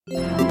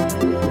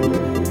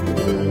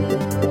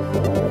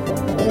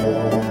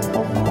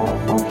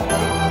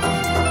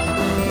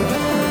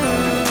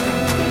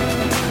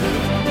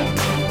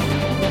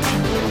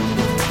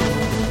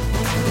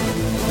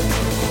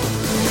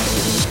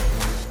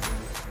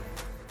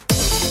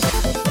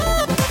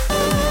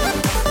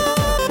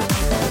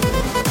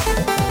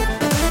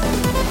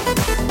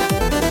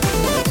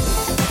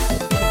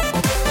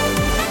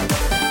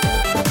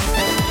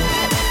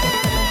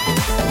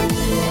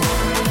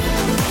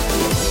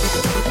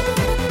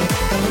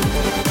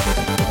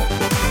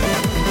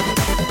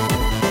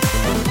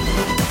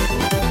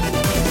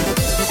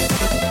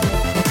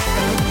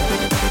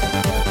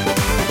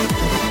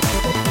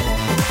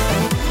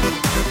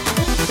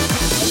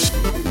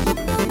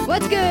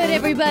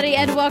Everybody,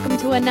 and welcome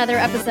to another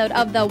episode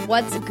of the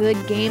What's Good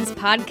Games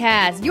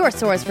podcast, your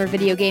source for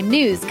video game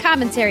news,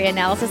 commentary,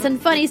 analysis,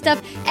 and funny stuff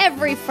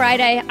every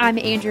Friday. I'm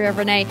Andrea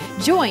Renee,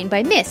 joined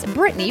by Miss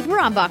Brittany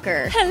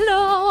Brombacher.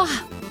 Hello.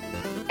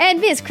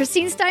 And Miss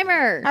Christine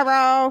Steimer.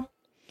 Hello.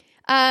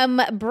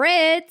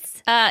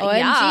 Brits,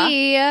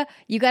 OMG, yeah.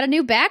 You got a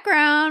new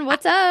background.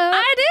 What's up?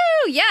 I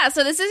do, yeah.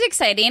 So this is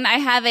exciting. I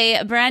have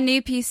a brand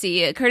new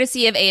PC,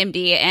 courtesy of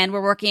AMD, and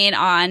we're working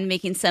on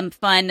making some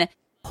fun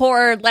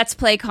horror Let's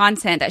Play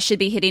content that should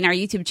be hitting our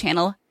YouTube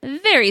channel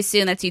very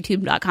soon. That's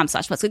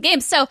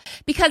youtube.com/whatsgoodgames. So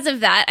because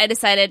of that, I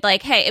decided,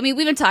 hey, I mean,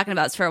 we've been talking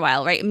about this for a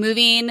while, right?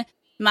 Moving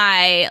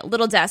my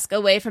little desk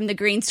away from the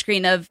green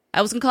screen of,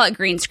 I was going to call it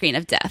green screen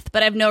of death,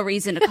 but I have no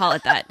reason to call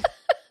it that.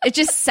 It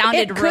just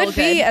sounded real good. It could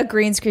be a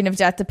green screen of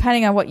death,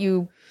 depending on what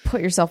you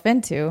put yourself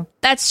into.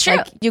 That's true.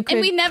 You could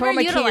and we never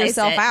chroma key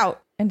yourself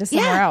out into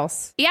somewhere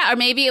else. Yeah, or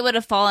maybe it would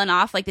have fallen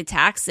off like the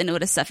tacks and it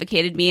would have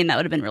suffocated me, and that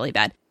would have been really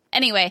bad.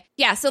 Anyway,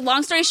 yeah, so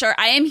long story short,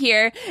 I am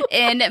here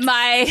in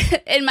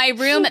my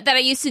room that I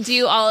used to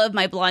do all of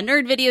my Blonde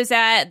Nerd videos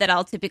at, that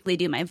I'll typically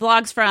do my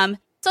vlogs from.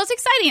 So it's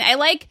exciting.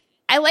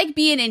 I like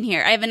being in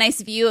here. I have a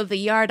nice view of the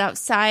yard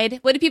outside.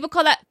 What do people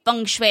call that?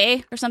 Feng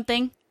shui or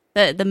something?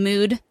 The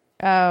mood.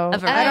 I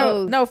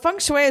don't know. Feng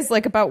shui is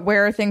about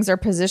where things are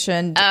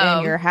positioned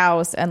in your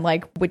house and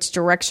which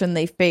direction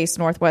they face,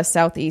 northwest,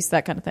 southeast,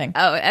 that kind of thing.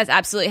 Oh, it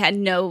absolutely had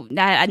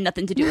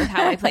nothing to do with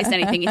how I placed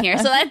anything in here.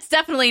 So that's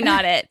definitely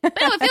not it. But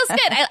no, it feels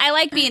good. I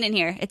like being in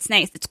here. It's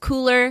nice. It's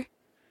cooler.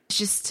 It's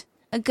just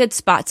a good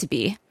spot to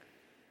be.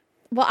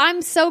 Well,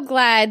 I'm so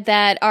glad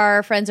that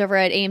our friends over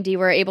at AMD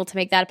were able to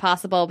make that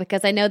possible,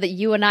 because I know that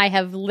you and I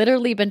have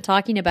literally been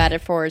talking about it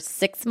for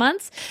 6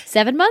 months,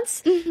 7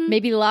 months,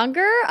 maybe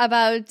longer,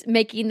 about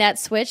making that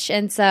switch.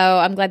 And so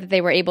I'm glad that they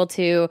were able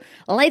to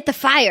light the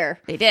fire.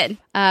 They did.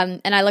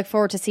 And I look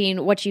forward to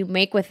seeing what you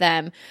make with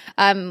them.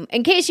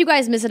 In case you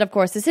guys miss it, of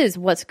course, this is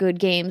What's Good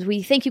Games.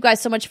 We thank you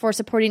guys so much for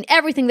supporting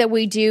everything that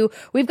we do.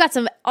 We've got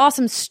some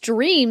awesome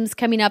streams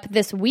coming up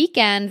this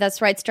weekend. That's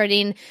right,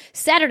 starting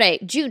Saturday,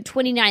 June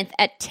 29th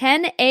at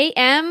 10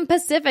 a.m.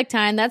 Pacific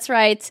time. That's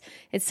right.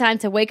 It's time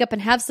to wake up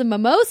and have some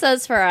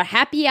mimosas for a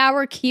happy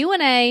hour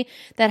Q&A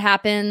that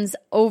happens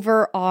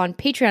over on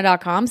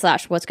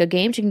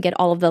patreon.com/whatsgoodgames. You can get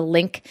all of the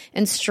link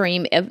and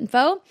stream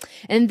info.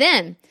 And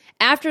then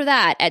after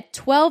that, at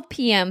 12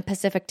 p.m.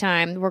 Pacific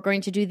time, we're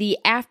going to do the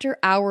after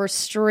hour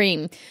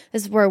stream.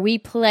 This is where we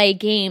play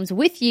games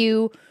with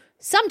you,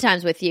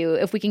 sometimes with you,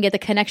 if we can get the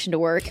connection to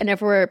work, and if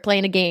we're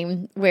playing a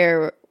game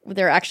where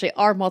there actually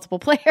are multiple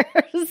players.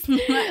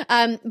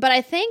 But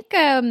I think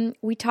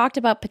we talked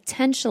about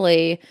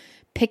potentially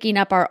picking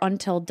up our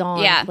Until Dawn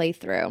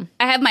playthrough.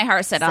 I have my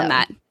heart set on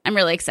that. I'm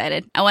really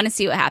excited. I want to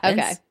see what happens.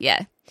 Okay.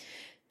 Yeah.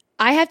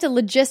 I have to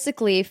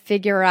logistically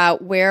figure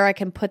out where I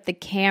can put the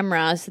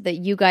camera so that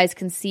you guys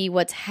can see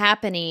what's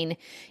happening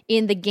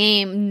in the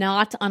game,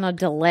 not on a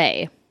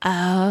delay.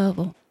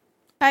 Oh.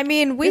 I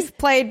mean, we've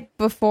played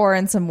before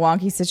in some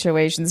wonky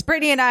situations.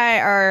 Brittany and I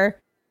are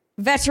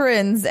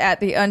veterans at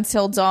the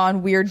Until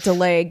Dawn weird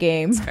delay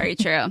game. It's very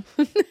true.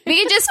 We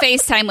can just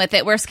FaceTime with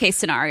it. Worst case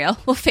scenario.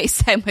 We'll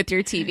FaceTime with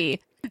your TV.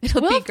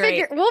 It'll be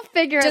great. We'll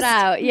figure it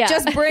out. Yeah.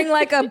 Just bring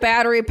a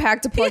battery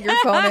pack to plug your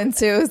phone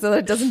into so that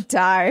it doesn't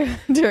die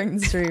during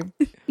the stream.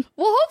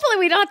 Well, hopefully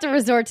we don't have to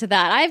resort to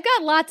that. I've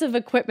got lots of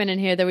equipment in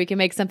here that we can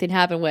make something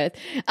happen with.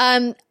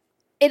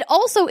 It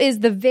also is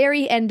the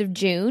very end of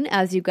June,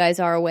 as you guys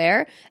are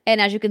aware. And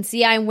as you can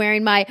see, I'm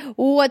wearing my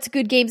What's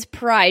Good Games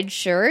Pride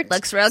shirt.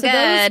 Looks real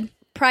good.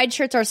 Pride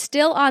shirts are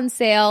still on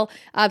sale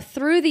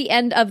through the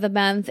end of the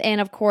month.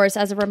 And of course,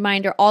 as a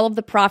reminder, all of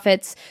the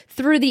profits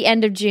through the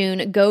end of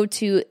June go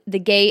to the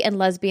Gay and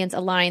Lesbians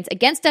Alliance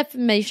Against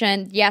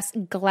Defamation. Yes,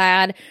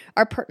 GLAAD.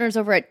 Our partners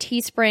over at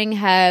Teespring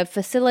have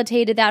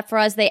facilitated that for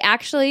us. They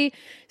actually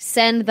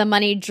send the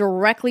money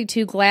directly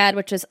to GLAAD,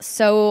 which is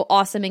so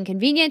awesome and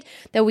convenient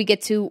that we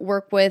get to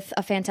work with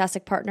a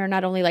fantastic partner,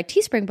 not only like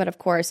Teespring, but of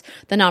course,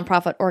 the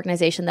nonprofit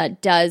organization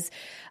that does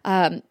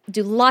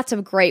do lots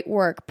of great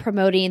work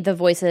promoting the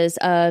voices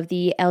of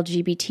the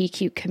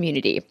LGBTQ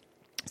community.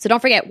 So don't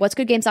forget,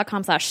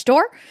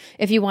 what'sgoodgames.com/store.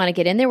 If you want to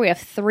get in there, we have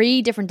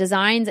 3 different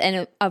designs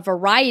and a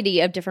variety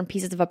of different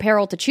pieces of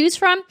apparel to choose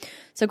from.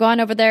 So go on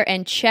over there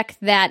and check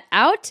that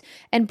out.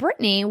 And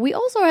Brittany, we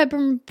also have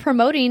been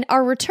promoting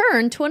our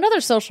return to another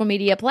social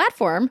media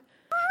platform.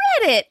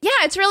 Reddit. Yeah,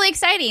 it's really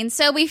exciting.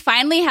 So we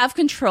finally have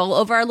control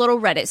over our little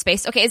Reddit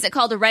space. Okay, is it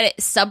called a Reddit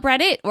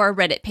subreddit or a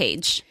Reddit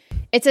page?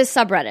 It's a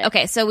subreddit.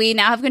 Okay, so we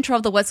now have control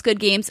of the What's Good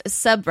Games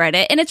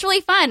subreddit, and it's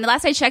really fun.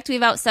 Last I checked, we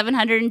have about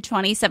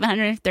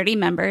 730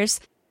 members,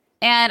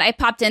 and I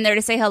popped in there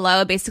to say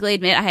hello, basically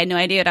admit I had no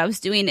idea what I was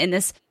doing in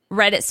this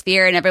Reddit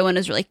sphere, and everyone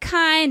was really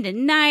kind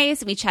and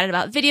nice, and we chatted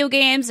about video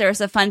games. There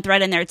was a fun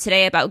thread in there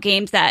today about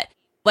games that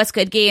What's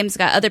Good Games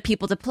got other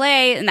people to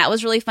play, and that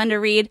was really fun to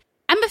read.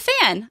 I'm a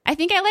fan. I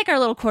think I like our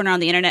little corner on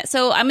the internet,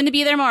 so I'm going to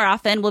be there more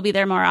often. We'll be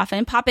there more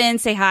often. Pop in,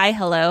 say hi,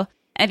 hello.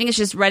 I think it's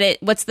just Reddit.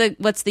 What's the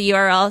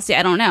URL? See,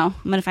 I don't know.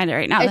 I'm going to find it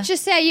right now. It's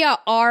just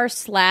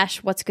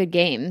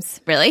r/what'sgoodgames.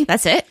 Really?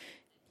 That's it?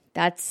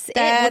 That's it.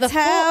 That's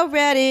how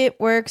Reddit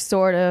works,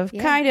 sort of,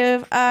 kind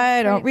of.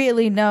 I don't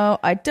really know.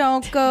 I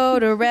don't go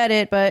to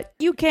Reddit, but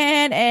you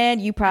can,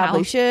 and you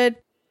probably should.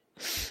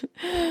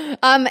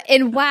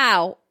 And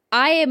wow,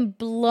 I am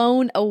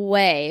blown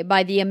away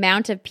by the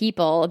amount of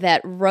people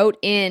that wrote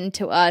in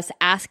to us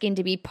asking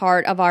to be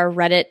part of our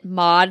Reddit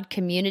mod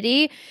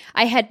community.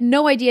 I had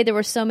no idea there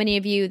were so many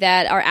of you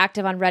that are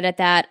active on Reddit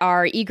that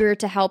are eager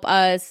to help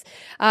us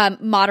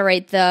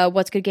moderate the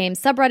What's Good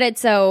Games subreddit.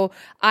 So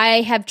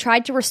I have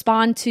tried to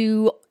respond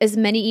to as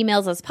many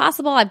emails as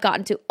possible. I've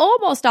gotten to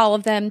almost all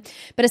of them,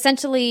 but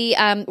essentially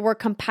we're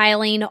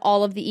compiling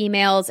all of the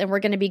emails and we're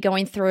going to be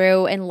going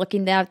through and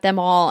looking at them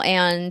all,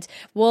 and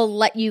we'll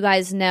let you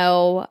guys know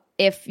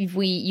if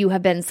you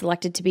have been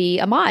selected to be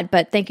a mod.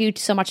 But thank you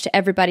so much to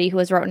everybody who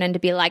has written in to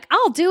be like,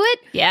 I'll do it.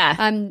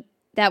 Yeah.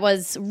 That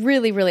was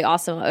really, really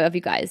awesome of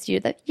you guys. You're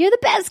the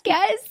best,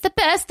 guys. The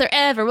best there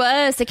ever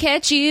was. To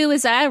catch you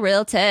is our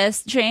real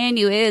test. Train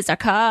you is our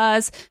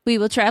cause. We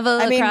will travel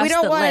across the land. We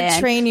don't want to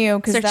train you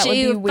because that would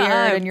be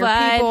weird and your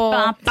people.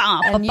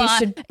 And you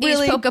should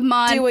really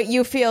do what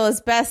you feel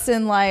is best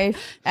in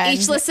life. And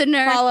each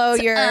listener follow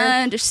your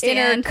understand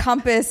inner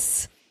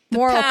compass.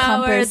 Moral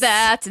power compass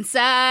that's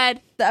inside.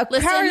 The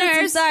power that's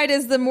inside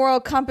is the moral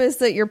compass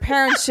that your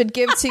parents should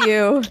give to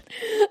you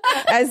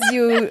as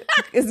you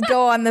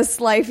go on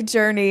this life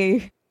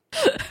journey.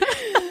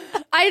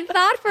 I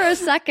thought for a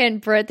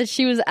second, Britt, that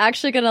she was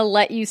actually going to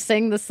let you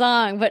sing the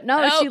song, but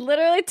no, she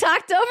literally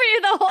talked over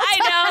you the whole time.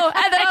 I know.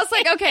 And then I was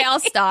like, okay, I'll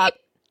stop.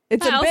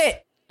 It's a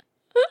bit.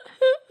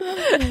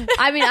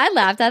 I mean, I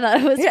laughed. I thought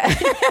it was. Yeah.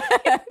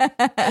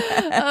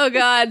 Oh,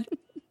 God.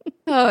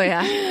 Oh,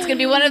 yeah. It's going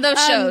to be one of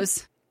those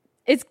shows.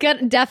 It's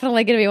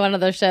definitely going to be one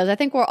of those shows. I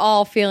think we're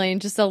all feeling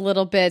just a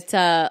little bit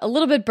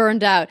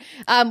burned out.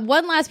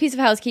 One last piece of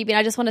housekeeping.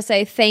 I just want to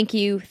say thank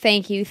you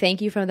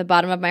from the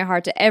bottom of my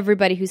heart to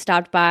everybody who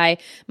stopped by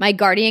my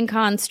Guardian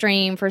Con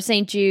stream for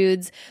St.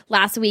 Jude's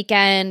last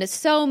weekend.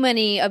 So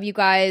many of you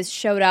guys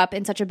showed up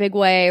in such a big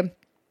way,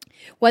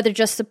 whether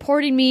just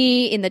supporting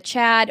me in the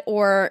chat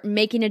or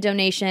making a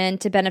donation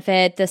to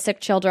benefit the sick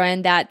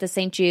children that the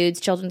St. Jude's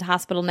Children's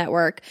Hospital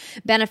Network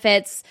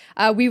benefits.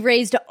 We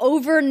raised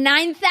over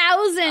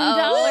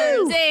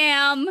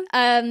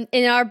 $9,000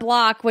 in our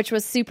block, which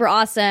was super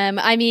awesome.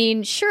 I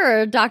mean,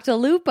 sure, Dr.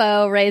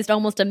 Lupo raised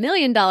almost $1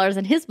 million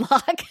in his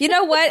block. You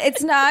know what?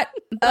 It's not,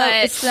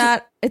 but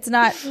it's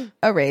not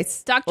a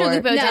race. Dr.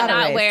 Lupo did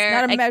not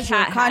wear not a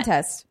measure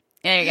contest.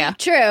 There you go.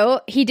 True.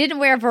 He didn't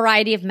wear a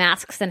variety of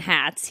masks and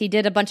hats. He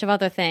did a bunch of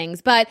other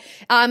things. But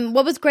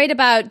what was great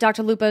about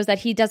Dr. Lupo is that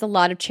he does a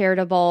lot of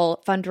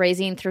charitable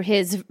fundraising through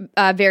his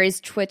various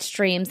Twitch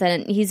streams,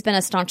 and he's been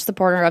a staunch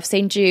supporter of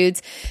St.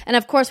 Jude's. And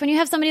of course, when you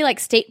have somebody like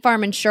State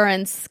Farm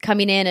Insurance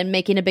coming in and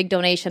making a big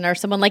donation, or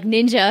someone like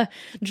Ninja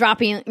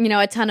dropping,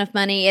 a ton of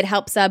money, it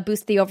helps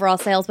boost the overall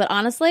sales. But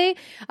honestly,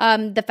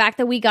 the fact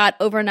that we got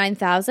over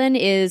 9,000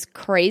 is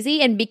crazy.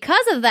 And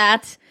because of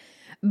that,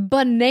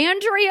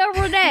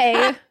 Banandria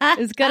Renee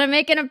is going to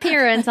make an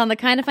appearance on the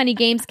Kind of Funny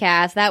Games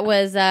cast. That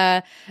was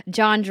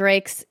John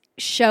Drake's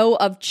show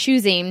of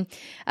choosing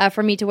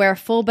for me to wear a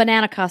full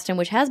banana costume,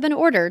 which has been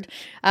ordered.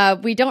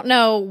 We don't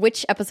know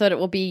which episode it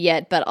will be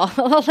yet, but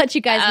I'll let you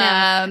guys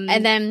know.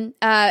 And then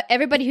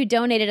everybody who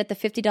donated at the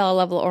 $50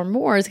 level or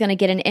more is going to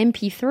get an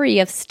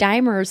MP3 of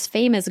Steimer's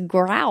famous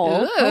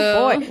growl. Ooh.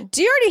 Oh boy.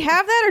 Do you already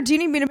have that, or do you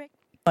need me to make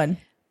one?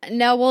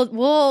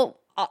 No,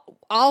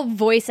 I'll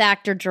voice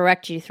actor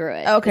direct you through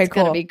it. Okay, it's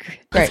cool.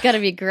 It's going to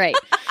be great.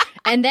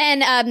 And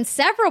then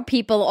several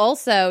people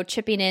also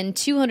chipping in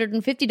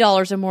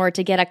 $250 or more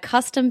to get a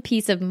custom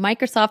piece of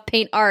Microsoft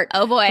Paint art.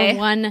 Oh, boy. For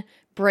one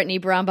Brittany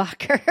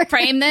Brombacher.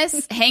 Frame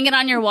this, hang it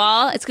on your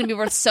wall. It's going to be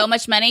worth so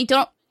much money.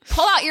 Don't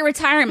pull out your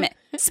retirement.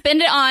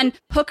 Spend it on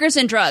hookers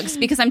and drugs,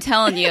 because I'm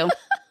telling you,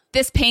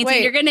 this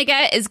painting you're going to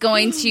get is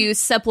going to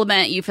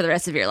supplement you for the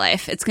rest of your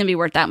life. It's going to be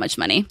worth that much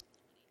money.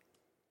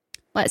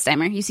 What,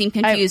 Steimer? You seem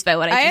confused by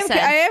what I just said.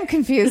 I am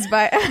confused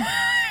by...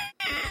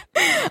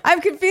 I'm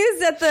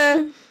confused at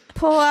the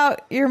pull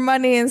out your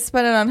money and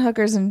spend it on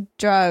hookers and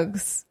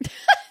drugs.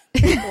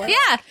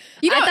 Yeah.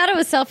 I thought it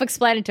was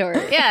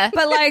self-explanatory. Yeah.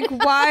 But like,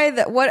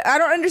 why? What? I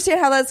don't understand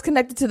how that's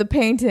connected to the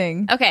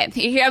painting. Okay,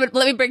 here, let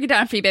me break it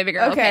down for you, baby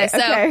girl. Okay, So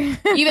okay.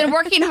 you've been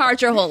working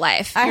hard your whole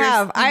life. I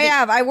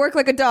have. I work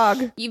like a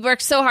dog. You've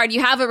worked so hard.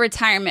 You have a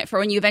retirement for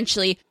when you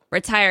eventually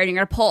retire, and you're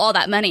going to pull all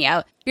that money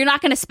out. You're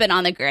not going to spend it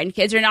on the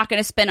grandkids. You're not going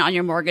to spend it on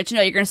your mortgage.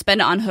 No, you're going to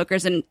spend it on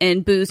hookers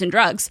and booze and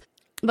drugs.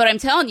 What I'm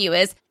telling you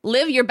is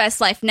live your best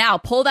life now.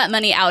 Pull that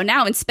money out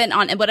now and spend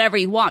on whatever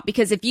you want.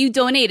 Because if you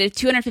donated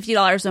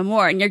 $250 or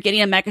more and you're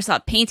getting a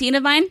Microsoft painting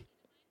of mine,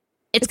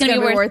 it's going to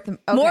be worth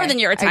more than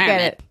your retirement. I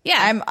get it.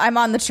 Yeah. I'm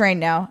on the train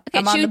now. Okay,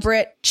 I'm on the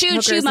Brit choo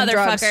hookers and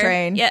drugs motherfucker.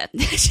 train. Yeah.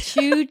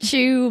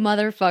 Choo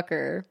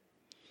motherfucker.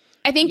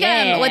 I think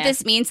what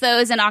this means, though,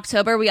 is in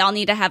October, we all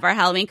need to have our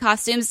Halloween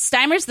costumes.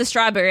 Steimer's the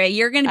strawberry.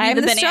 You're going to be I'm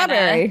the the banana.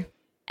 strawberry.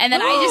 And then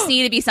I just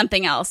need to be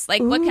something else.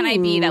 Like, what can I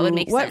be that would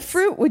make sense? What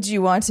fruit would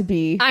you want to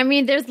be? I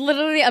mean, there's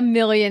literally a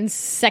million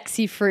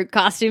sexy fruit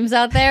costumes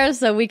out there,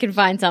 so we can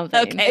find something.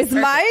 Okay. Is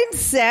mine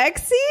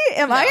sexy?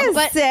 Am I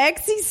a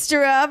sexy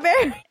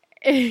strawberry?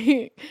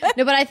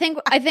 No, but I think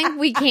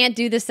we can't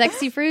do the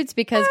sexy fruits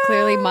because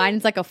clearly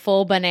mine's like a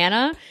full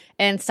banana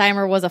and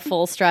Steimer was a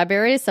full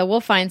strawberry, so we'll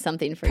find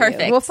something for you.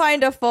 Perfect. We'll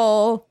find a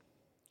full...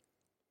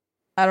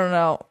 I don't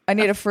know. I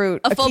need a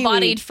fruit. A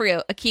full-bodied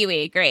fruit. A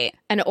kiwi. Great.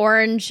 An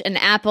orange, an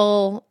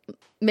apple.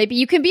 Maybe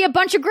you can be a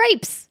bunch of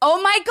grapes. Oh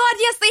my God,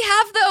 yes, they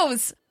have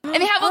those. And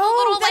they have a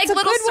little, that's a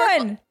little good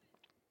circle. one.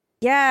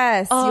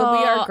 Yes, you'll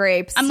be our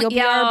grapes. You'll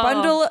be our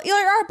bundle. You're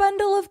our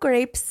bundle of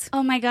grapes.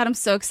 Oh my God, I'm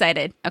so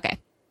excited. Okay.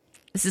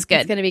 This is good.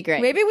 It's going to be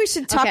great. Maybe we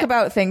should talk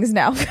about things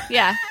now.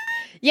 Yeah.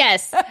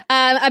 Yes.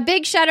 A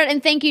big shout out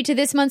and thank you to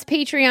this month's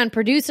Patreon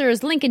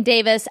producers, Lincoln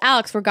Davis,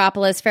 Alex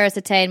Rogopoulos, Faris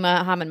Atay,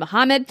 and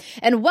Muhammad.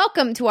 And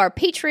welcome to our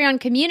Patreon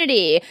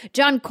community.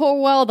 John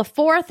Corwell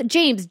IV,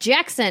 James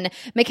Jackson,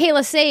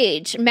 Michaela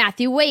Sage,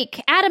 Matthew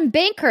Wake, Adam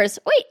Bankhurst.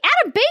 Wait,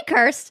 Adam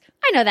Bankhurst?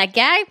 I know that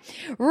guy.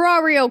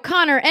 Rory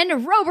O'Connor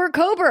and Robert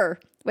Cober.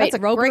 Wait,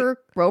 Robert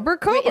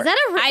Cober. Wait, is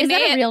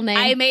that a real name?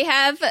 I may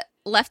have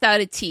left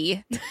out a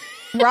T.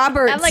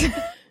 Robert. I'm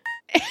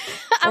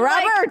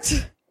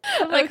Robert.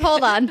 I'm like,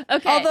 hold on.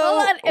 Okay. Although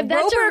hold on. If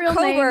that's Robert a real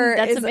Cober name,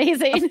 that's is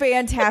amazing. a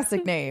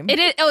fantastic name. It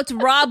is. Oh, it's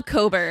Rob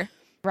Cober.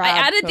 I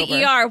added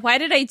the ER. Why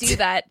did I do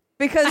that?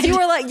 Because you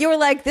were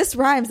like, this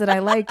rhymes and I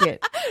like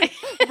it.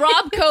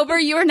 Rob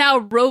Cober, you are now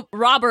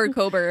Robert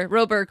Cober.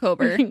 Robert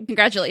Cober.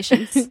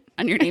 Congratulations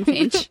on your name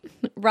change.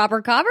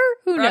 Robert Cober?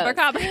 Who knows? Robert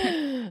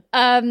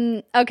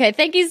Cober. Okay,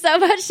 thank you so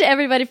much to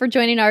everybody for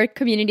joining our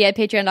community at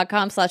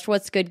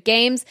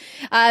patreon.com/whatsgoodgames.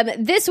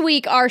 This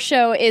week, our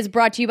show is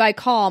brought to you by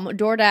Calm,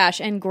 DoorDash,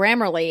 and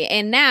Grammarly.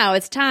 And now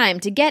it's time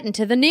to get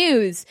into the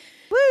news.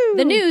 Woo!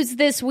 The news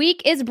this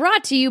week is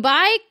brought to you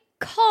by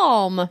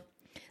Calm.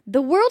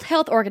 The World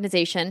Health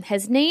Organization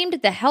has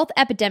named the health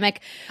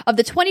epidemic of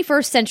the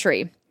 21st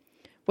century.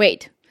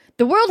 Wait.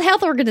 The World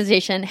Health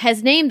Organization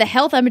has named the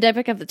health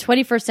epidemic of the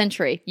 21st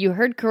century. You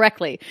heard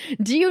correctly.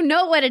 Do you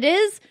know what it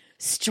is?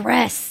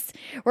 Stress.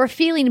 We're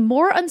feeling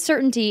more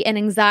uncertainty and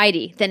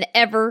anxiety than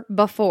ever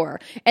before.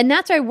 And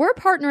that's why we're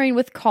partnering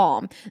with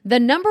Calm, the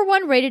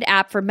 #1 rated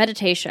app for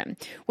meditation.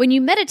 When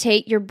you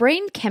meditate, your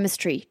brain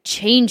chemistry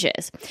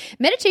changes.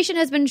 Meditation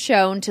has been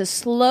shown to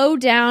slow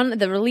down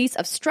the release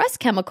of stress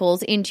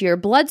chemicals into your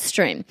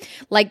bloodstream,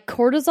 like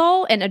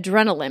cortisol and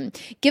adrenaline,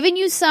 giving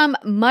you some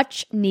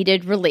much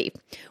needed relief.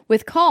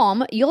 With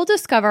Calm, you'll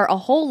discover a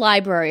whole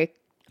library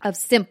of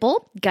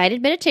simple,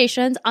 guided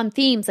meditations on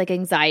themes like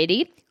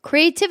anxiety,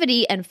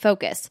 creativity, and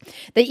focus.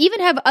 They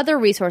even have other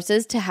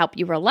resources to help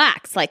you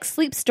relax, like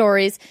sleep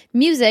stories,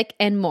 music,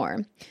 and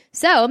more.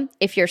 So,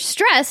 if you're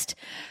stressed,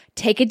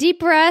 take a deep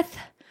breath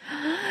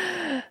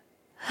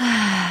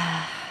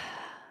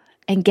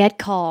and get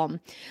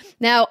calm.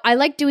 Now, I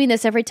like doing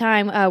this every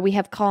time we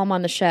have Calm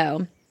on the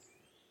show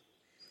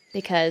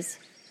because...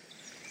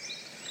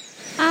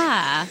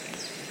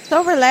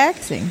 So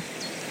relaxing.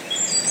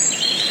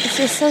 It's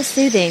just so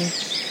soothing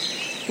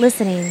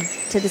listening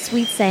to the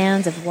sweet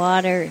sounds of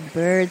water and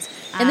birds.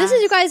 And this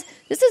is, you guys,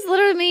 this is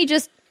literally me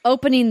just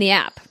opening the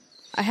app.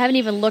 I haven't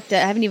even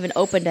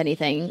opened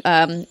anything,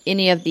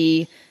 any of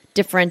the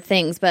different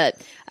things, but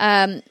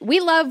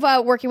we love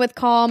working with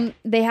Calm.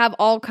 They have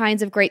all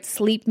kinds of great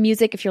sleep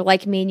music. If you're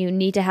like me and you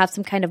need to have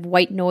some kind of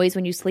white noise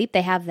when you sleep,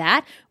 they have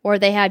that. Or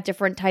they have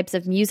different types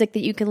of music that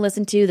you can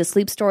listen to. The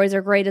sleep stories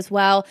are great as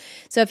well.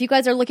 So if you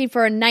guys are looking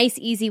for a nice,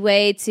 easy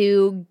way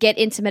to get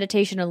into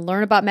meditation and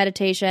learn about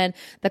meditation,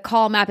 the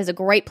Calm app is a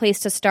great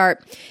place to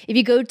start. If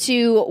you go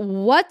to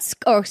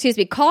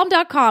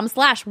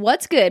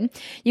calm.com/whatsgood,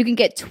 you can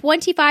get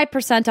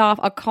 25% off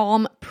a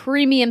Calm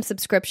premium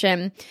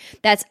subscription.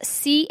 That's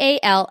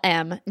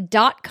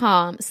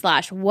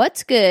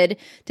calm.com/whatsgood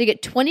to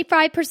get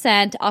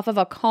 25% off of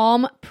a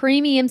Calm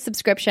premium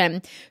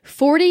subscription.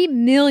 40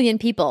 million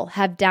people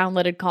have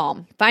downloaded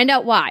Calm. Find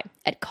out why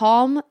at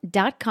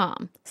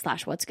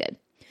calm.com/whatsgood.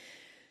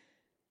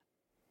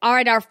 All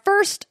right, our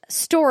first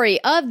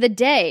story of the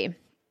day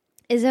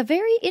is a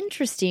very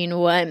interesting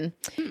one.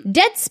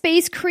 Dead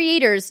Space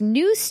creators'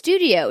 new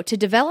studio to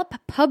develop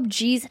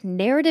PUBG's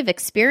narrative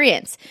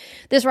experience.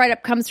 This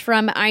write-up comes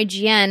from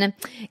IGN.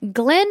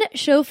 Glenn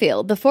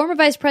Schofield, the former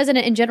vice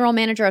president and general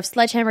manager of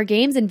Sledgehammer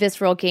Games and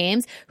Visceral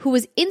Games, who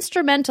was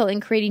instrumental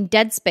in creating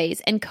Dead Space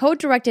and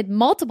co-directed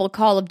multiple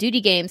Call of Duty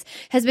games,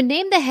 has been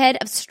named the head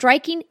of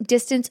Striking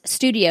Distance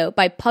Studio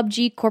by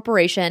PUBG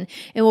Corporation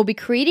and will be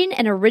creating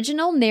an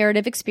original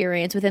narrative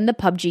experience within the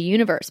PUBG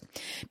universe.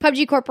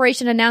 PUBG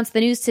Corporation announced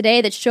the news today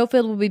that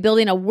Schofield will be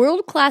building a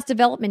world-class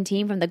development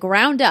team from the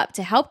ground up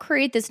to help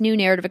create this new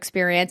narrative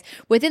experience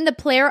within the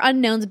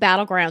PlayerUnknown's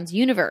Battlegrounds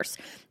universe.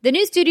 The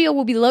new studio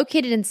will be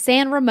located in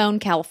San Ramon,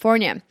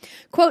 California.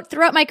 Quote,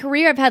 throughout my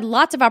career, I've had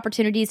lots of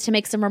opportunities to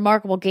make some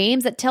remarkable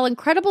games that tell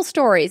incredible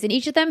stories, and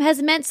each of them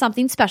has meant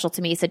something special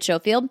to me, said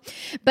Schofield.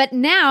 But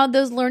now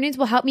those learnings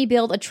will help me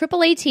build a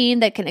AAA team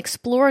that can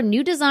explore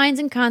new designs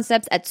and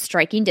concepts at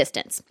striking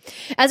distance.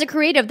 As a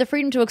creative, the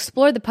freedom to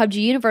explore the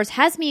PUBG universe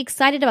has me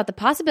excited about the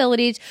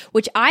possibilities,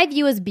 which I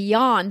view as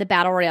beyond the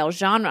Battle Royale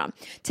genre.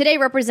 Today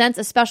represents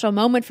a special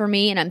moment for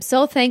me, and I'm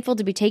so thankful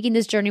to be taking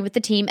this journey with the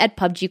team at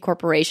PUBG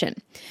Corporation.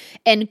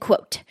 End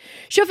quote.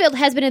 Schofield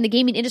has been in the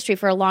gaming industry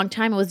for a long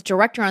time and was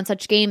director on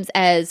such games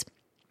as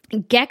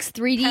Gex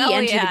 3D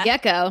Enter the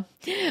Gecko,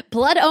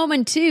 Blood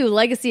Omen 2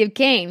 Legacy of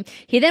Kain.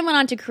 He then went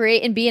on to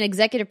create and be an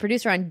executive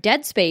producer on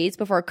Dead Space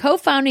before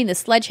co-founding the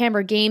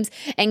Sledgehammer Games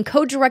and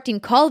co-directing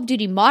Call of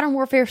Duty Modern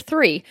Warfare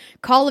 3,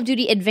 Call of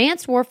Duty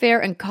Advanced Warfare,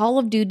 and Call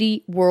of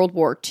Duty World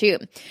War II.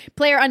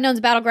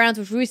 PlayerUnknown's Battlegrounds,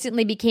 which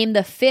recently became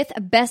the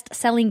 5th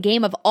best-selling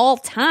game of all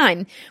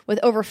time, with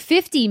over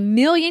 50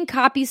 million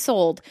copies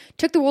sold,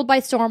 took the world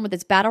by storm with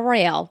its Battle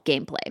Royale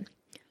gameplay.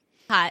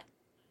 Hot.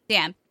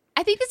 Damn.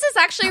 I think this is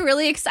actually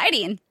really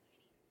exciting.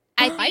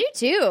 I do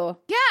too.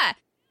 Yeah.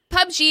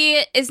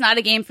 PUBG is not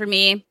a game for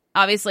me.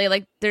 Obviously,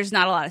 like, there's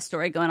not a lot of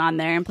story going on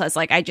there. And plus,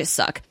 like, I just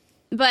suck.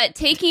 But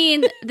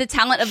taking the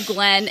talent of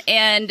Glenn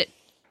and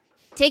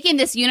taking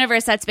this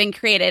universe that's been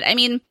created. I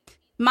mean,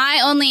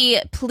 my only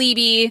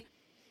plebe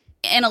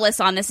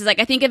analyst on this is, like,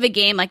 I think of a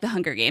game like The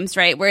Hunger Games,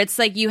 right? Where it's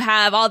like you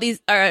have all these,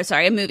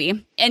 a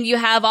movie. And you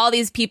have all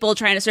these people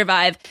trying to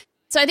survive.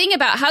 So I think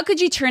about how could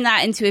you turn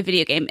that into a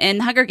video game?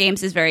 And Hunger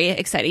Games is very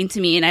exciting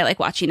to me, and I like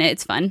watching it.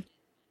 It's fun.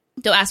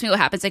 Don't ask me what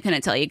happens. I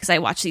couldn't tell you because I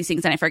watch these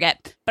things and I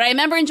forget. But I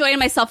remember enjoying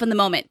myself in the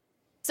moment.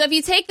 So if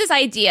you take this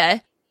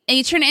idea and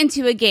you turn it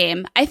into a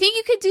game, I think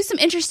you could do some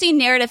interesting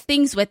narrative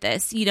things with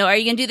this. You know, are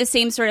you going to do the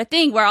same sort of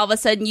thing where all of a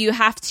sudden you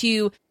have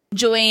to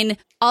join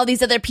all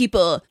these other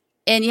people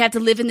and you have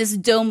to live in this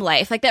dome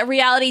life, like that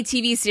reality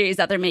TV series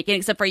that they're making,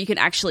 except for you can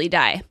actually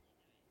die?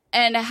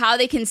 And how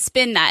they can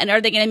spin that. And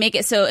are they going to make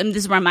it so, and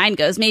this is where mine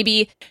goes,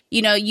 maybe,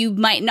 you know, you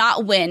might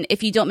not win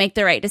if you don't make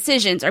the right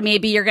decisions. Or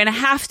maybe you're going to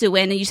have to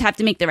win and you just have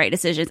to make the right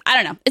decisions. I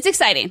don't know. It's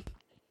exciting.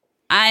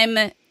 I'm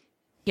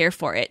here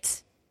for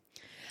it.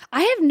 I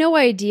have no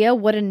idea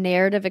what a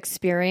narrative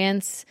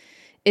experience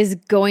is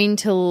going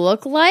to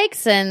look like,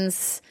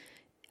 since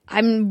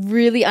I'm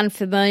really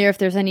unfamiliar if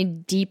there's any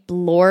deep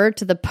lore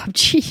to the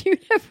PUBG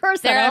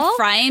universe There at are all.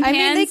 frying pans. I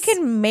mean, they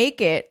can make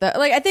it.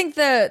 Like, I think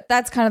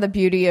that's kind of the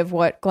beauty of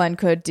what Glenn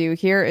could do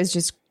here is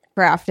just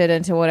craft it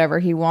into whatever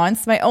he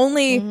wants. My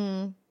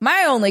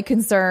only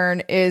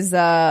concern is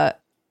the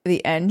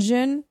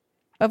engine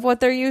of what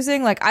they're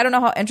using. Like, I don't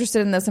know how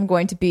interested in this I'm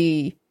going to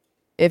be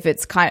if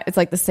it's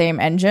like the same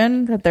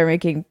engine that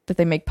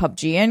they make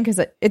PUBG in,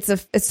 because it's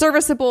a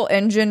serviceable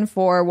engine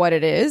for what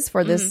it is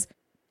for this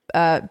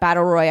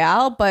Battle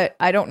Royale, but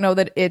I don't know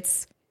that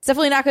it's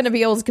definitely not going to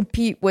be able to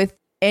compete with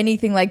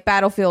anything like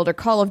Battlefield or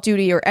Call of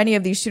Duty or any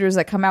of these shooters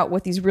that come out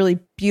with these really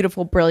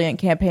beautiful, brilliant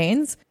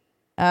campaigns.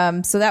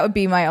 So that would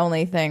be my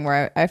only thing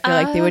where I feel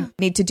like they would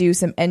need to do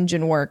some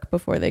engine work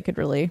before they could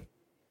really.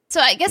 So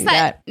I guess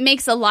that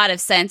makes a lot of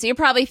sense. You're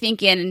probably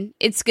thinking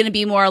it's going to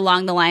be more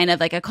along the line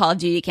of like a Call of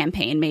Duty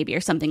campaign, maybe,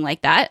 or something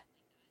like that.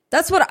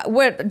 That's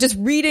what just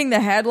reading the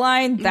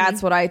headline,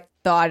 that's what I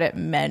thought it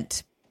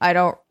meant.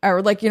 Or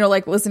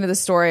like listen to the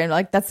story and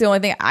like that's the only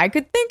thing I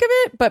could think of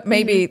it, but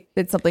maybe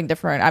it's something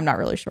different. I'm not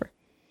really sure.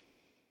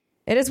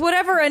 It is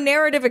whatever a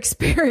narrative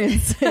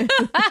experience is.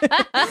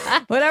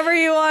 Whatever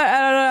you want. I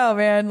don't know,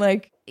 man.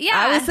 Like, yeah,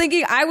 I was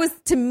thinking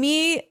to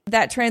me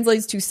that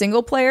translates to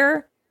single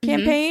player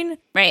campaign.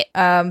 Right.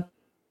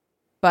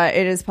 But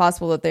it is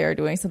possible that they are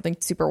doing something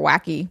super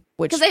wacky,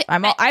 which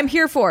I'm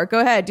here for. Go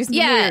ahead, do something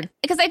weird.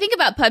 Because I think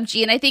about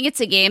PUBG and I think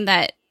it's a game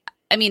that,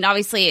 I mean,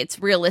 obviously it's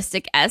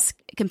realistic-esque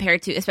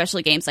compared to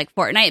especially games like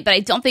Fortnite, but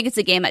I don't think it's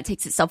a game that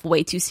takes itself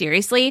way too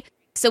seriously.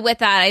 So with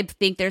that, I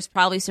think there's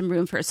probably some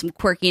room for some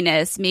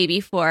quirkiness,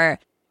 maybe for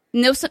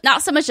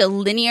not so much a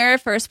linear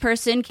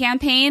first-person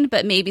campaign,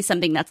 but maybe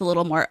something that's a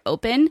little more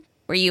open,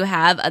 where you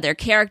have other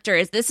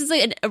characters. This is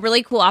a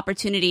really cool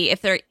opportunity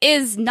if there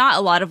is not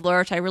a lot of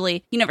lore,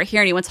 which you never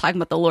hear anyone talking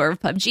about the lore of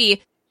PUBG,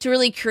 to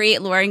really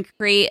create lore and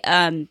create,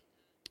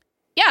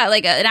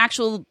 like an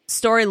actual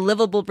story,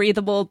 livable,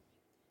 breathable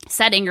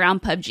setting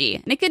around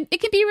PUBG, and it could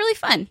be really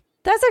fun.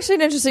 That's actually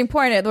an interesting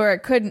point where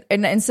it could,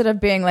 instead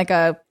of being like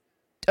a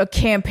a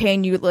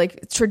campaign you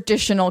like,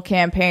 traditional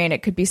campaign.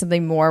 It could be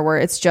something more where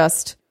it's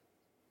just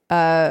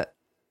PvE-ish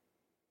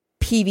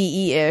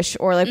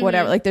or like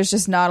whatever. Like there's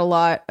just not a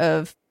lot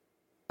of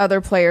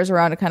other players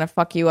around to kind of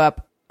fuck you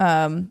up.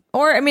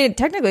 Or I mean,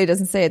 technically it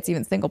doesn't say it's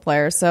even single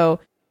player, so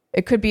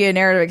it could be a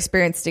narrative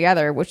experience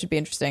together, which would be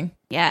interesting.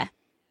 Yeah.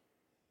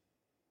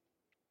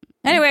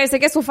 Anyways, I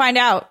guess we'll find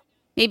out.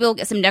 Maybe we'll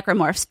get some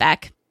necromorphs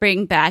back.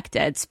 Bring back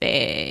Dead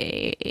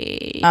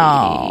Space.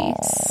 Oh.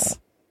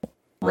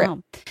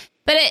 Wow.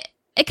 But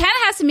it kind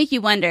of has to make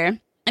you wonder,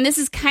 and this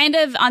is kind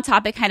of on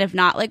topic, kind of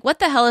not, like what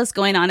the hell is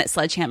going on at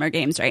Sledgehammer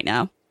Games right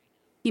now?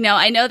 You know,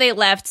 I know they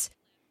left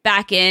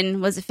back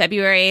in, was it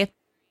February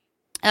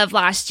of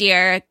last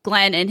year,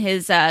 Glenn and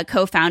his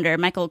co-founder,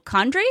 Michael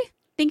Condrey, I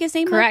think his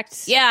name was?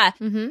 Correct. Yeah.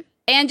 Mm-hmm.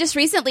 And just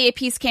recently a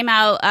piece came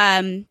out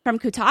from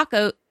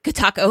Kotaku.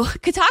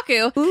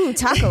 Ooh,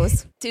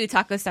 tacos. Dude,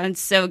 taco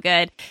sounds so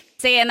good.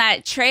 Saying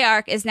that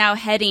Treyarch is now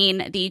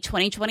heading the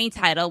 2020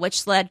 title,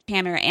 which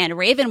Sledgehammer and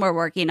Raven were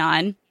working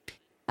on.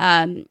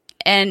 And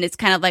it's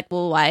kind of like,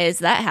 well, why is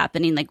that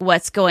happening? Like,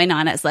 what's going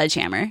on at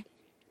Sledgehammer?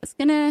 It's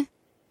gonna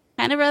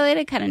kind of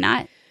related, kind of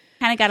not.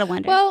 Kind of got to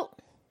wonder. Well,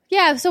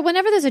 yeah. So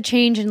whenever there's a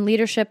change in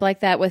leadership like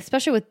that,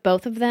 especially with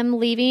both of them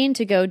leaving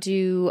to go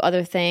do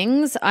other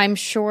things, I'm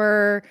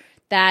sure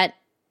that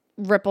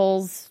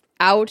ripples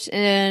out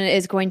and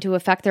is going to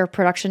affect their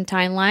production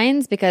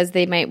timelines because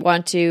they might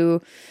want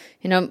to,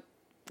 you know,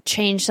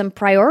 change some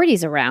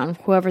priorities around.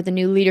 Whoever the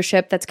new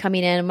leadership that's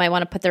coming in might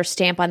want to put their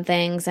stamp on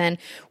things and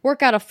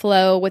work out a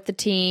flow with the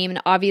team,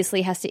 and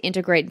obviously has to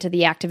integrate into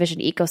the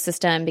Activision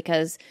ecosystem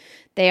because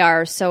they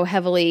are so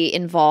heavily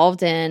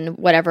involved in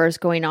whatever is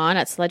going on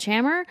at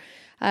Sledgehammer.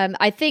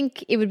 I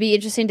think it would be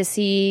interesting to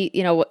see,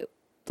 you know,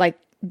 like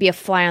be a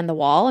fly on the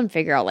wall and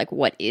figure out like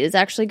what is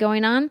actually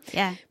going on.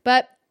 Yeah.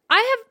 But I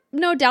have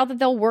no doubt that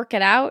they'll work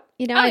it out.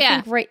 You know,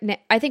 I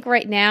think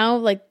right now,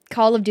 like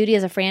Call of Duty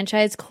as a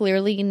franchise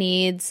clearly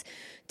needs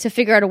to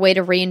figure out a way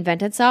to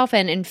reinvent itself,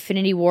 and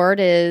Infinity Ward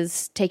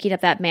is taking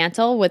up that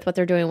mantle with what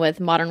they're doing with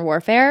Modern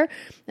Warfare.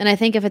 And I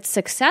think if it's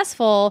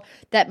successful,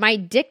 that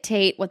might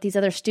dictate what these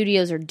other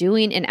studios are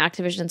doing, and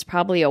Activision's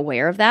probably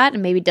aware of that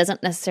and maybe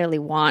doesn't necessarily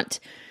want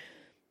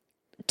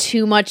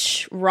too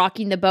much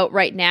rocking the boat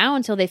right now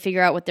until they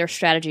figure out what their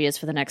strategy is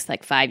for the next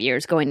like 5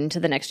 years going into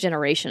the next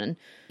generation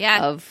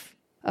of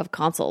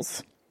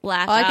consoles. All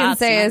I can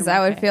say is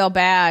I would feel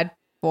bad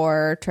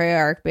for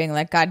Treyarch being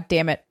like, God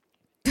damn it.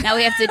 Now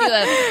we have to do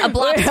a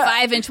Blobs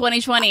 5 in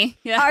 2020.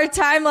 Yeah. Our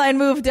timeline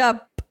moved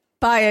up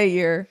by a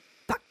year.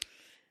 Fuck.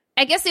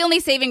 I guess the only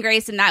saving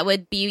grace in that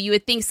would be you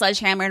would think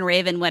Sledgehammer and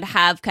Raven would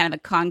have kind of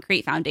a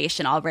concrete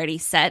foundation already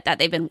set that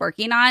they've been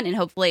working on, and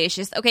hopefully it's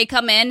just, okay,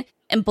 come in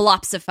and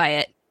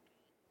blopsify it.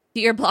 Do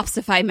your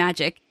blopsify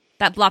magic.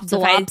 That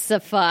blopsify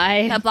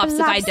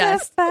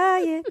dust.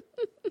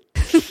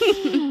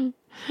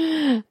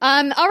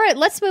 All right,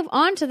 let's move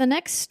on to the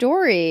next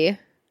story.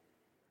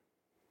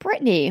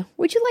 Brittany,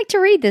 would you like to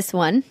read this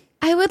one?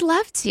 I would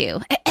love to.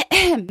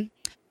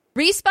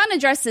 Respawn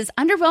addresses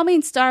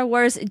underwhelming Star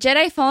Wars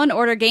Jedi Fallen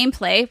Order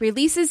gameplay,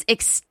 releases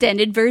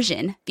extended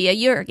version via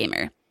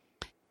Eurogamer.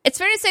 It's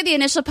fair to say the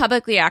initial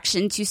public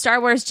reaction to Star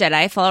Wars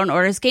Jedi Fallen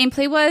Order's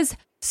gameplay was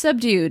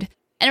subdued.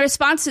 In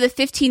response to the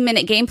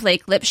 15-minute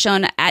gameplay clip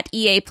shown at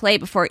EA Play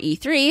before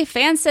E3,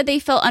 fans said they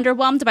felt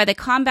underwhelmed by the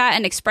combat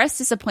and expressed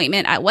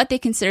disappointment at what they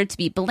considered to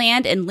be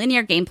bland and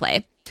linear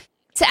gameplay.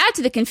 To add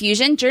to the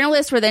confusion,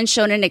 journalists were then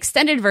shown an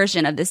extended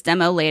version of this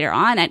demo later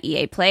on at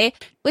EA Play,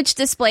 which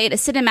displayed a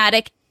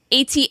cinematic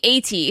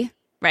AT-AT,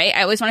 right?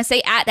 I always want to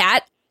say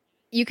at.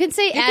 You can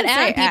say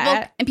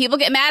and people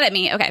get mad at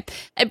me. Okay.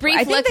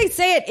 I think they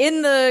say it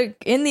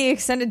in the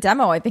extended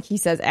demo. I think he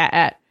says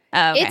at.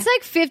 Oh, okay. It's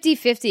like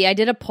 50-50. I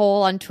did a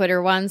poll on Twitter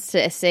once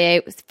to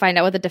find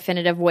out what the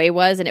definitive way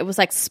was, and it was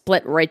like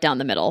split right down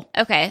the middle.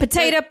 Okay.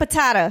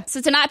 Patata.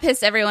 So to not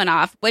piss everyone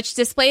off, which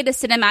displayed a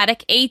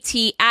cinematic AT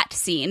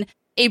scene,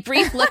 a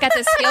brief look at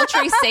the skill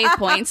tree save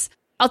points,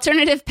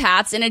 alternative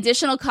paths, and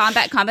additional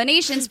combat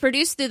combinations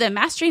produced through the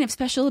mastering of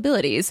special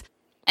abilities.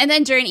 And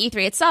then during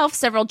E3 itself,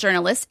 several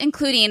journalists,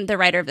 including the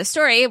writer of the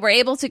story, were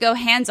able to go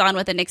hands-on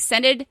with an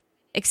extended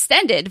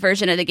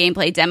version of the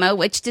gameplay demo,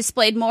 which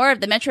displayed more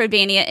of the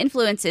Metroidvania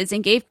influences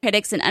and gave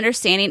critics an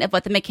understanding of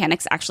what the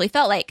mechanics actually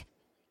felt like.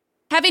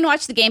 Having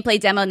watched the gameplay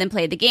demo and then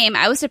played the game,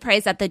 I was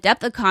surprised at the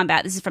depth of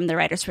combat. This is from the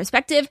writer's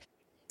perspective.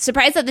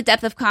 Surprised at the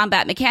depth of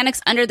combat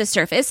mechanics under the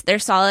surface. They're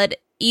solid,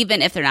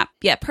 even if they're not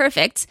yet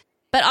perfect.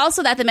 But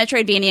also that the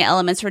Metroidvania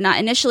elements were not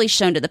initially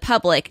shown to the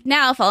public.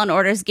 Now, Fallen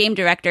Order's game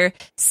director,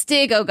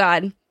 Stig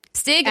Asmussen,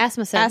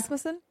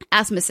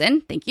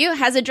 thank you,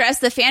 has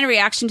addressed the fan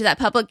reaction to that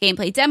public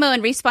gameplay demo,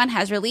 and Respawn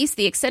has released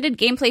the extended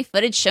gameplay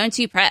footage shown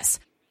to press.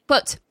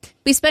 Quote,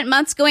 "We spent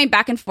months going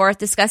back and forth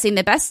discussing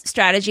the best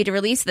strategy to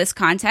release this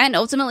content and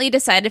ultimately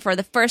decided for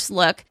the first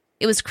look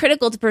it was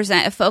critical to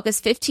present a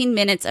focused 15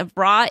 minutes of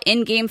raw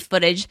in-game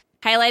footage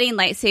highlighting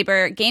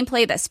lightsaber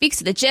gameplay that speaks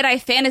to the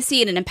Jedi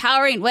fantasy in an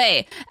empowering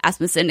way,"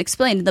 Asmussen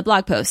explained in the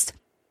blog post.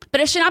 But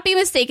it should not be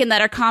mistaken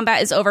that our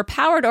combat is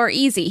overpowered or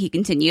easy, he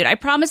continued. I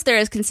promise there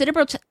is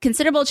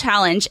considerable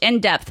challenge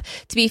and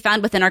depth to be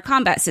found within our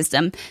combat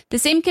system. The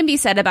same can be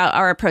said about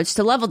our approach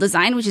to level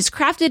design, which is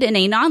crafted in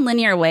a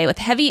non-linear way with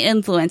heavy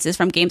influences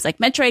from games like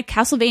Metroid,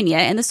 Castlevania,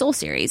 and the Soul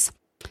series.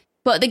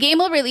 But the game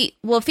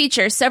will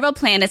feature several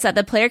planets that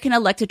the player can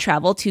elect to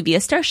travel to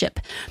via starship.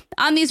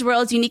 On these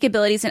worlds, unique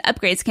abilities and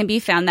upgrades can be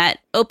found that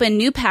open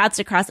new paths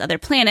across other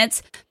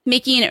planets,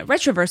 making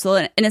retroversal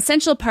an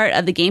essential part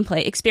of the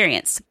gameplay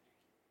experience.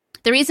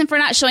 The reason for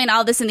not showing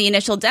all this in the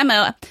initial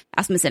demo,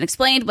 Asmussen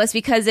explained, was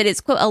because it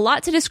is, quote, a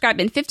lot to describe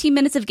in 15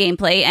 minutes of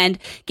gameplay, and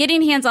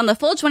getting hands on the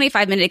full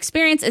 25-minute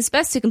experience is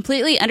best to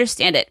completely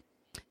understand it.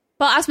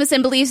 While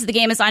Asmussen believes the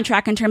game is on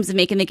track in terms of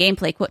making the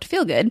gameplay, quote,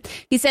 feel good,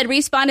 he said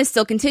Respawn is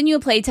still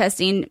continuing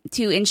playtesting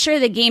to ensure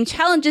the game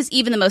challenges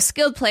even the most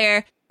skilled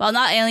player while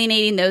not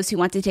alienating those who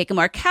want to take a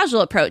more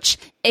casual approach,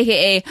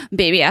 aka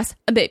baby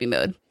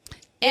mode.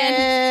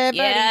 And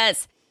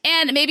yes.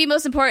 And maybe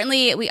most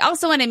importantly, we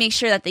also want to make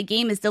sure that the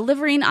game is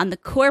delivering on the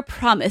core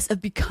promise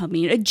of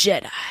becoming a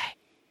Jedi.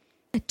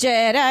 A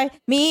Jedi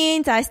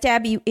means I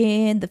stab you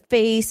in the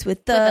face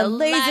with the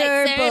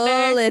laser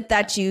bullet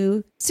that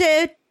you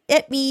shoot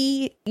at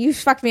me. You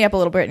fucked me up a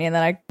little, Brittany, and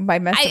then I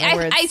messed up my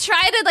words. I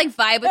try to like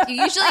vibe with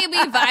you. Usually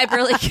we vibe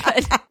really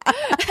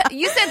good.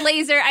 You said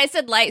laser, I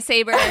said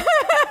lightsaber,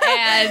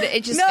 and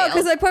it just no,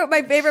 because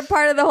my favorite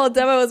part of the whole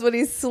demo was when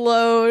he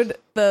slowed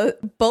the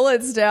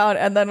bullets down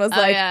and then was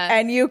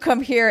and you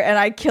come here and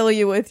I kill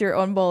you with your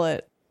own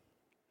bullet.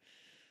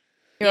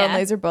 Your own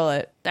laser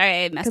bullet.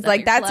 Sorry, I messed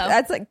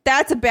up.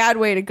 That's a bad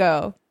way to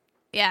go.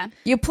 Yeah.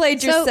 You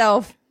played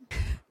yourself.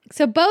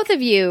 So both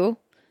of you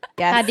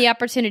had the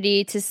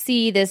opportunity to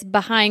see this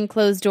behind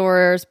closed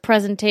doors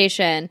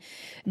presentation.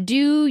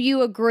 Do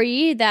you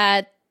agree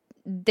that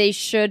they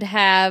should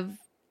have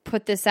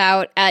put this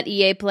out at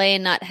EA Play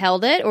and not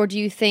held it? Or do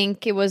you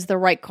think it was the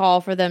right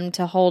call for them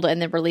to hold it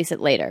and then release it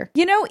later?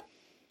 You know,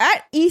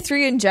 at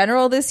E3 in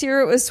general this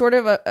year, it was sort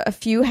of a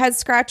few head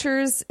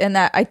scratchers in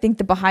that I think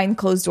the behind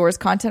closed doors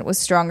content was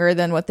stronger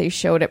than what they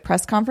showed at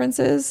press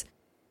conferences.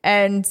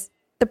 And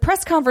the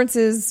press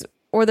conferences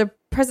or the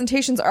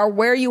presentations are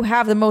where you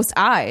have the most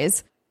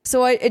eyes.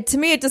 So to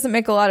me, it doesn't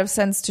make a lot of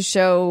sense to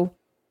show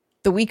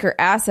the weaker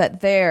asset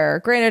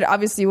there. Granted,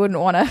 obviously you wouldn't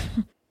want to.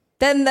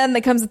 Then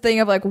there comes the thing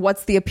of like,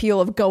 what's the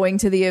appeal of going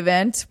to the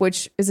event,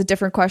 which is a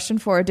different question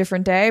for a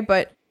different day.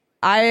 But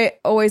I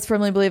always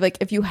firmly believe like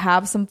if you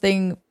have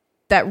something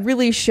that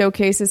really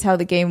showcases how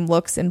the game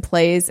looks and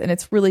plays, and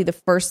it's really the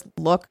first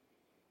look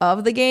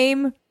of the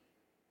game,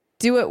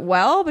 do it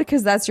well,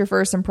 because that's your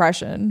first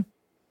impression.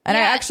 And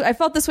I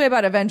felt this way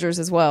about Avengers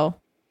as well.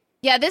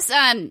 Yeah, this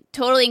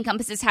totally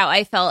encompasses how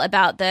I felt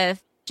about the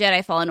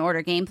Jedi Fallen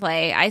Order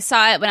gameplay. I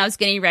saw it when I was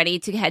getting ready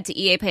to head to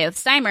EA Play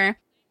with Steimer,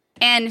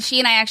 and she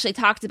and I actually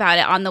talked about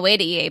it on the way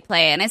to EA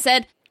Play, and I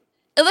said,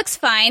 it looks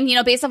fine. You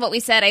know, based on what we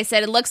said, I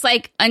said, it looks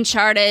like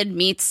Uncharted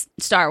meets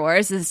Star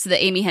Wars. This is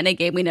the Amy Hennig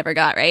game we never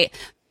got, right?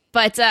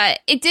 But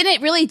it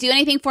didn't really do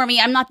anything for me.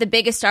 I'm not the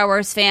biggest Star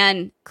Wars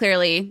fan,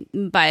 clearly,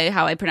 by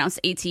how I pronounce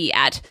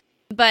at.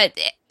 But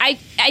I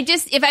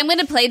just, if I'm going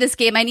to play this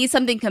game, I need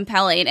something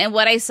compelling. And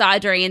what I saw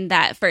during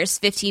that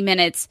first 15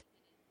 minutes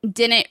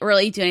didn't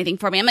really do anything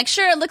for me. I'm like,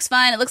 sure, it looks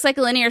fun. It looks like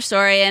a linear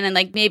story. And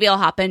like, maybe I'll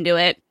hop into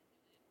it.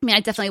 I mean, I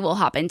definitely will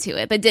hop into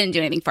it, but it didn't do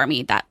anything for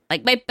me. That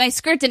like my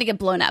skirt didn't get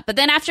blown up. But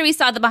then after we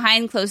saw the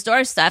behind closed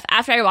doors stuff,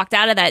 after I walked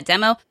out of that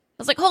demo, I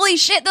was like, holy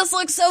shit, this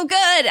looks so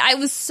good. I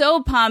was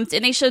so pumped.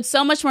 And they showed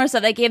so much more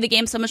stuff that gave the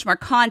game so much more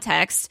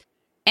context.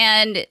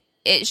 And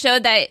it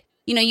showed that,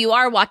 you know, you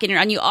are walking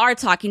around, you are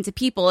talking to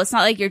people. It's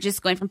not like you're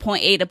just going from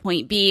point A to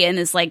point B in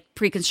this like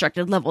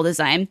pre-constructed level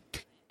design.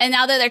 And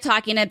now that they're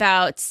talking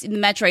about the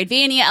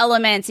Metroidvania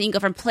elements and you can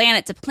go from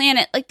planet to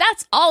planet, like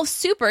that's all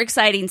super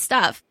exciting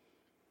stuff.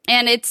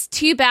 And it's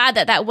too bad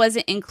that that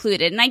wasn't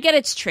included. And I get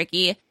it's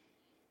tricky.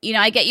 You know,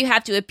 I get you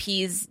have to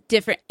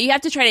you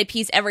have to try to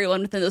appease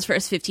everyone within those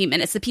first 15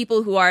 minutes. The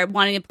people who are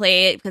wanting to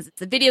play it because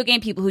it's a video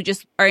game, people who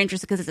just are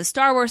interested because it's a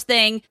Star Wars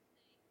thing.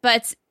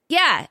 But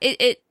yeah,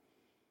 it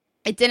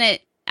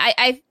didn't.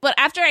 But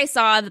after I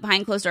saw the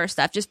behind closed door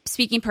stuff, just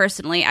speaking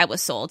personally, I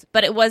was sold.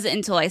 But it wasn't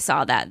until I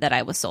saw that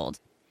I was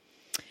sold.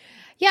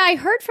 Yeah, I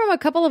heard from a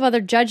couple of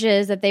other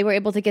judges that they were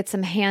able to get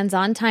some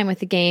hands-on time with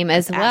the game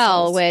as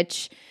well,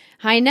 which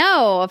I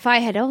know if I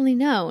had only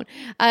known.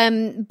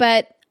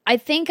 But I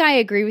think I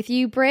agree with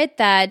you, Britt,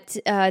 that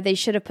they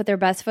should have put their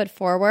best foot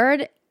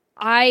forward.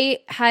 I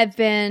have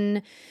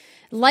been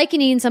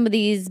likening some of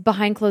these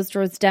behind closed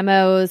doors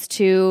demos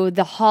to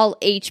the Hall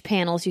H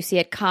panels you see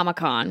at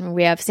Comic-Con.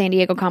 We have San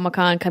Diego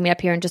Comic-Con coming up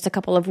here in just a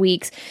couple of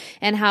weeks,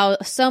 and how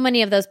so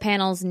many of those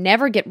panels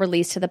never get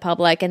released to the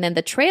public, and then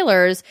the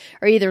trailers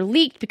are either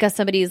leaked because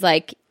somebody's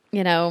like,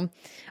 you know,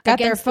 got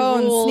their against the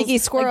phone, rules, sneaky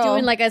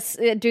squirrel, like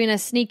doing a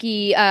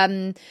sneaky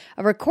a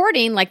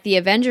recording, like the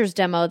Avengers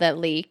demo that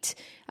leaked.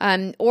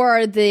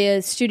 Or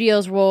the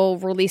studios will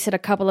release it a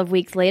couple of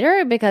weeks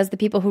later because the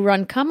people who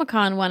run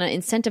Comic-Con want to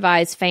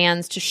incentivize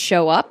fans to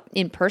show up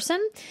in person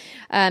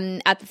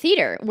at the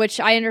theater, which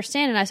I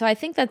understand. And so I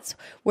think that's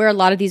where a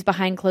lot of these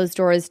behind closed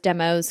doors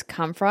demos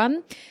come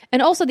from.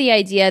 And also the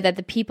idea that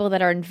the people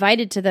that are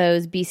invited to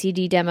those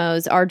BCD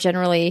demos are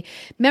generally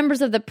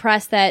members of the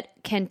press that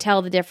can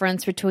tell the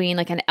difference between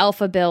like an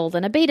alpha build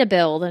and a beta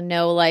build and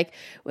know like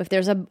if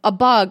there's a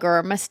bug or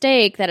a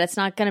mistake that it's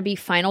not going to be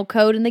final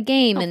code in the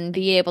game and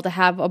be able to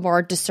have a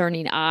more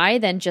discerning eye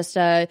than just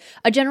a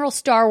general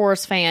Star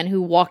Wars fan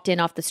who walked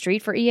in off the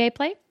street for EA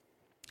Play.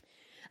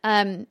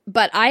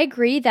 But I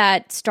agree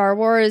that Star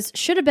Wars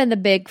should have been the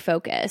big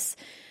focus.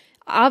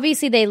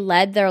 Obviously, they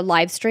led their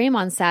live stream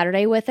on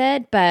Saturday with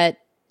it, but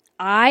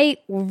I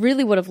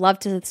really would have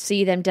loved to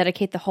see them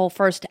dedicate the whole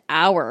first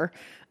hour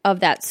of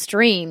that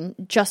stream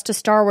just to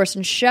Star Wars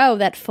and show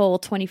that full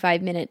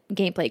 25-minute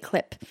gameplay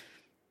clip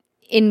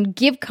and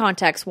give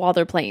context while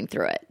they're playing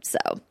through it. So,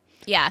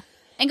 yeah.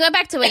 And going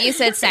back to what you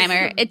said,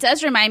 Steimer, it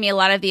does remind me a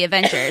lot of the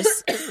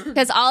Avengers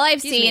because all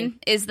I've seen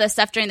is the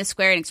stuff during the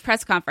Square Enix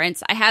press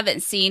conference. I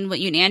haven't seen what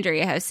you and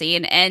Andrea have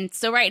seen. And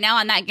so right now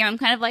on that game, I'm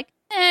kind of like,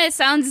 it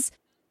sounds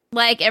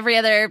like every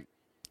other,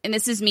 and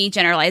this is me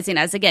generalizing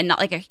as, again, not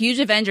like a huge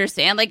Avengers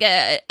fan, like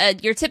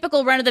your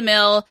typical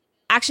run-of-the-mill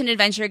action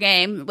adventure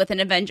game with an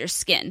Avengers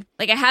skin.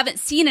 Like I haven't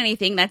seen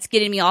anything that's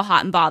getting me all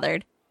hot and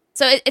bothered.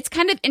 So it's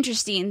kind of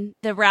interesting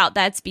the route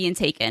that's being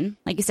taken.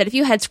 Like you said, a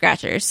few head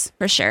scratchers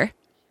for sure.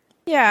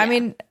 Yeah, I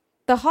mean,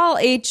 the Hall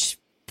H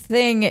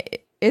thing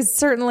is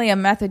certainly a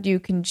method you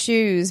can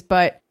choose,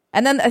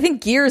 and then I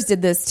think Gears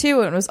did this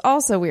too, and it was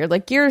also weird.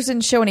 Like, Gears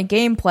didn't show any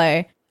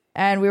gameplay,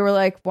 and we were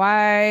like,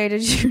 why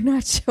did you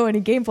not show any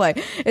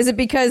gameplay? Is it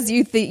because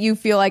you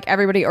feel like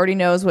everybody already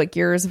knows what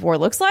Gears of War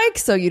looks like,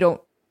 so you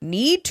don't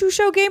need to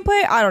show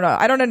gameplay? I don't know.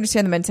 I don't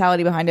understand the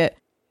mentality behind it,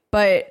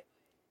 but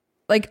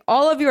like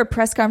all of your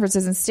press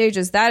conferences and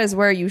stages, that is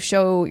where you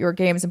show your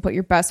games and put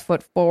your best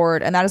foot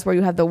forward. And that is where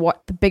you have the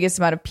biggest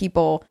amount of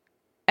people.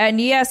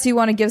 And yes, you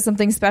want to give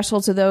something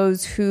special to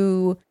those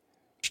who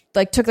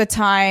like took the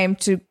time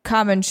to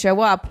come and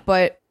show up,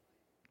 but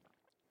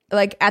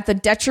like at the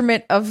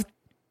detriment of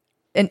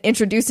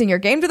introducing your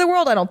game to the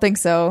world, I don't think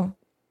so.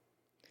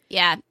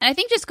 Yeah, and I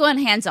think just going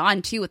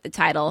hands-on, too, with the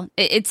title,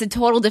 it's a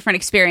total different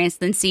experience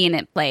than seeing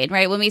it played,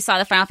 right? When we saw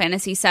the Final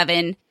Fantasy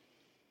VII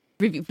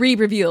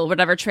re-reveal,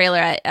 whatever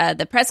trailer at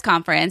the press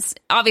conference,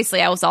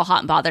 obviously I was all hot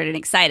and bothered and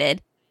excited,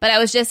 but I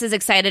was just as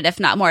excited, if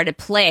not more, to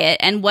play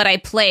it, and what I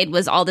played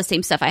was all the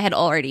same stuff I had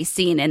already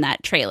seen in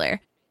that trailer.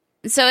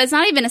 So it's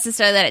not even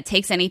necessarily that it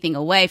takes anything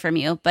away from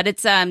you, but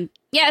it's a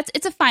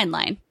fine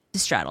line to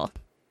straddle.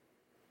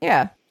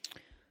 Yeah.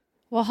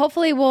 Well,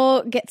 hopefully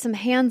we'll get some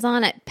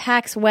hands-on at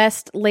PAX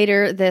West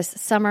later this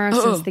summer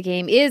since the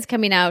game is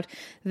coming out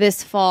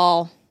this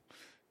fall.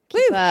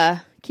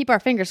 Keep our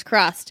fingers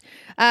crossed.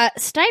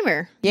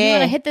 Steimer, you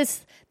want to hit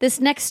this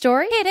next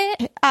story? Hit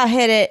it. I'll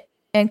hit it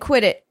and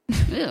quit it.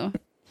 Ooh.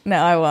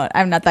 No, I won't.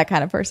 I'm not that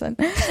kind of person.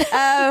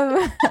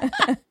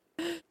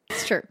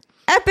 It's true.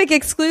 Epic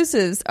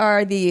exclusives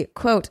are the,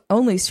 quote,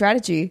 only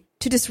strategy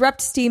to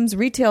disrupt Steam's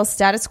retail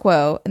status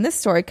quo. And this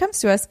story comes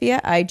to us via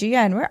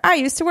IGN, where I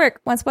used to work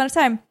once upon a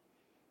time.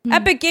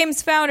 Epic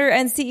Games founder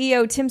and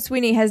CEO Tim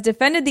Sweeney has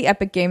defended the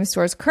Epic Games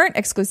Store's current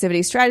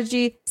exclusivity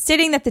strategy,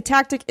 stating that the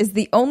tactic is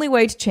the only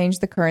way to change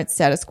the current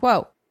status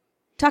quo.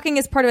 Talking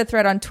as part of a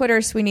thread on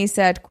Twitter, Sweeney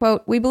said,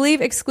 quote, "We believe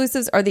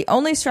exclusives are the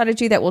only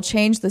strategy that will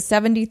change the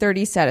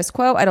 70-30 status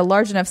quo at a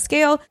large enough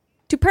scale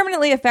to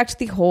permanently affect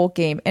the whole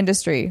game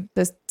industry."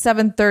 The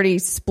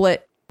 7-30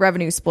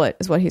 revenue split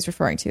is what he's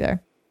referring to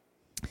there.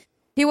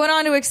 He went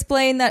on to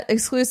explain that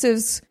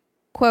exclusives,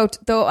 quote,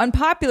 "though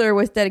unpopular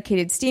with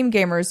dedicated Steam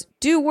gamers,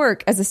 do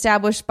work as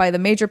established by the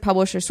major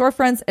publisher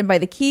storefronts and by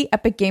the key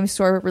Epic Games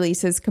Store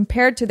releases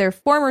compared to their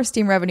former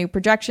Steam revenue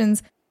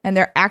projections and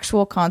their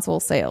actual console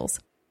sales.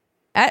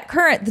 At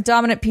current, the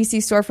dominant PC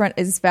storefront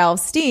is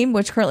Valve's Steam,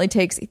 which currently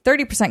takes a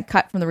 30%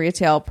 cut from the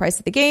retail price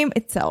of the game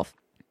itself.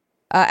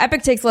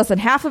 Epic takes less than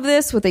half of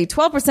this, with a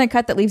 12%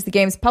 cut that leaves the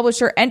game's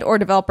publisher and or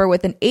developer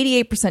with an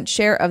 88%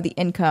 share of the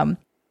income.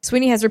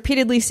 Sweeney has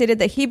repeatedly stated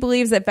that he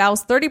believes that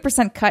Valve's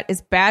 30% cut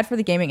is bad for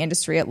the gaming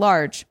industry at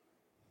large.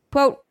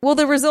 Quote, "Will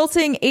the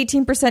resulting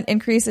 18%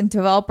 increase in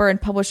developer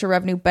and publisher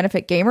revenue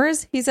benefit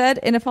gamers?" he said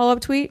in a follow-up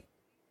tweet.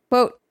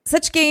 Quote,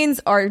 "Such gains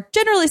are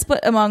generally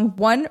split among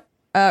 1,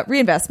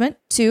 reinvestment,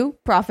 2,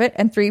 profit,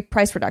 and 3,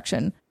 price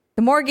reduction.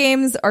 The more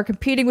games are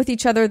competing with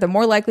each other, the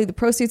more likely the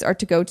proceeds are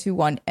to go to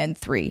 1 and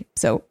 3.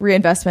 So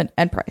reinvestment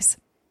and price.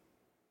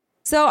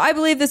 So I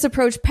believe this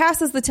approach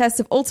passes the test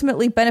of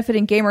ultimately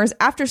benefiting gamers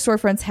after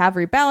storefronts have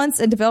rebalanced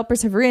and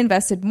developers have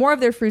reinvested more of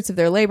their fruits of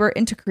their labor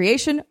into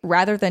creation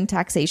rather than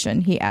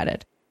taxation," he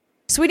added.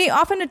 Sweeney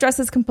often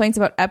addresses complaints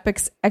about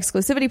Epic's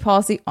exclusivity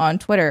policy on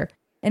Twitter.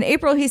 In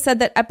April, he said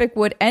that Epic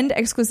would end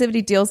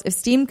exclusivity deals if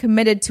Steam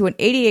committed to an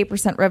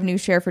 88% revenue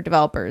share for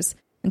developers.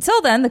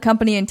 Until then, the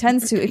company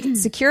intends to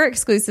secure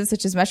exclusives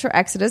such as Metro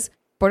Exodus,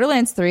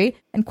 Borderlands 3,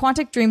 and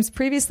Quantic Dream's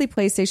previously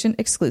PlayStation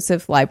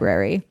exclusive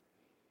library.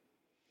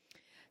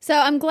 So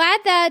I'm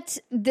glad that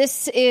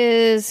this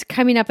is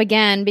coming up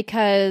again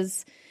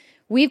because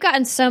we've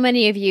gotten so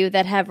many of you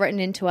that have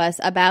written into us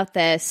about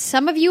this.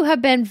 Some of you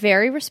have been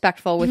very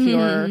respectful with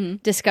your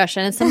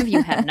discussion, and some of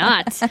you have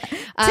not.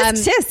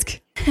 Tisk.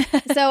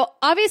 So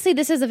obviously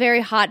this is a very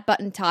hot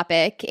button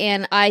topic,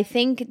 and I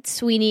think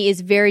Sweeney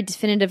is very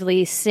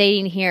definitively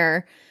saying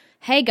here,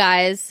 hey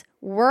guys,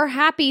 we're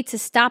happy to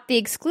stop the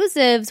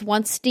exclusives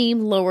once Steam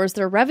lowers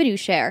their revenue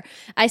share.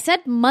 I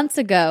said months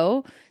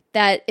ago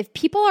that if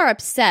people are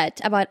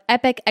upset about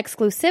Epic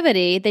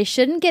exclusivity, they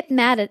shouldn't get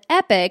mad at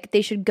Epic.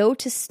 They should go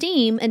to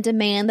Steam and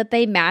demand that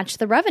they match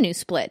the revenue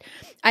split.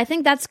 I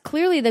think that's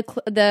clearly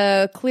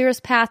the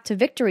clearest path to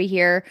victory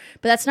here,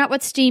 but that's not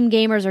what Steam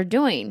gamers are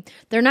doing.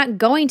 They're not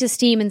going to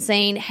Steam and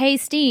saying, hey,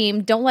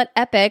 Steam, don't let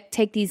Epic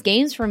take these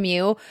games from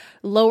you.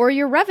 Lower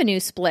your revenue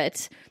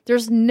split.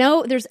 There's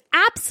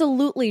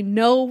absolutely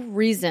no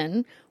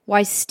reason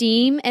why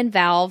Steam and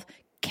Valve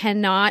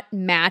cannot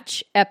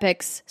match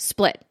Epic's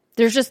split.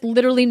 There's just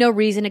literally no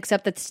reason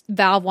except that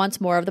Valve wants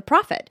more of the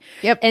profit.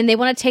 Yep. And they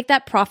want to take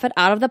that profit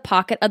out of the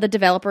pocket of the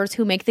developers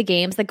who make the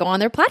games that go on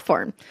their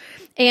platform.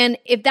 And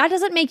if that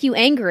doesn't make you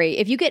angry,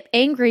 if you get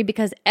angry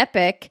because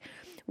Epic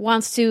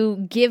wants to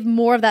give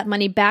more of that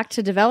money back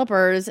to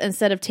developers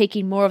instead of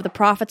taking more of the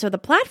profits of the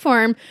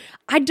platform,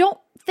 I don't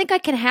think I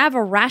can have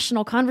a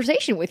rational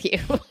conversation with you.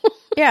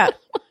 Yeah.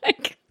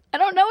 I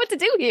don't know what to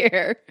do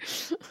here.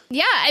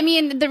 Yeah, I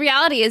mean, the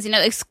reality is,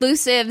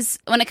 exclusives,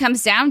 when it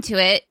comes down to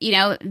it,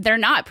 they're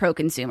not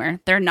pro-consumer.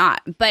 They're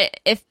not. But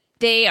if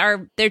they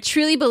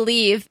truly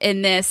believe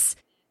in this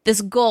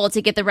goal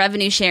to get the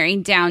revenue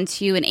sharing down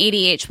to an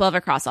 80-8-12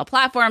 across all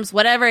platforms,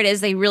 whatever it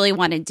is they really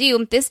want to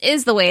do, this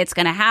is the way it's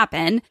going to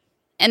happen.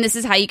 And this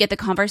is how you get the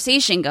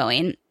conversation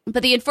going.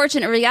 But the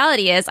unfortunate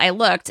reality is, I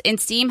looked, and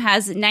Steam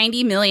has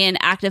 90 million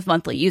active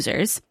monthly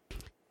users.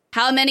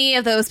 How many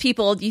of those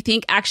people do you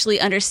think actually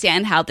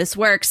understand how this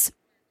works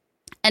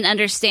and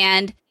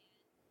understand,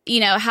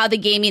 how the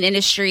gaming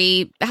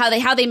industry, how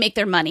they make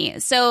their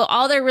money? So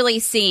all they're really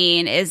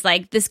seeing is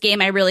like, this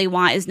game I really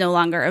want is no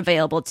longer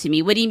available to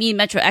me. What do you mean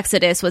Metro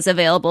Exodus was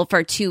available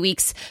for 2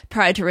 weeks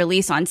prior to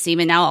release on Steam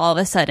and now all of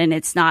a sudden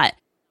it's not?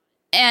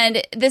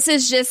 And this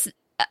is just,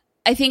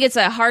 I think it's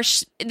how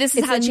change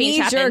happens.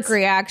 Knee-jerk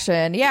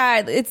reaction.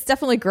 Yeah, it's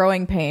definitely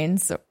growing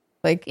pains.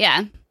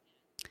 Yeah.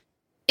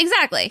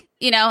 Exactly.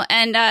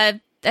 And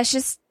that's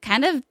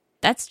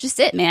just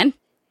it, man.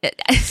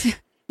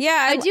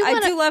 Yeah, I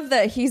do love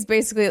that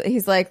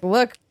he's like,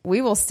 look,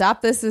 we will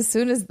stop this as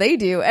soon as they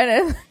do.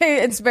 And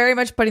it's very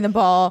much putting the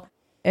ball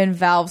in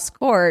Valve's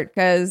court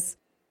because,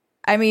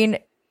 I mean,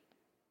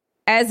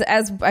 as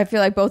I feel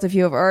like both of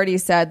you have already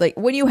said, like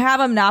when you have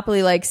a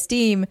monopoly like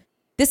Steam,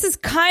 this is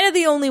kind of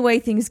the only way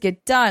things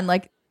get done.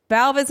 Like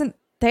Valve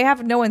they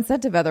have no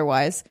incentive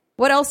otherwise.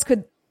 What else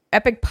could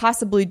Epic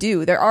possibly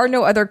do? There are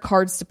no other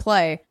cards to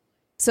play,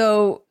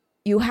 so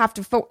you have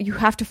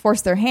to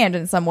force their hand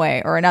in some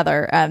way or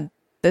another, and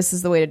this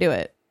is the way to do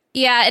it.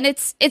 Yeah, and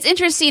it's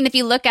interesting if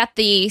you look at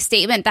the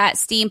statement that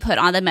Steam put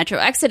on the Metro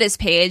Exodus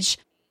page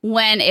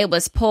when it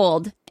was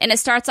pulled, and it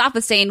starts off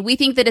with saying, "We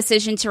think the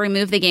decision to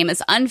remove the game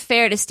is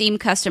unfair to Steam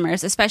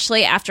customers,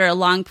 especially after a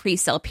long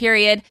pre-sale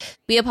period.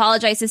 We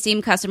apologize to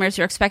Steam customers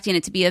who are expecting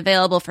it to be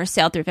available for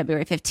sale through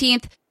February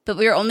 15th. But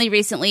we were only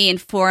recently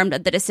informed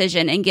of the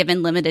decision and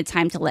given limited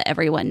time to let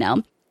everyone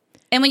know."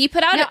 And when you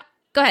put out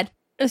go ahead.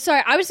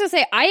 Sorry, I was going to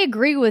say, I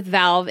agree with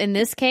Valve in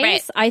this case.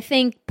 Right. I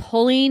think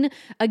pulling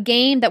a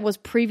game that was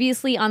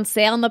previously on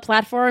sale on the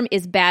platform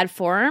is bad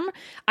form.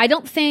 I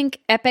don't think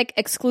Epic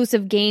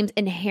exclusive games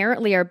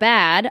inherently are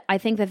bad. I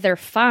think that they're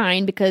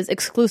fine because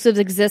exclusives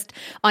exist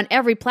on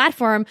every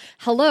platform.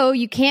 Hello,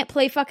 you can't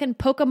play fucking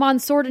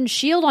Pokemon Sword and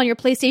Shield on your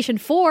PlayStation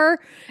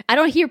 4. I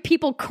don't hear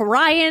people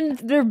crying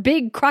their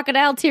big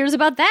crocodile tears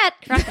about that.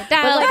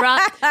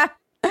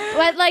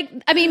 But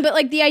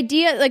the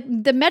idea, like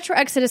the Metro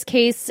Exodus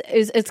case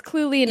is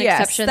clearly an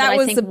exception that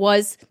I think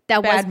was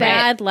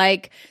bad.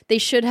 Like they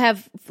should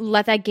have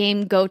let that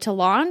game go to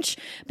launch.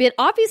 But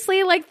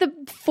obviously, like the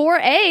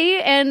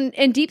 4A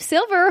and Deep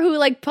Silver, who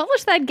like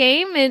published that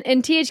game,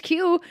 and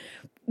THQ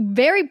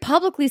very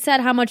publicly said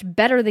how much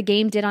better the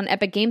game did on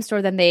Epic Game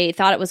Store than they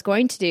thought it was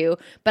going to do.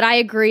 But I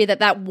agree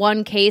that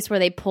one case where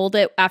they pulled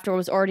it after it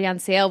was already on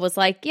sale was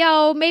like,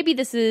 yo, maybe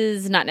this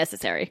is not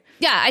necessary.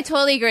 Yeah, I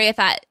totally agree with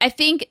that. I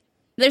think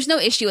there's no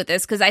issue with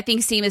this because I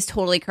think Steam is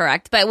totally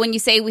correct. But when you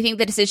say we think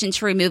the decision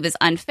to remove is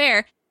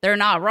unfair, they're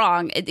not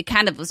wrong. It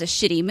kind of was a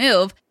shitty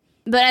move.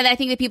 But I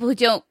think that people who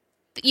don't,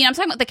 I'm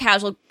talking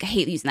about I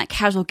hate using that,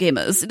 casual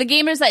gamers. The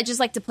gamers that just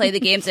like to play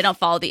the games, they don't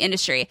follow the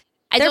industry.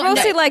 They're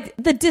mostly like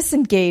the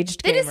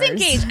disengaged gamers. The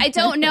disengaged. I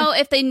don't know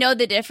if they know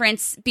the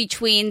difference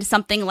between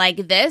something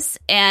like this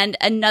and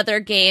another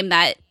game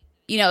that,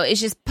 is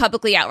just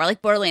publicly out,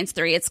 like Borderlands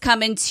 3. It's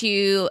coming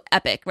to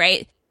Epic,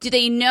 right? Do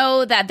they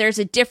know that there's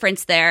a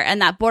difference there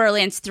and that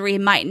Borderlands 3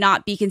 might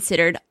not be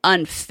considered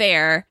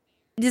unfair?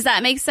 Does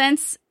that make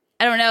sense?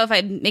 I don't know if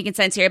I'm making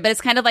sense here, but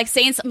it's kind of like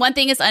saying one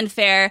thing is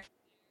unfair.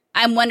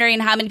 I'm wondering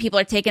how many people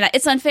are taking that.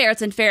 It's unfair,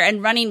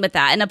 and running with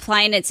that and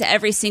applying it to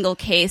every single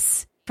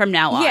case from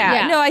now on.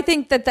 Yeah. No, I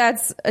think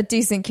that's a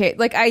decent case.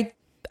 Like,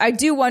 I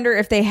do wonder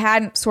if they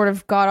hadn't sort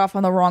of got off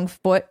on the wrong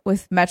foot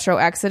with Metro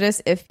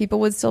Exodus, if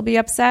people would still be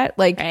upset.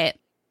 Like, right.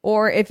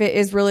 Or if it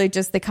is really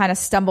just they kind of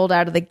stumbled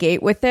out of the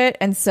gate with it.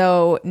 And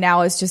so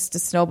now it's just a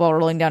snowball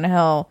rolling down a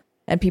hill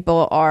and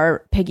people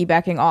are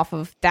piggybacking off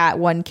of that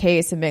one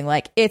case and being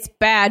like, it's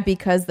bad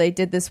because they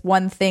did this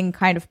one thing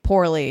kind of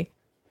poorly.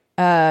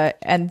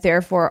 And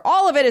therefore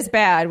all of it is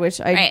bad, which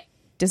I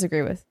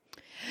disagree with.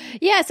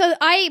 Yeah, so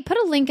I put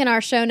a link in our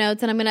show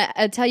notes, and I'm going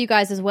to tell you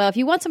guys as well. If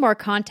you want some more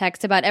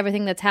context about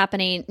everything that's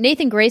happening,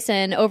 Nathan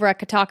Grayson over at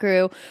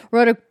Kotaku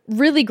wrote a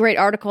really great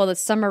article that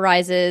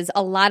summarizes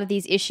a lot of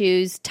these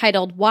issues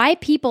titled Why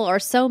People Are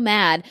So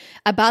Mad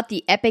About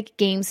the Epic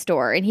Game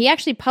Store. And he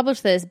actually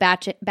published this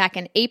back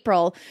in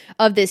April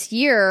of this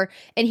year,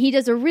 and he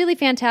does a really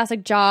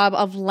fantastic job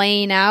of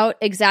laying out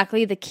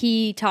exactly the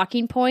key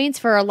talking points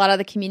for a lot of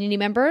the community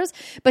members.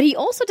 But he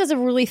also does a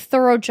really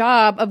thorough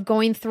job of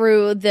going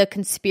through the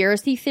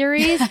conspiracy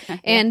theories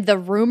and the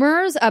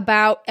rumors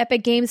about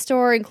Epic Game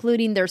Store,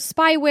 including their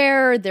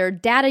spyware, their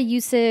data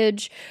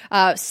usage,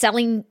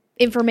 selling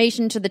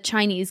information to the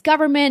Chinese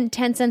government,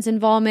 Tencent's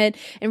involvement,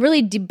 and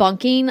really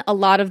debunking a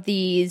lot of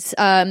these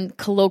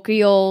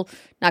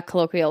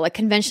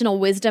conventional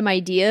wisdom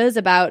ideas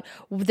about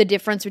the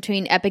difference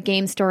between Epic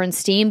Game Store and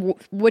Steam,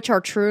 which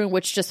are true and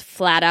which just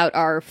flat out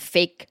are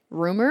fake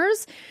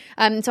rumors.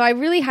 So I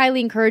really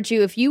highly encourage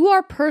you, if you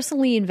are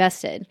personally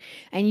invested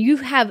and you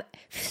have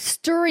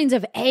stirrings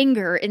of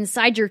anger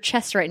inside your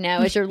chest right now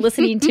as you're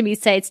listening to me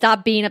say,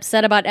 stop being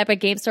upset about Epic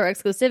Game Store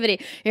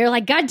exclusivity. You're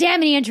like, God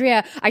damn it,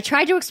 Andrea, I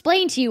tried to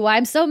explain to you why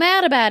I'm so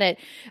mad about it.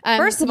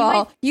 First of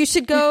all, you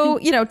should go,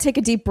 take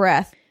a deep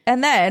breath.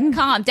 And then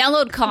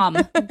download Calm.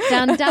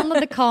 Download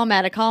the Calm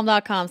at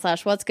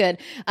calm.com/what's-good.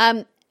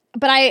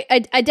 But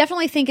I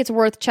definitely think it's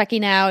worth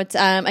checking out,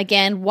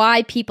 again,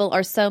 why people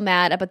are so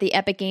mad about the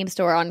Epic Game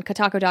Store on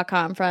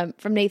Kotaku.com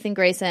from Nathan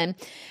Grayson,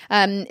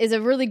 is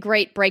a really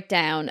great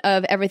breakdown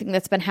of everything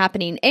that's been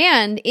happening.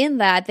 And in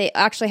that, they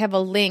actually have a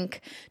link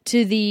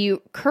to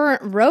the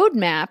current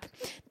roadmap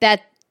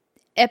that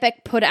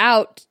Epic put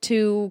out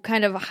to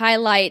kind of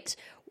highlight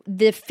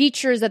the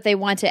features that they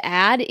want to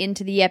add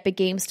into the Epic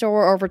Game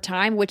Store over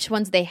time, which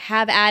ones they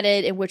have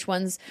added and which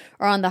ones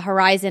are on the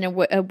horizon, and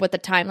what the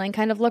timeline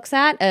kind of looks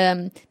at.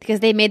 Because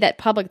they made that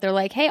public. They're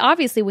like, hey,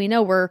 obviously we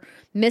know we're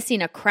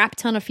missing a crap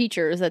ton of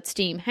features that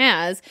Steam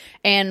has,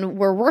 and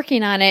we're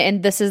working on it,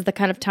 and this is the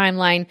kind of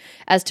timeline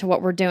as to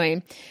what we're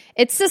doing.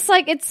 It's just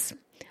like,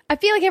 I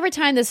feel like every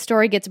time this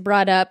story gets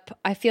brought up,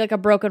 I feel like a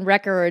broken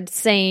record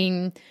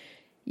saying,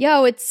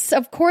 yo, it's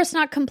of course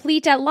not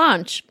complete at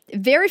launch.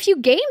 Very few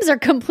games are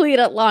complete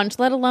at launch,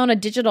 let alone a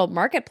digital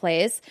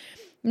marketplace.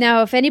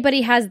 Now, if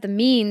anybody has the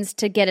means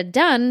to get it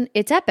done,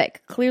 it's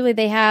Epic. Clearly,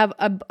 they have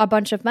a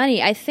bunch of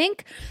money. I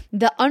think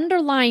the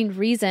underlying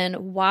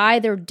reason why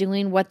they're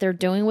doing what they're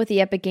doing with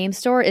the Epic Game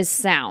Store is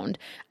sound.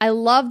 I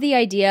love the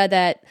idea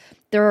that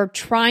they're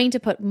trying to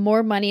put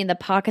more money in the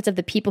pockets of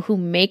the people who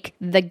make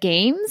the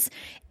games,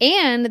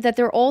 and that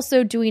they're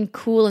also doing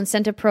cool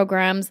incentive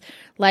programs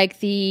like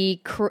the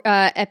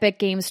Epic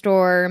Game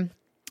Store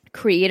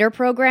creator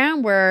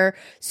program, where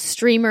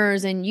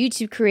streamers and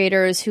YouTube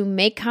creators who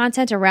make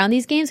content around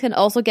these games can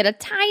also get a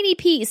tiny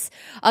piece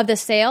of the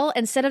sale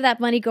instead of that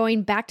money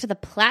going back to the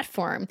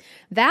platform.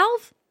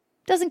 Valve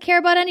doesn't care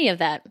about any of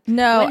that.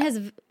 No.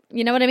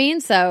 You know what I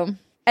mean? So...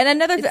 And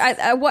another,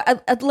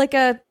 like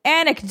a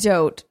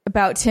anecdote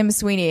about Tim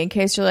Sweeney, in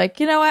case you're like,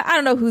 you know what, I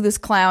don't know who this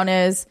clown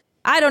is.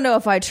 I don't know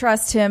if I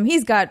trust him.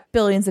 He's got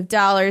billions of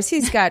dollars.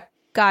 He's got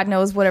God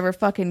knows whatever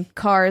fucking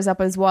cars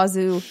up his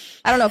wazoo.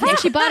 I don't know if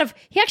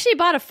he actually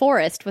bought a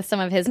forest with some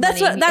of his money.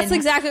 That's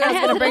exactly what I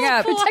was going to bring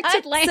up.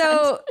 Protected land.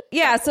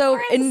 So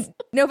in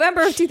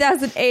November of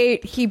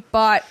 2008, he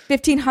bought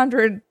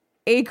 1,500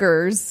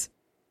 acres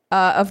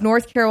of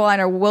North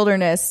Carolina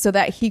wilderness so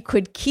that he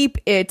could keep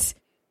it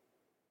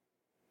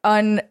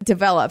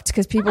undeveloped,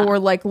 because people were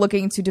like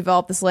looking to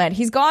develop this land.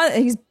 He's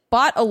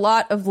bought a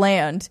lot of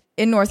land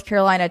in North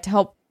Carolina to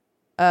help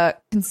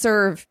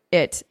conserve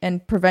it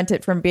and prevent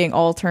it from being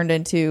all turned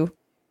into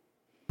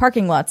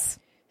parking lots,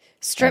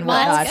 strip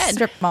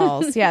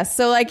malls. Yeah,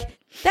 so like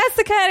that's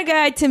the kind of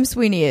guy Tim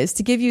Sweeney is,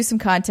 to give you some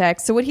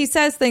context. So when he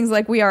says things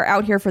like we are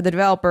out here for the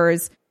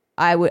developers,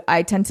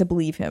 I tend to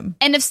believe him.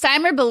 And if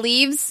Steimer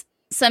believes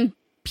some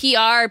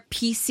PR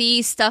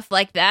PC stuff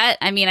like that,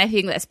 I mean, I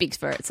think that speaks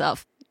for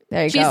itself.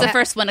 There you go. She's the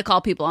first one to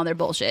call people on their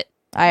bullshit.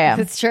 I am.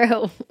 It's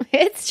true.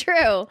 It's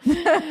true.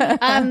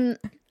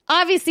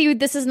 Obviously,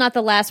 this is not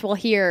the last we'll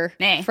hear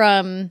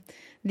from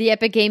the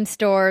Epic Game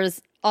Store's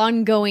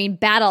ongoing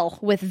battle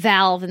with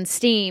Valve and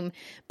Steam.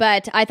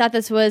 But I thought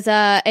this was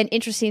an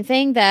interesting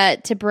thing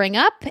to bring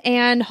up.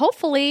 And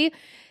hopefully,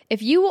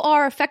 if you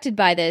are affected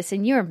by this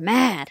and you're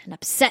mad and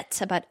upset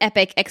about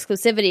Epic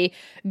exclusivity,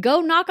 go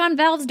knock on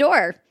Valve's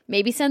door.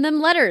 maybe send them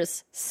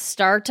letters,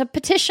 start a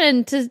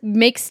petition to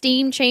make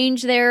Steam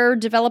change their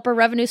developer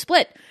revenue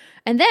split.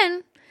 And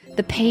then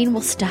the pain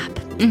will stop.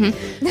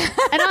 Mm-hmm.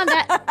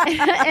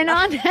 and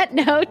on that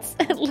note,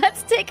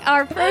 let's take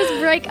our first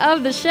break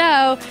of the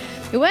show.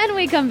 When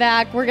we come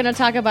back, we're going to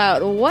talk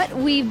about what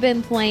we've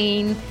been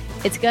playing.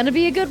 It's going to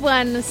be a good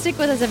one. Stick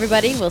with us,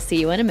 everybody. We'll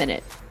see you in a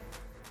minute.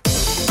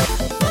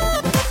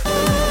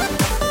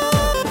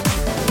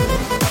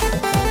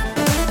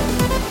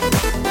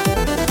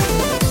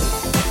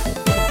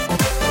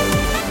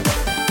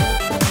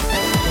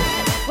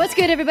 What's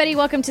good, everybody?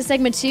 Welcome to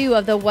segment 2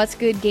 of the What's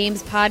Good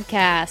Games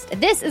podcast.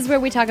 This is where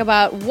we talk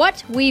about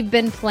what we've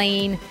been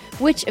playing,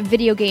 which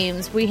video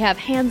games we have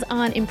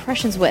hands-on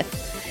impressions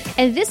with.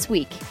 And this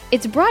week,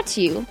 it's brought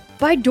to you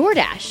by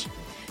DoorDash.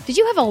 Did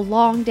you have a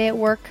long day at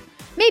work?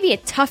 Maybe a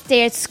tough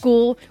day at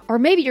school? Or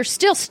maybe you're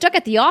still stuck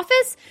at the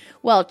office?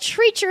 Well,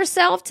 treat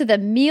yourself to the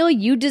meal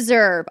you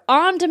deserve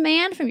on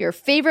demand from your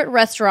favorite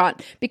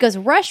restaurant, because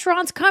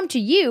restaurants come to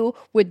you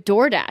with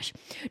DoorDash.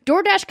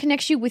 DoorDash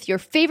connects you with your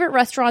favorite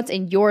restaurants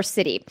in your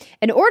city,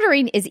 and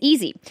ordering is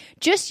easy.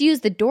 Just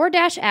use the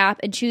DoorDash app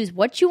and choose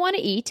what you want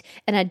to eat,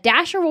 and a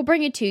Dasher will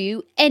bring it to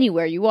you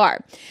anywhere you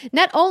are.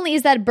 Not only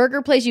is that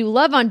burger place you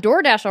love on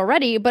DoorDash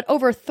already, but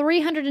over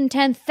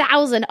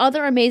 310,000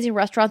 other amazing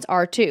restaurants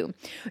are too.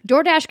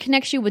 DoorDash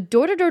connects you with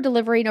door-to-door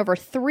delivery in over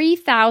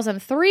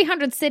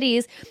 3,300 cities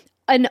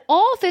in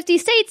all 50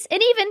 states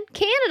and even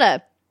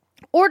Canada.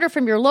 Order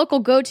from your local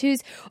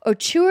go-tos or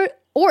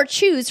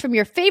choose from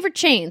your favorite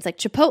chains like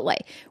Chipotle,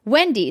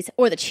 Wendy's,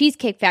 or the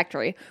Cheesecake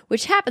Factory,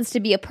 which happens to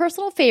be a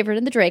personal favorite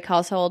in the Drake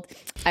household.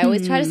 I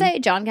always try to say,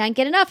 John can't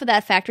get enough of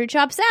that factory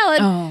chopped salad.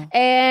 Oh.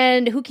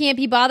 And who can't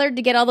be bothered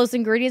to get all those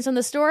ingredients from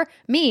the store?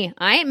 Me.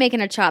 I ain't making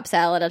a chopped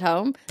salad at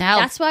home. Ow.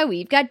 That's why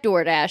we've got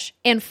DoorDash.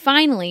 And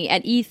finally,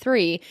 at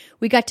E3,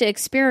 we got to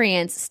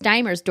experience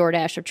Steimer's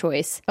DoorDash of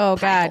choice. Oh,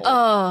 God.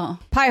 Oh.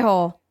 Pie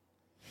hole.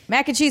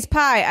 Mac and cheese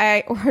pie.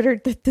 I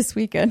ordered that this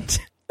weekend.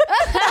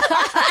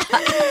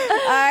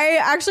 I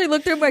actually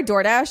looked through my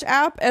DoorDash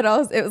app and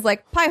it was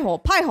like pie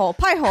hole.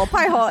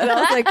 And I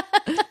was like,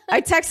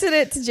 I texted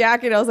it to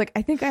Jack and I was like,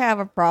 I think I have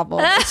a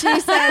problem. And she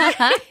said,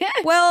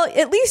 well,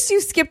 at least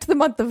you skipped the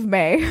month of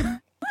May.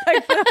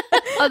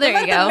 Oh, there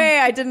you go. May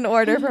I didn't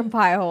order from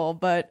pie hole,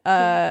 but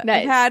nice.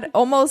 I've had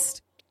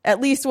almost at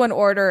least one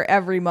order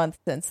every month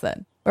since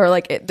then, or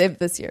like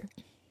this year.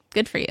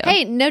 Good for you.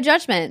 Hey, no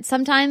judgment.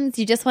 Sometimes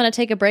you just want to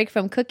take a break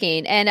from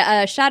cooking.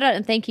 And shout out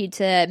and thank you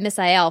to Miss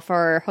IL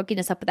for hooking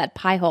us up with that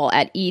pie hole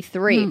at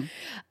E3.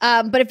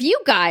 But if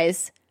you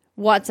guys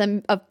want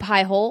some of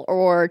Pie Hole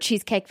or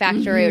Cheesecake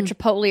Factory or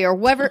Chipotle or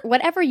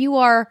whatever you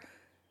are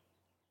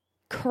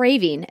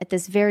craving at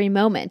this very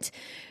moment,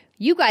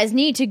 you guys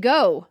need to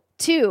go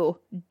to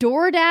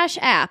DoorDash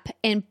app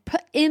and put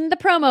in the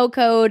promo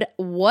code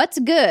What's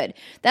Good.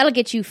 That'll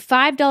get you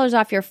 $5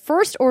 off your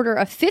first order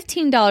of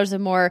 $15 or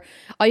more.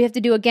 All you have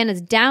to do again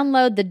is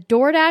download the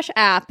DoorDash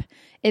app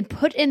and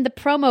put in the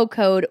promo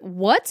code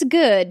What's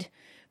Good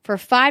for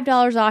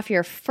 $5 off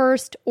your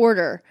first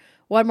order.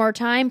 One more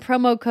time,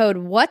 promo code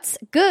What's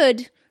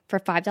Good for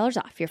 $5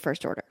 off your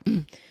first order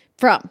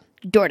from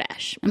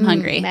DoorDash. I'm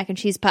hungry. Mac and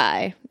cheese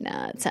pie.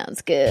 Nah, it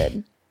sounds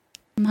good.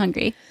 I'm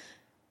hungry.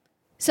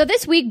 So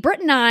this week, Britt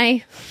and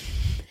I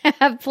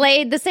have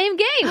played the same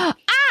game.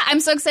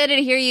 I'm so excited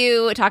to hear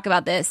you talk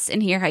about this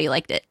and hear how you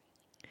liked it.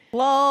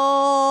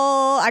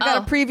 Lol. I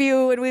got a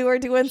preview when we were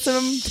doing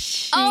some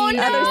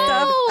other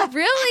stuff.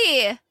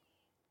 Really?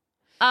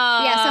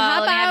 Oh, yeah, so how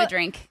let me have about a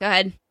drink? Go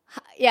ahead.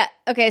 Yeah,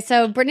 okay,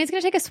 so Brittany's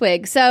going to take a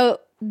swig. So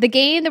the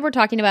game that we're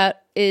talking about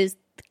is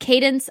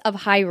Cadence of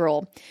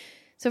Hyrule.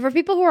 So for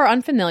people who are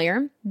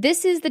unfamiliar,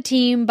 this is the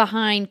team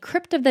behind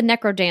Crypt of the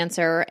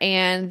Necrodancer,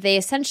 and they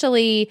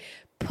essentially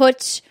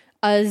put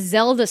a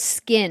Zelda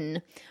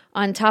skin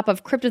on top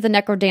of Crypt of the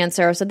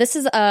Necrodancer. So this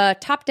is a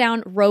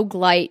top-down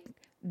roguelite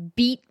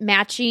beat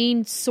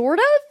matching, sort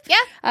of?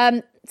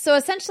 Yeah. So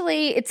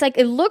essentially, it's like,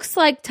 it looks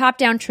like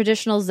top-down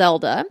traditional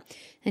Zelda,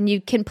 and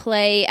you can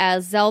play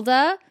as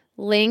Zelda,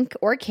 Link,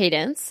 or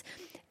Cadence,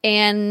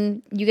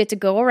 and you get to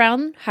go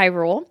around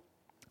Hyrule.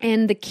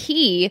 And the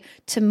key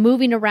to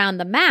moving around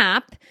the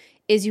map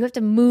is you have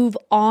to move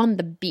on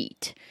the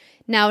beat.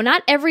 Now,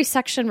 not every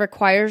section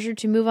requires you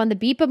to move on the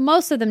beat, but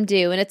most of them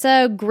do. And it's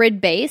a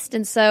grid-based.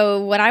 And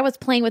so when I was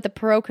playing with the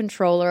Pro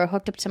controller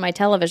hooked up to my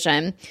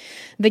television,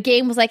 the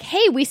game was like,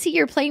 hey, we see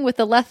you're playing with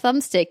the left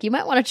thumbstick. You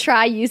might want to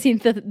try using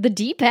the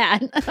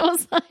D-pad. And I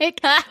was like, wait,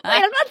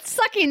 I'm not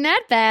sucking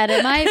that bad.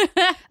 Am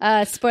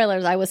I?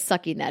 Spoilers, I was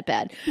sucking that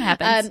bad. It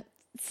happens.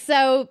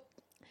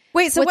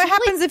 Wait, so what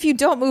happens if you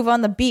don't move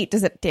on the beat?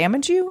 Does it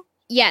damage you?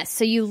 Yes,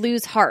 so you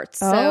lose hearts.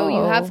 So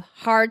you have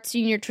hearts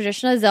in your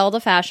traditional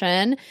Zelda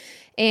fashion.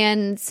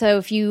 And so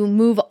if you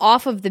move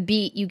off of the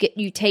beat,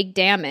 you take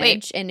damage.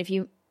 Wait, and if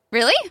you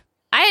really?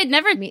 I had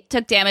never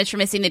took damage for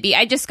missing the beat.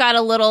 I just got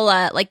a little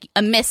like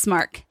a miss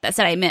mark that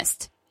said I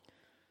missed.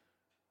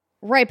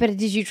 Right, but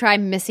did you try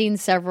missing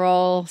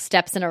several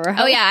steps in a row?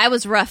 Oh yeah, I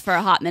was rough for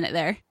a hot minute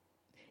there.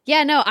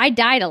 Yeah, no, I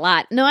died a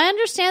lot. No, I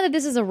understand that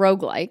this is a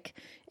roguelike.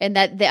 and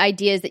that the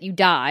idea is that you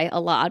die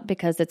a lot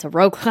because it's a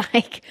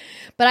roguelike.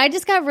 But I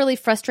just got really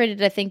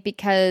frustrated, I think,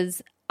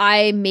 because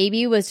I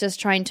maybe was just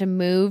trying to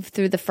move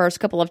through the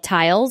first couple of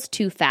tiles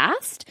too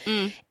fast.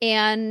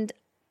 And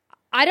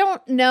I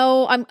don't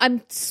know.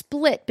 I'm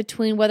split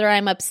between whether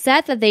I'm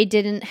upset that they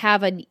didn't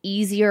have an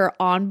easier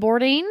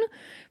onboarding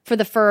for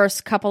the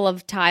first couple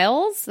of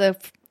tiles, the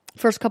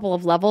first couple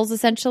of levels,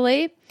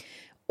 essentially,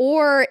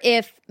 or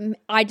if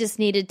I just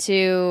needed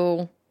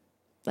to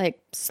like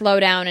slow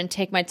down and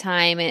take my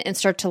time and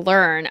start to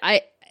learn.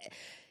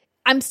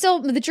 I'm still,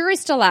 the jury's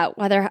still out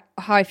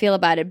how I feel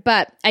about it,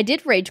 but I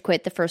did rage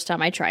quit the first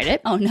time I tried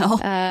it. Oh no.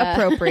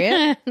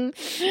 Appropriate.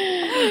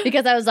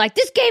 Because I was like,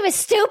 this game is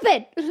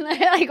stupid.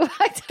 I like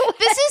walked away.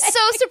 This is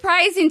so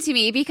surprising to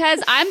me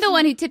because I'm the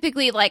one who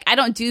typically like, I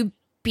don't do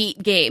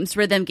beat games,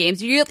 rhythm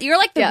games. You're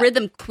like the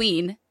rhythm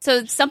queen.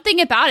 So something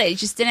about it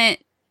just didn't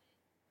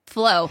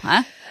flow,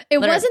 huh? It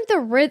wasn't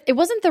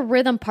the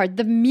rhythm part.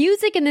 The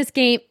music in this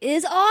game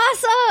is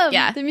awesome.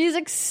 Yeah. The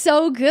music's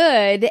so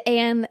good.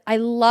 And I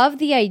love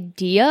the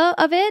idea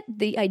of it.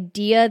 The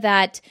idea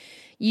that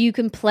you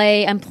can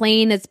play, I'm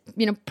playing as,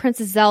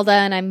 Princess Zelda,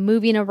 and I'm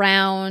moving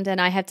around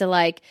and I have to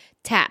like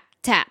tap,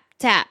 tap,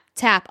 tap,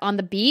 tap on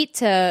the beat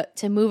to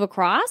move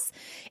across.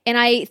 And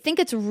I think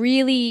it's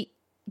really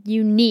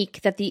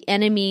unique that the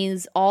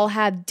enemies all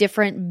have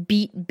different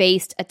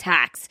beat-based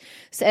attacks.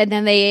 So, and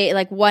then they,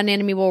 like, one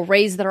enemy will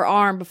raise their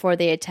arm before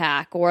they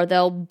attack, or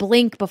they'll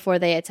blink before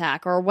they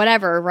attack, or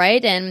whatever,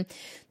 right? And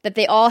that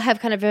they all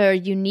have kind of a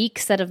unique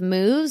set of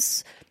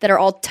moves that are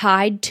all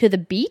tied to the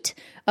beat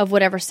of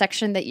whatever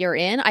section that you're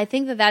in. I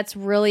think that that's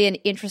really an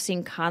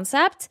interesting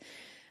concept.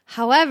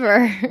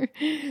 However,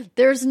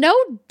 there's no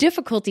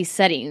difficulty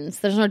settings.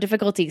 There's no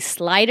difficulty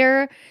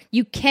slider.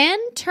 You can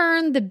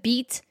turn the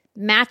beat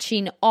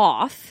matching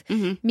off,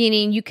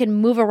 meaning you can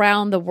move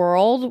around the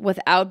world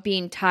without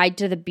being tied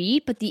to the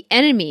beat, but the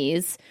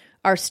enemies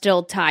are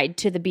still tied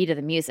to the beat of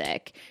the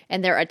music,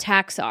 and their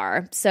attacks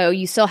are. So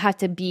you still have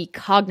to be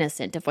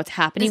cognizant of what's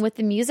happening with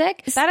the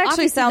music. That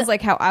actually sounds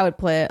like how I would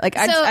play it. Like,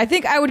 I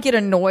think I would get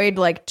annoyed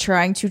like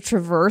trying to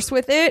traverse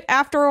with it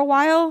after a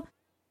while.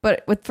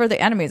 But for the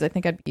enemies, I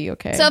think I'd be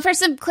okay. So for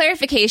some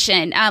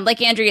clarification,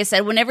 like Andrea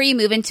said, whenever you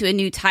move into a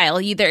new tile,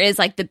 there is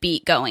like the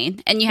beat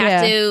going, and you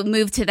have to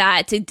move to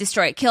that to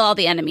destroy it, kill all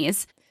the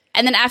enemies.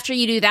 And then after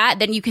you do that,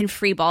 then you can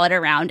free ball it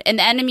around, and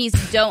the enemies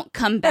don't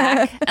come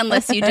back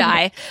unless you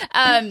die.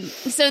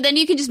 So then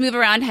you can just move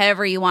around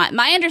however you want.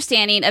 My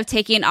understanding of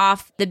taking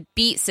off the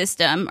beat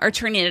system or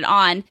turning it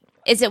on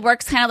is it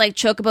works kind of like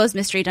Chocobo's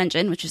Mystery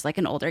Dungeon, which is like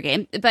an older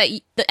game, but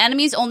the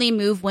enemies only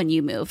move when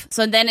you move.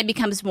 So then it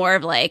becomes more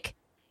of like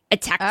a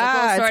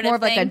tactical sort it's more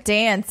of like thing. a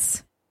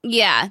dance.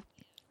 Yeah.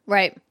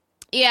 Right.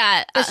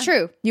 Yeah. That's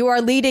true. You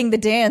are leading the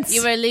dance.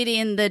 You are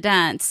leading the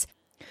dance.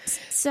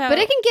 So, But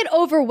it can get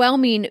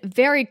overwhelming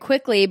very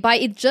quickly.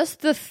 By just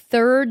the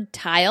third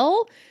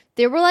tile,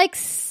 there were like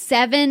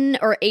 7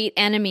 or 8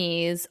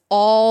 enemies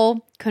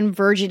all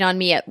converging on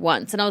me at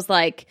once. And I was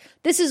like,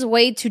 this is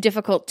way too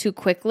difficult too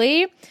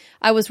quickly.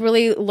 I was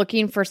really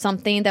looking for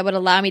something that would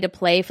allow me to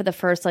play for the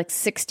first like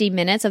 60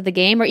 minutes of the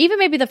game, or even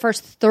maybe the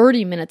first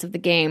 30 minutes of the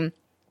game,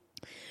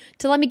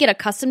 to let me get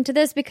accustomed to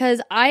this,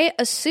 because I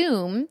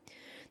assume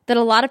that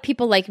a lot of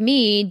people like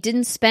me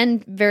didn't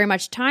spend very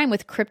much time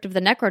with Crypt of the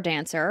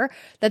Necrodancer,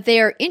 that they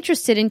are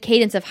interested in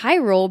Cadence of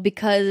Hyrule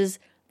because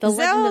The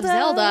Legend of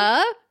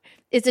Zelda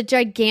is a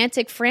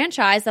gigantic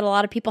franchise that a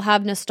lot of people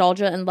have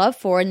nostalgia and love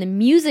for, and the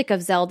music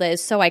of Zelda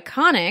is so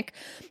iconic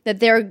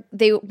that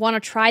they want to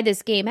try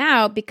this game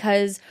out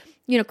because,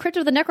 Crypt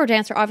of the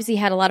Necrodancer obviously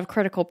had a lot of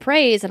critical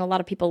praise and a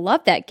lot of people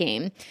loved that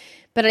game.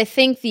 But I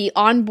think the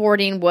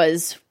onboarding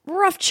was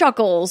rough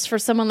chuckles for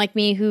someone like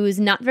me who's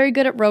not very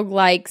good at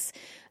roguelikes,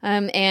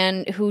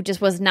 and who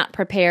just was not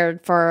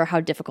prepared for how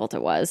difficult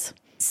it was.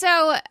 So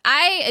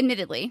I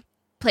admittedly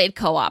played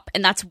co-op,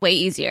 and that's way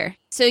easier.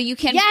 So you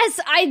can... Yes,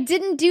 I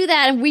didn't do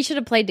that, and we should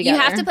have played together.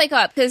 You have to play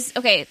co-op because,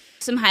 okay,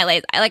 some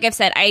highlights. Like I've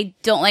said, I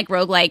don't like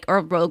roguelike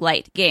or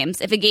roguelite games.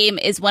 If a game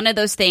is one of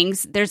those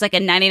things, there's like a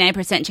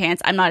 99%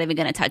 chance I'm not even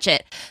going to touch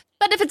it.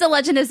 But if it's a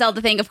Legend of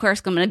Zelda thing, of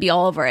course, I'm going to be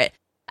all over it.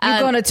 You're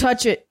going to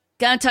touch it.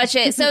 Gonna touch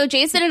it. So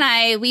Jason and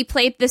I, we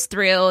played this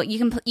through. You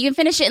can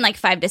finish it in like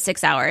 5 to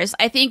 6 hours.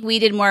 I think we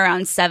did more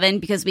around 7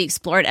 because we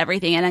explored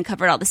everything and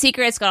uncovered all the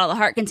secrets, got all the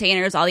heart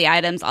containers, all the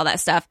items, all that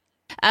stuff.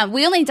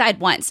 We only died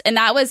once, and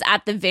that was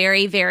at the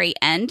very, very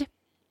end.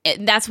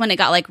 That's when it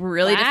got like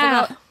really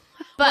difficult.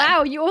 But,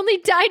 wow, you only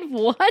died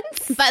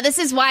once? But this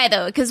is why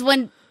though, because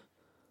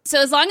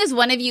as long as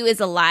one of you is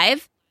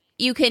alive,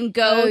 you can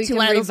go to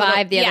one of those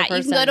little, the other person.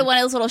 You can go to one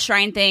of those little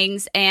shrine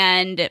things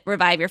and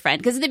revive your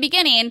friend. Because at the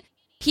beginning,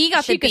 he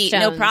got the beat,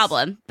 no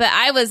problem. But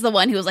I was the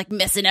one who was like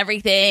missing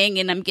everything,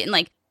 and I'm getting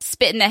like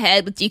spit in the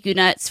head with Deku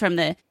nuts from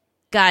the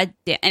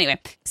goddamn. Anyway,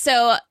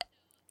 so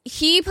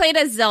he played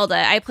as Zelda,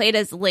 I played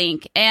as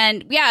Link,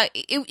 and yeah,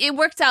 it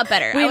worked out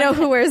better. We know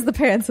who wears the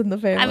pants in the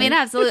family. I mean,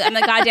 absolutely. I'm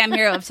the goddamn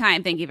hero of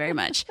time. Thank you very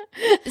much.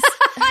 I'm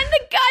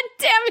the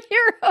goddamn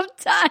hero of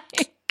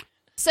time.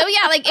 So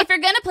yeah, like if you're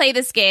gonna play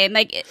this game,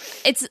 like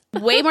it's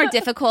way more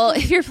difficult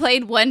if you're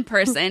playing one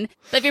person.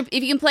 But if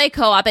you can play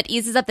co-op, it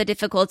eases up the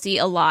difficulty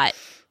a lot.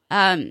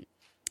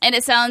 And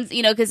it sounds,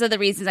 you know, because of the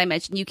reasons I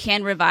mentioned, you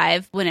can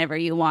revive whenever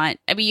you want.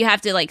 I mean, you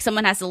have to, like,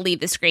 someone has to leave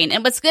the screen.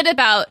 And what's good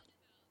about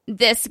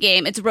this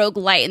game, it's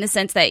roguelite in the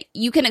sense that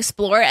you can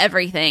explore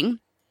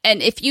everything.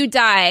 And if you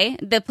die,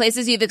 the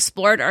places you've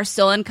explored are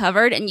still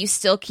uncovered and you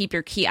still keep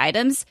your key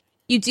items.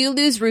 You do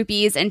lose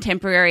rupees and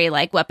temporary,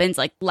 like, weapons,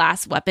 like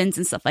blast weapons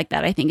and stuff like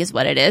that, I think is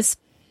what it is.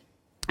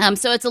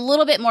 So it's a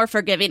little bit more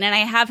forgiving. And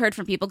I have heard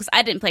from people, because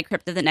I didn't play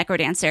Crypt of the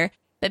Necrodancer,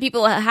 but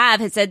people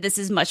had said this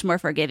is much more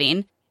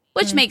forgiving.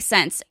 Which makes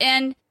sense.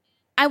 And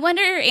I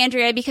wonder,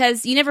 Andrea,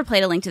 because you never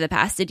played A Link to the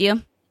Past, did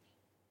you?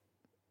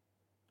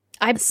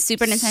 I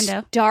Super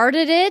Nintendo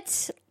started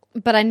it,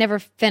 but I never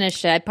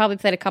finished it. I probably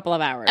played a couple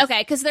of hours.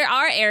 Okay, because there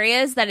are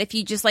areas that if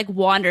you just like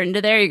wander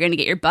into there, you're going to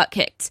get your butt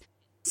kicked.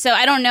 So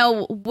I don't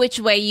know which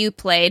way you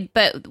played,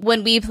 but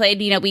when we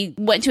played, you know, we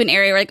went to an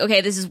area where like,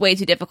 okay, this is way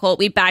too difficult.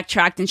 We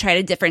backtracked and tried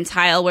a different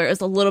tile where it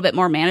was a little bit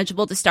more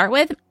manageable to start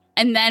with.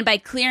 And then by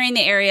clearing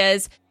the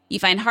areas, you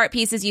find heart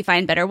pieces, you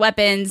find better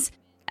weapons.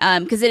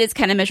 Because it is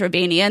kind of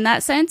Metroidvania in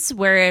that sense,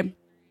 where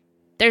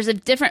there's a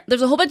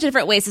whole bunch of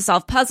different ways to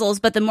solve puzzles,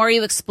 but the more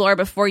you explore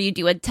before you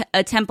do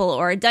a temple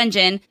or a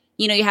dungeon,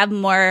 you know, you have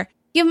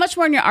much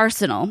more in your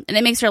arsenal, and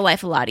it makes your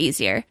life a lot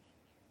easier.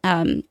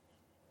 But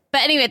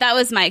anyway, that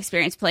was my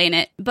experience playing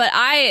it. But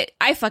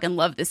I fucking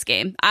love this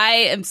game.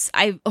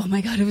 Oh my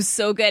god, it was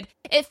so good.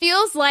 It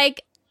feels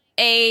like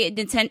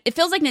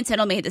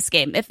Nintendo made this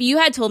game. If you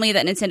had told me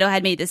that Nintendo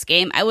had made this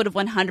game, I would have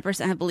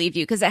 100% have believed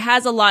you, because it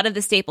has a lot of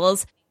the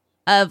staples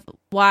of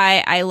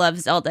why I love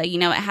Zelda. You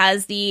know, it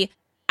has the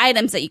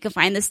items that you can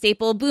find, the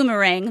staple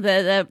boomerang,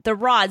 the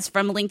rods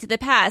from A Link to the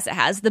Past. It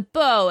has the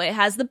bow. It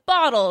has the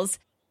bottles.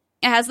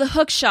 It has the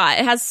hook shot.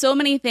 It has so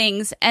many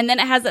things. And then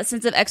it has that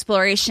sense of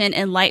exploration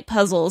and light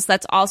puzzles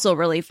that's also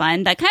really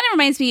fun. That kind of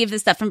reminds me of the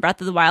stuff from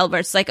Breath of the Wild, where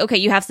it's like, okay,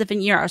 you have stuff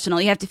in your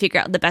arsenal. You have to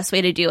figure out the best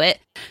way to do it.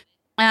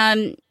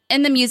 And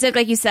the music,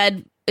 like you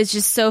said, is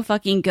just so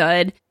fucking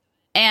good.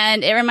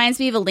 And it reminds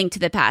me of A Link to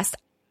the Past.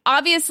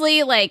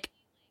 Obviously, like,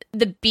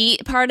 the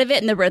beat part of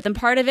it and the rhythm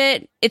part of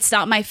it, it's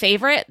not my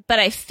favorite, but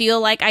I feel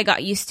like I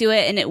got used to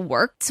it and it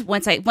worked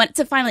once it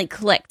finally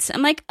clicked.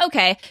 I'm like,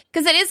 okay,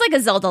 because it is like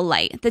a Zelda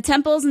light. The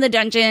temples and the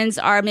dungeons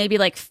are maybe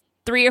like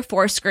 3 or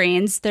 4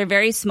 screens. They're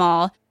very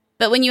small.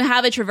 But when you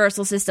have a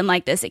traversal system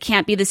like this, it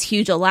can't be this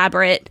huge,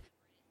 elaborate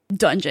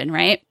dungeon,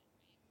 right?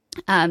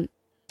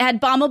 It had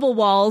bombable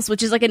walls,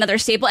 which is like another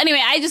staple. Anyway,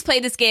 I just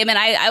played this game and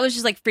I was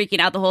just like freaking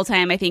out the whole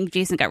time. I think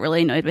Jason got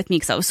really annoyed with me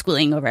because I was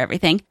squealing over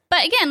everything.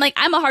 But again, like,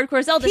 I'm a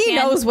hardcore Zelda fan. He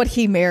knows what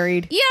he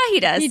married. Yeah,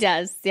 he does. He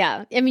does,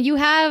 yeah. I mean, you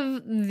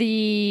have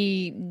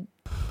the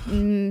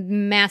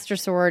Master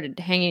Sword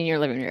hanging in your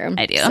living room.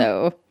 I do.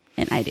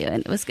 And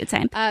it was a good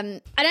time.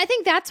 And I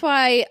think that's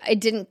why it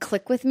didn't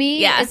click with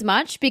me as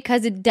much,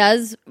 because it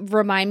does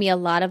remind me a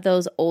lot of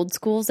those old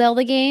school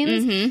Zelda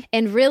games. Mm-hmm.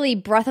 And really,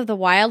 Breath of the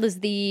Wild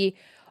is the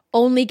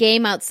only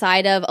game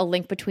outside of A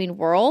Link Between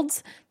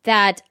Worlds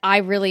that I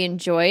really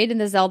enjoyed in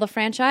the Zelda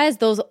franchise.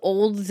 Those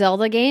old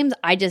Zelda games,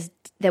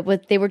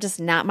 they were just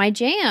not my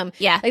jam.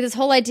 Yeah. Like this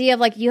whole idea of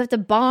like, you have to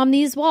bomb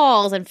these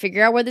walls and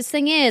figure out where this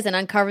thing is and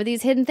uncover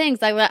these hidden things.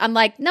 I'm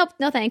like, nope,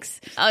 no thanks.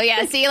 Oh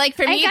yeah. See, like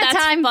for me,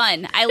 that's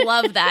fun. I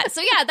love that.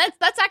 So yeah,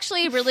 that's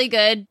actually really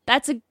good.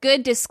 That's a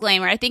good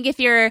disclaimer. I think if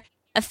you're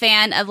a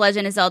fan of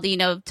Legend of Zelda, you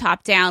know,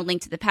 top down,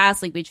 Link to the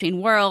Past, Link Between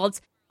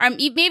Worlds, or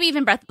maybe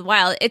even Breath of the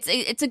Wild,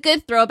 it's a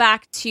good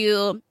throwback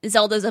to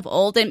Zeldas of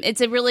old, and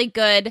it's a really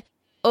good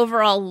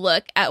overall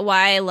look at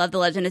why I love the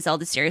Legend of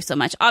Zelda series so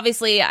much.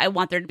 Obviously, I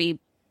would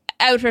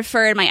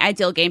prefer in my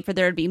ideal game for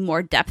there to be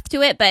more depth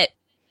to it, but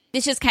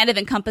this just kind of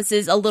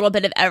encompasses a little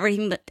bit of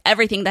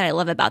everything that I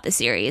love about the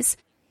series.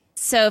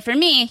 So for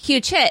me,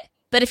 huge hit.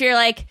 But if you're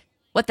like,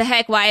 what the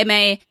heck, why am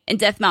I in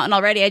Death Mountain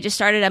already? I just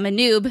started, I'm a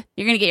noob.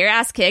 You're going to get your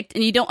ass kicked,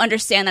 and you don't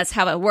understand that's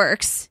how it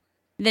works,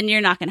 then you're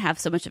not going to have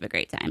so much of a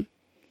great time.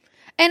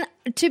 And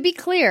to be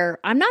clear,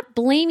 I'm not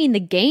blaming the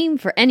game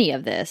for any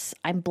of this.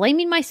 I'm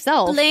blaming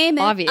myself. Blame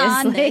it obviously.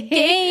 On the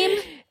game.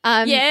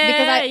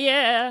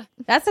 Yeah.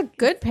 That's a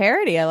good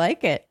parody. I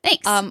like it.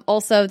 Thanks.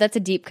 Also, that's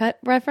a deep cut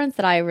reference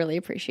that I really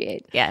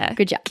appreciate. Yeah.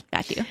 Good job.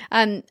 Got you.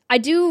 I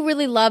do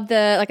really love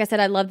like I said,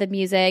 I love the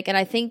music, and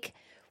I think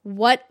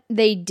what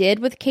they did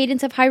with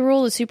Cadence of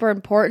Hyrule is super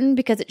important,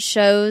 because it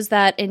shows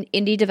that an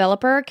indie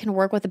developer can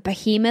work with a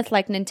behemoth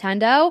like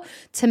Nintendo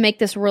to make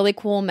this really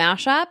cool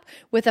mashup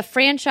with a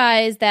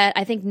franchise that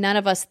I think none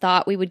of us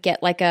thought we would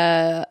get like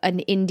an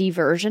indie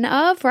version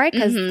of, right?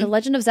 Because The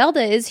Legend of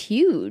Zelda is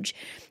huge.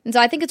 And so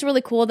I think it's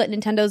really cool that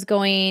Nintendo's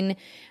going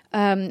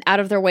out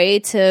of their way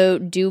to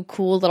do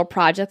cool little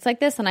projects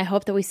like this, and I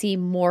hope that we see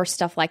more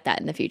stuff like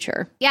that in the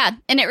future. Yeah,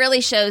 and it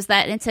really shows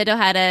that Nintendo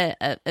had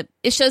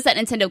it shows that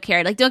Nintendo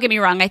cared. Like, don't get me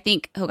wrong, I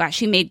think, oh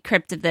gosh, who made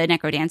Crypt of the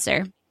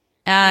Necrodancer?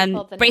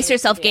 Brace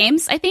Yourself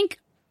Games, I think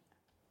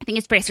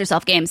it's Brace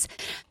Yourself Games.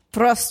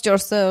 Trust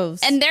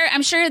yourselves. And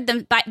I'm sure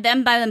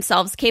them by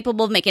themselves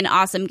capable of making an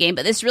awesome game,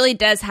 but this really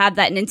does have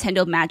that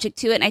Nintendo magic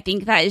to it. And I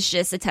think that is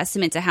just a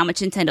testament to how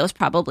much Nintendo is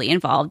probably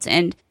involved.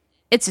 And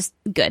it's just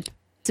good.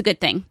 It's a good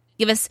thing.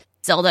 Give us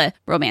Zelda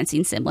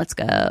romancing sim. Let's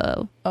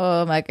go.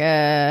 Oh my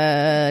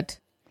god.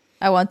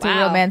 I want to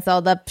romance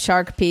all the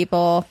shark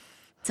people.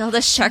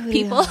 Zelda shark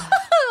people.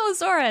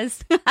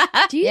 Zoras.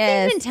 Do you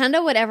think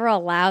Nintendo would ever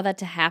allow that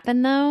to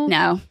happen, though?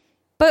 No.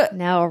 But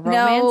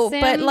romance sim?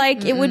 But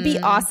like it would be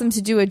awesome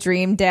to do a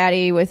Dream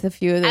Daddy with a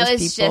few of those people. I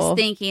was just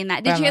thinking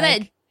that. Did you hear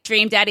that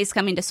Dream Daddy's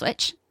coming to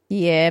Switch?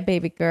 Yeah,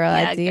 baby girl,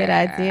 I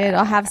did.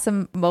 I'll have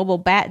some mobile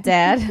bat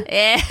dad.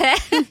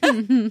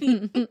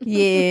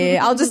 Yeah,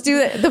 I'll just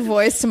do the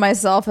voice to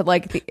myself at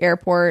like the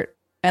airport,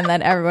 and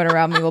then everyone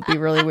around me will be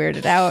really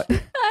weirded out.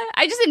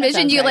 I just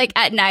envisioned you like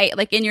at night,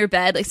 like in your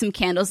bed, like some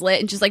candles lit,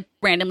 and just like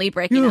randomly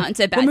breaking out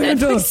into bat dad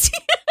voice.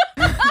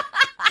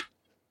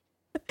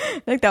 I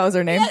think that was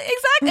her name. Yeah,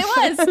 exactly,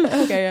 it was.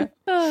 Okay,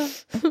 yeah.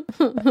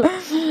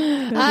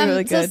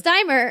 Really so good.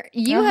 Steimer,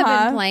 you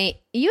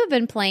have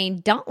been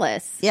playing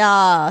Dauntless.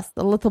 Yes,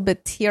 a little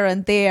bit here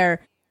and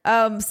there.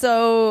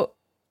 So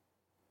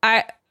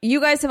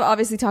you guys have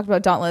obviously talked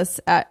about Dauntless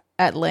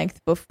at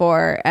length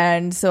before,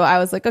 and so I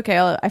was like, okay,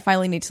 I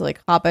finally need to like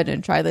hop in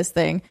and try this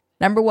thing.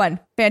 Number one,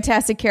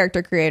 fantastic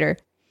character creator.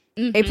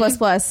 A++.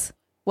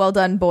 Well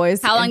done,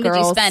 boys. How long and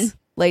girls, did you spend?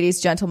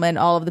 Ladies, gentlemen,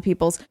 all of the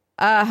peoples.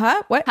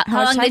 What?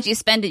 How long did you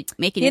spend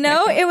making it?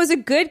 It was a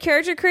good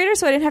character creator,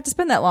 so I didn't have to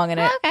spend that long in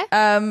it. Okay.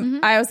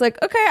 I was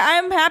like, okay,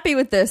 I'm happy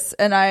with this.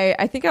 And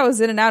I think I was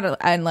in and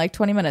out in like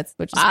 20 minutes,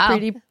 which is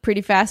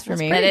pretty fast for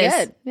me. That is.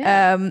 Good.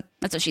 Yeah.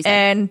 That's what she said.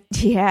 And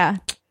yeah.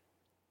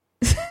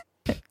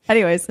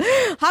 Anyways,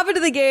 hop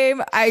into the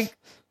game. I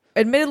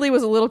admittedly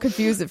was a little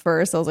confused at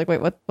first. I was like,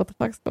 wait, what the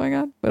fuck's going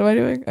on? What am I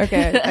doing?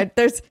 Okay.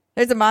 There's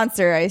a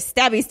monster. I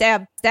stab. What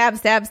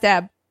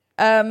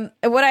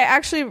I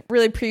actually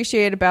really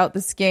appreciate about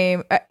this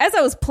game, as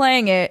I was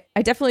playing it,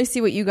 I definitely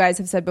see what you guys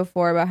have said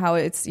before about how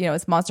it's,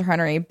 it's Monster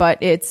Hunter-y, but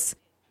it's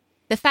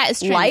the fat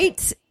is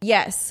light.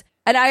 Yes.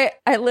 And I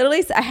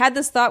literally, I had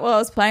this thought while I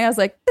was playing. I was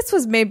like, this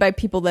was made by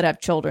people that have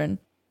children.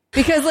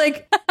 Because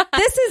like,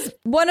 this is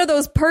one of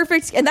those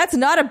perfect, and that's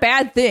not a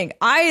bad thing.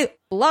 I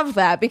love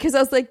that because I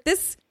was like,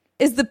 this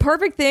is the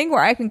perfect thing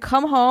where I can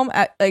come home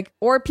at like,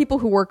 or people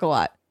who work a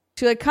lot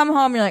to like come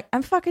home. You're like,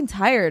 I'm fucking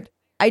tired.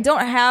 I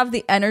don't have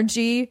the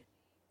energy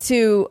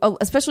to,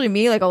 especially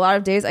me, like a lot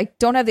of days, I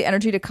don't have the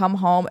energy to come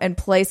home and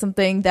play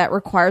something that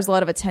requires a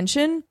lot of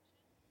attention.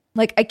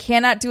 Like I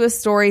cannot do a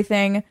story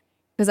thing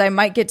because I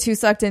might get too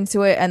sucked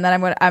into it, and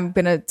then I'm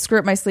gonna screw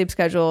up my sleep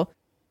schedule.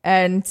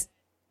 And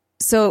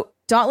so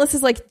Dauntless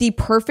is like the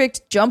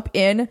perfect jump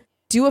in,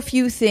 do a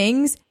few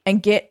things,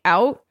 and get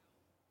out.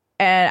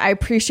 And I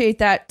appreciate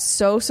that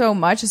so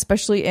much,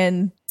 especially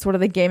in sort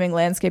of the gaming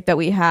landscape that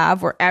we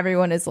have, where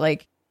everyone is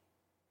like,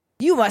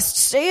 you must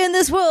stay in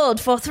this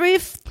world for 3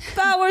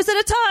 hours at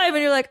a time.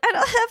 And you're like, I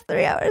don't have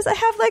 3 hours. I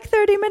have like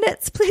 30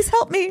 minutes. Please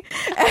help me.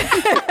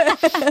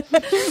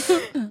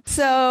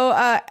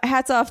 So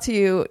hats off to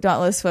you,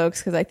 Dauntless folks,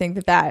 because I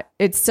think that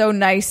it's so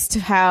nice to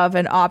have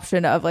an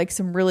option of like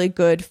some really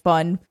good,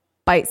 fun,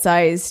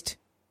 bite-sized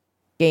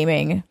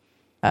gaming.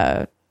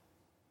 I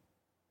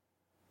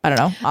don't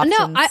know.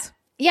 Options.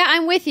 Yeah,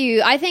 I'm with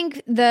you. I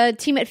think the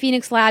team at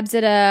Phoenix Labs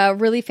did a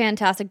really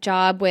fantastic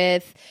job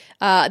with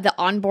the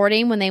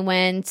onboarding when they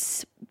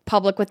went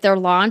public with their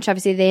launch.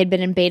 Obviously, they had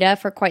been in beta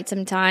for quite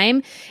some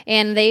time,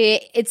 and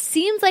it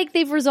seems like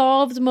they've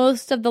resolved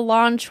most of the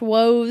launch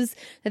woes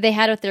that they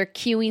had with their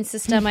queuing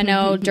system. I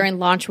know during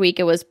launch week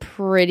it was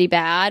pretty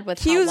bad. With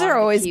queues are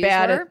always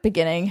bad at the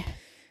beginning.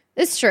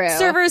 It's true.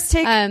 Servers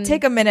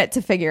take a minute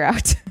to figure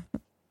out.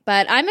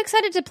 But I'm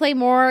excited to play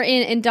more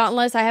in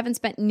Dauntless. I haven't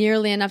spent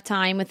nearly enough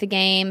time with the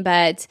game,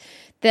 but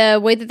the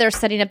way that they're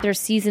setting up their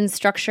season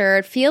structure,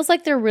 it feels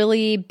like they're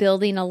really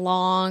building a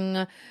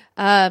long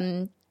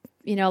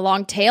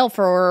tail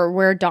for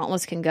where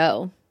Dauntless can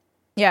go.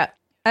 Yeah.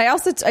 I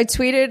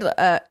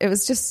tweeted, it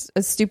was just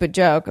a stupid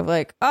joke of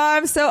like, oh,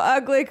 I'm so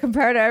ugly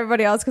compared to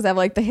everybody else because I have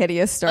like the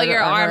hideous starter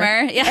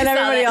armor. Yeah, and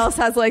everybody else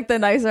has like the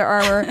nicer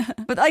armor.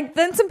 But like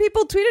then some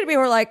people tweeted me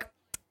were like,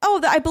 oh,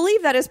 I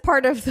believe that is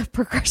part of the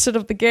progression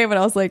of the game. And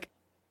I was like,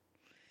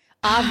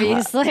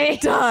 obviously.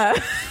 Duh.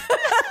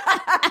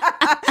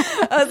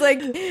 I was like,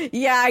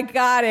 yeah, I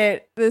got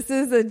it. This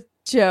is a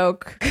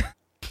joke.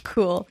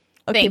 Cool.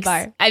 Okay, thanks.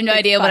 Bye. I have no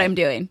idea what I'm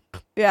doing.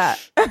 Yeah.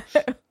 I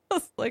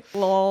was like,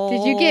 lol.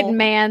 Did you get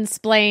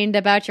mansplained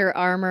about your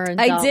armor in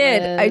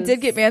Dauntless? I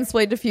did get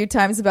mansplained a few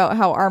times about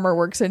how armor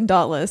works in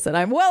Dauntless, and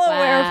I'm well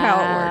aware of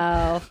how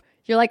it works.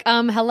 You're like,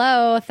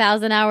 hello,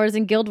 1,000 hours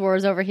in Guild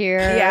Wars over here.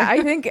 Yeah,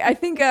 I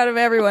think out of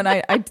everyone,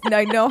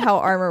 I know how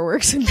armor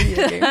works in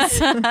video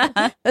games,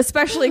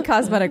 especially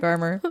cosmetic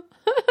armor.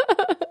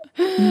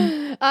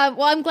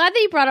 Well, I'm glad that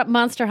you brought up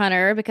Monster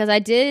Hunter because I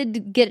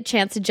did get a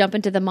chance to jump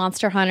into the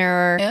Monster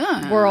Hunter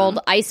World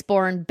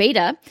Iceborne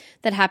beta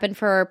that happened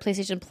for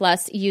PlayStation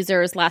Plus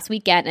users last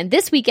weekend. And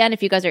this weekend,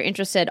 if you guys are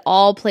interested,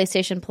 all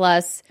PlayStation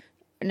Plus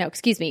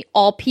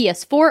all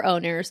PS4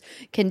 owners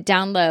can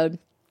download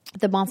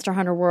the Monster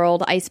Hunter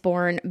World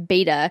Iceborne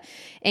beta,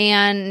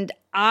 and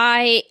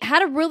I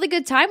had a really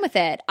good time with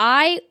it.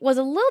 I was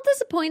a little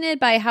disappointed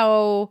by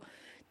how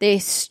they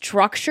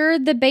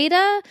structured the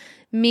beta,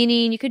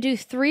 meaning you could do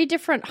 3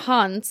 different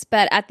hunts,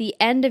 but at the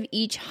end of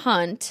each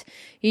hunt,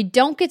 you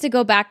don't get to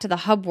go back to the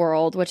hub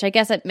world, which I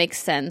guess it makes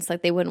sense.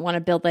 Like, they wouldn't want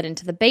to build that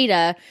into the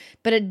beta,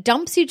 but it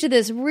dumps you to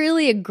this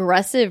really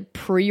aggressive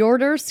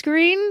pre-order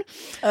screen.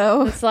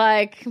 Oh. It's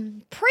like,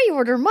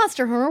 pre-order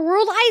Monster Hunter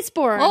World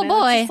Iceborne. Oh, And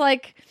boy. it's just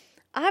like,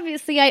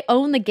 obviously I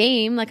own the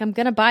game. Like, I'm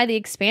going to buy the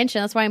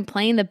expansion. That's why I'm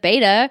playing the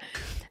beta.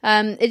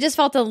 It just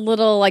felt a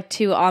little like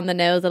too on the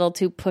nose, a little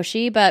too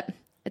pushy, but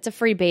it's a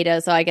free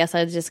beta, so I guess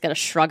I just got to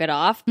shrug it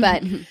off.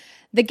 But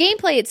the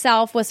gameplay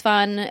itself was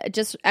fun,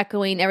 just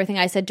echoing everything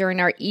I said during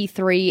our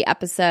E3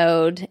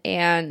 episode,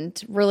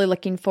 and really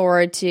looking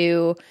forward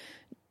to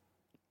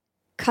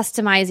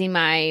customizing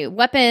my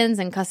weapons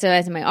and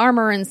customizing my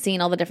armor and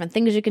seeing all the different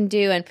things you can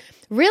do. And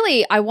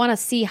really, I want to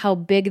see how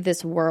big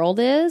this world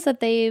is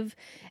that they've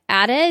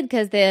added,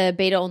 because the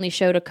beta only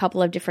showed a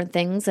couple of different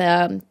things,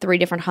 3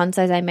 different hunts,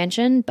 as I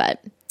mentioned.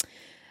 But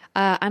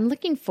I'm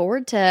looking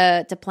forward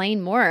to playing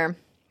more.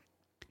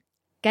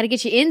 Got to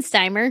get you in,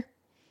 Steimer.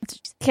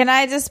 Can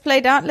I just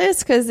play Dauntless?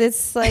 Because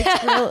it's like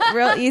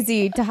real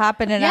easy to hop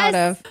in and out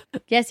of.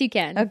 Yes, you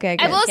can. Okay,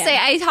 good. I will say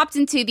I hopped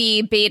into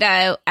the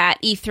beta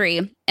at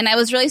E3, and I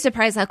was really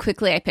surprised how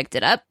quickly I picked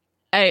it up.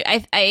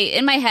 I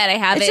in my head I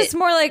have It's just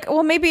more like,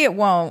 well, maybe it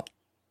won't.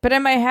 But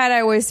in my head,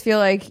 I always feel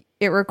like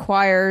it will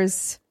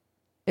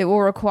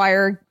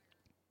require,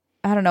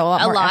 I don't know, a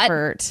lot more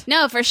effort.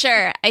 No, for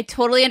sure. I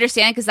totally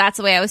understand, because that's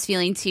the way I was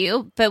feeling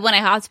too. But when I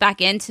hopped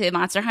back into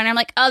Monster Hunter, I'm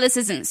like, oh, this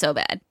isn't so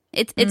bad.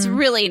 It's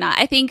really not.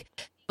 I think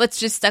what's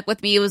just stuck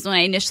with me was when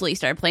I initially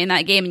started playing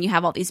that game, and you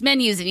have all these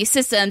menus and these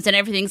systems, and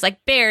everything's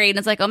like buried. And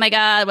it's like, oh my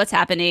god, what's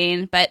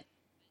happening? But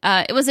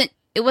it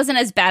wasn't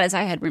as bad as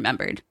I had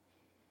remembered.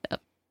 So.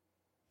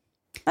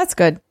 That's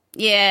good.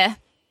 Yeah.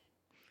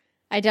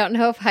 I don't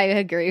know if I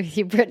agree with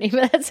you, Brittany,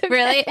 but that's okay.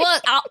 Really?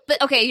 Well,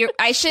 but okay,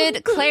 I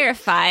should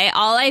clarify.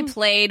 All I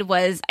played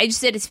was, I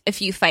just did a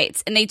few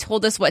fights, and they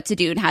told us what to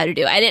do and how to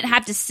do. I didn't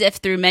have to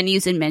sift through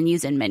menus and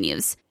menus and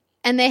menus.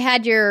 And they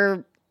had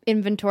your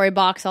inventory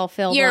box all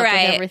filled You're up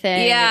right. with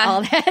everything. Yeah. And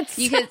all that.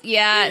 You could,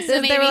 yeah. So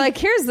They were like,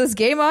 here's this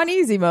game on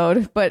easy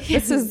mode. But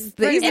this is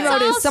the easy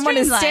mode is someone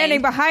is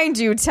standing behind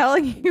you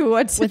telling you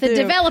what to with do. a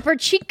developer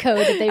cheat code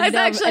that they've That's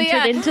now actually,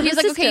 entered yeah. into He the was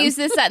like, system. okay, use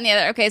this, that, and the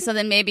other. Okay, so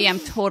then maybe I'm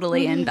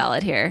totally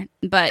invalid here.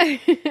 But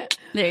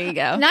there you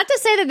go. Not to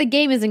say that the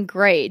game isn't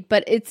great,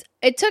 but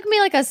it took me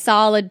like a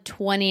solid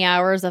 20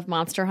 hours of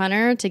Monster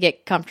Hunter to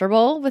get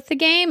comfortable with the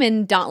game,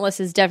 and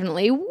Dauntless is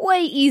definitely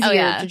way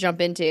easier to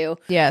jump into.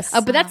 Yes.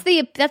 But that's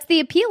the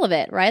appeal of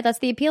it, right? That's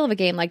the appeal of a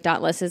game like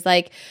Dauntless, is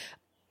like,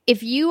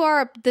 if you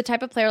are the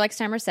type of player like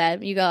Steimer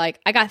said, you go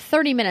like, I got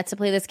 30 minutes to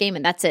play this game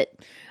and that's it.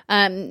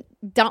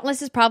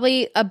 Dauntless is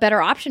probably a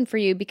better option for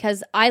you,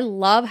 because I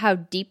love how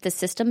deep the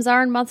systems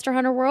are in Monster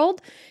Hunter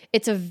World.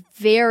 It's a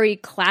very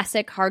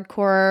classic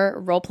hardcore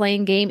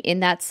role-playing game in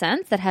that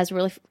sense, that has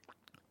really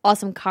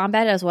awesome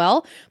combat as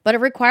well, but it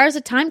requires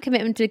a time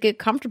commitment to get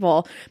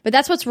comfortable. But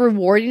that's what's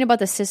rewarding about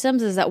the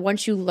systems, is that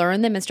once you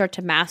learn them and start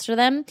to master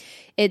them,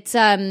 it's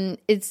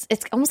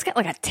almost got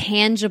like a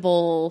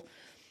tangible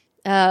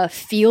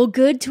feel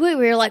good to it,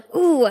 where you're like,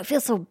 ooh, I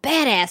feel so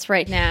badass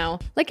right now.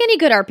 Like any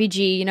good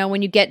RPG, you know,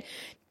 when you get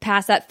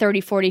past that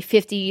 30, 40,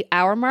 50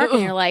 hour mark,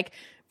 and you're like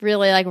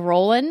really like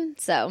rolling.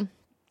 So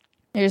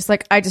You're just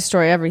like, I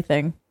destroy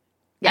everything.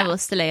 I will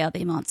slay all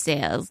the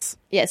monsters.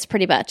 yes,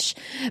 pretty much.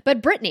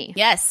 But Brittany,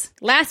 Yes.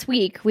 last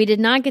week we did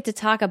not get to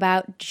talk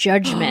about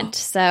Judgment,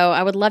 so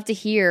I would love to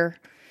hear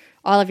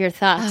all of your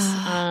thoughts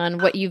on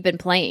what you've been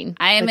playing.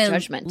 I am with in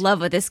Judgment.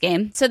 love with this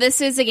game. So this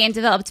is a game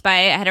developed by,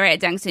 I had to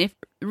write it down,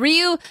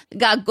 Ryu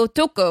ga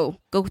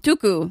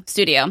Gotoku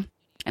Studio.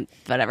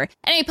 Whatever.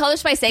 Anyway,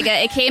 published by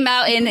Sega. It came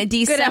out in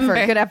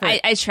December. Good effort.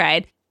 I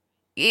tried.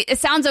 It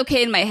sounds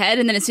okay in my head,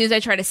 and then as soon as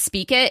I try to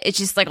speak it, it's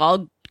just like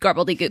all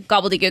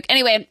gobbledygook.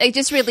 Anyway, it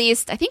just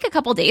released, I think, a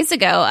couple days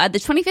ago, the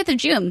 25th of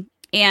June.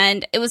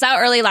 And it was out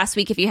early last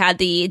week if you had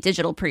the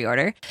digital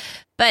pre-order.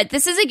 But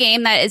this is a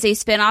game that is a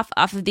spin-off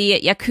off of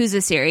the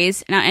Yakuza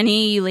series. Now,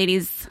 any of you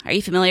ladies, are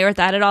you familiar with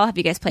that at all? Have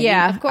you guys played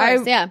it? Of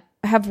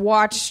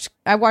course,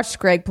 I watched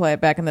Greg play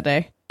it back in the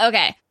day.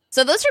 Okay.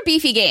 So those are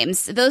beefy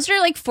games. Those are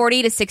like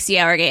 40 to 60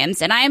 hour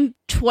games. And I'm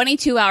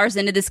 22 hours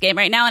into this game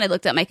right now, and I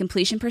looked at my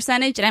completion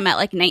percentage, and I'm at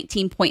like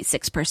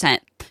 19.6%.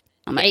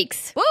 I'm like,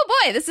 Yikes.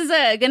 oh boy, this is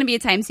going to be a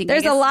time sink.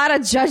 There's a lot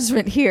of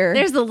judgment here.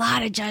 There's a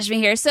lot of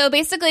judgment here. So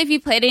basically, if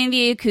you played any of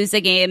the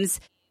Yakuza games,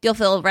 you'll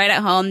feel right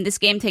at home. This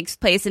game takes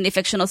place in the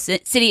fictional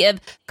city of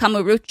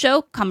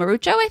Kamurocho.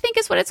 Kamurocho, I think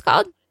is what it's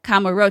called.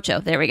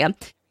 Kamurocho. There we go.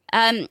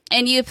 And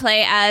you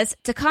play as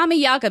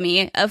Takami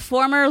Yagami, a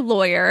former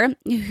lawyer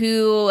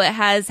who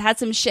has had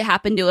some shit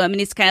happen to him. And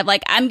he's kind of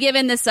like, I'm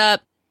giving this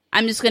up.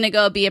 I'm just going to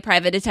go be a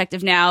private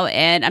detective now.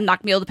 And I'm not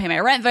going to be able to pay my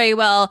rent very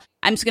well.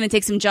 I'm just going to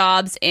take some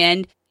jobs.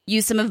 And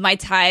use some of my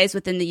ties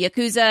within the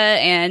Yakuza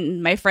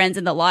and my friends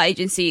in the law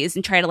agencies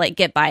and try to like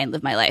get by and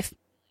live my life.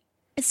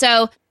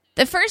 So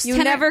the first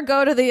you never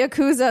go to the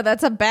Yakuza.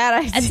 That's a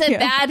bad idea. It's a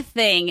bad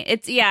thing.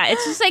 It's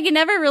just like it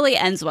never really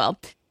ends well.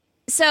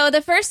 So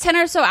the first 10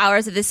 or so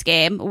hours of this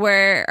game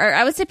were, or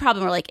I would say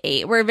probably more like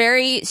 8, were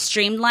very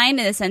streamlined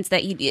in the sense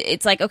that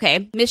it's like,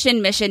 okay,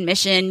 mission.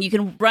 You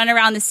can run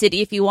around the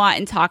city if you want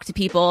and talk to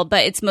people,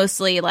 but it's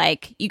mostly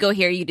like you go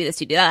here, you do this,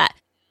 you do that.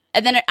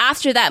 And then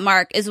after that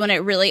mark is when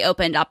it really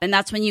opened up. And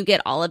that's when you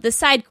get all of the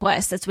side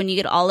quests. That's when you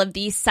get all of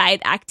these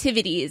side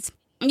activities.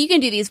 And you can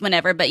do these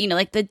whenever, but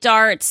like the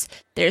darts,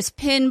 there's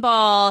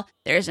pinball,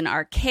 there's an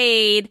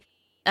arcade.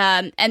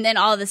 And then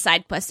all of the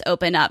side quests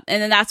open up. And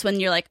then that's when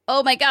you're like,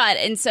 oh my God.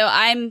 And so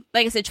I'm,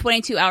 like I said,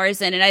 22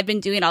 hours in, and I've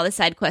been doing all the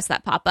side quests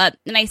that pop up.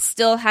 And I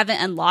still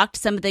haven't unlocked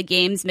some of the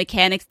game's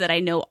mechanics that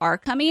I know are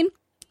coming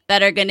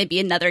that are going to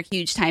be another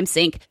huge time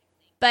sink.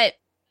 But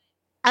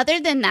other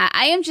than that,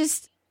 I am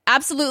just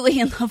absolutely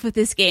in love with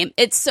this game.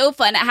 It's so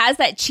fun. It has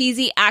that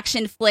cheesy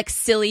action flick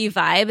silly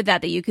vibe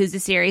that the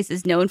Yakuza series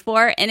is known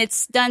for. And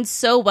it's done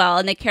so well.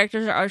 And the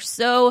characters are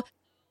so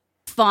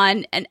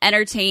fun and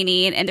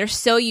entertaining, and they're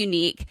so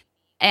unique,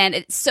 and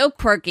it's so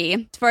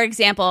quirky. For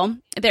example,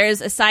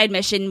 there's a side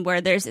mission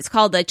where it's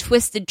called the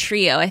Twisted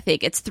Trio. I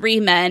think it's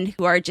 3 men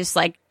who are just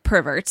like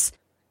perverts,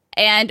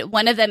 and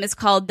one of them is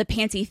called the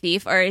Panty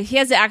Thief, or he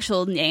has an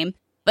actual name.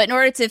 But in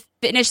order to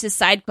finish the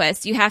side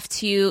quest, you have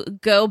to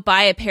go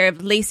buy a pair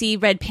of lacy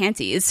red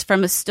panties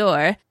from a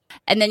store,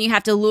 and then you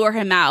have to lure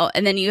him out,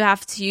 and then you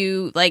have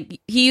to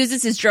he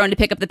uses his drone to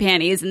pick up the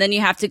panties, and then you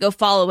have to go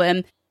follow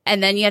him,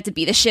 and then you have to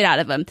beat the shit out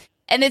of him.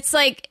 And it's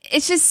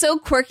just so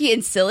quirky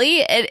and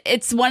silly.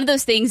 It's one of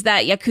those things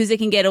that Yakuza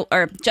can get,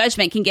 or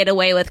Judgment can get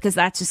away with, because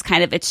that's just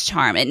kind of its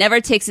charm. It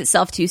never takes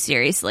itself too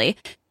seriously.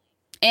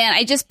 And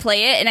I just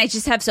play it, and I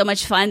just have so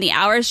much fun. The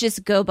hours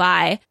just go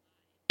by.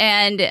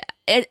 And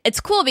it's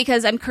cool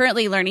because I'm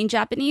currently learning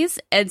Japanese.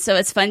 And so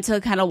it's fun to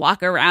kind of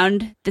walk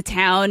around the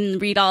town and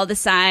read all the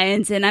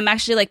signs. And I'm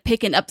actually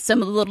picking up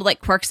some of the little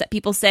quirks that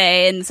people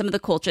say and some of the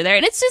culture there.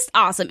 And it's just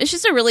awesome. It's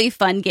just a really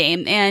fun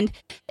game. And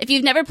if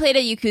you've never played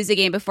a Yakuza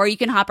game before, you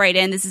can hop right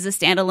in. This is a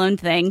standalone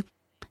thing.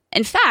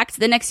 In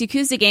fact, the next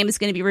Yakuza game is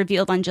going to be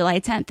revealed on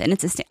July 10th. And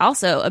it's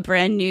also a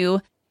brand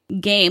new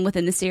game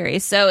within the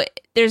series. So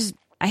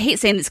I hate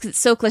saying this because it's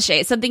so cliche.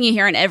 It's something you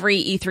hear on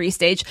every E3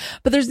 stage,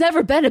 but there's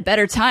never been a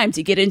better time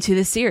to get into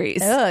the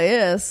series. Oh,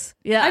 yes.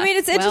 Yeah. I mean,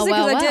 it's interesting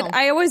because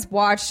I always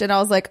watched and I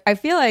was like, I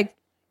feel like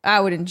I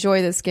would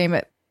enjoy this game.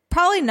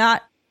 Probably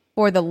not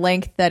for the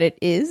length that it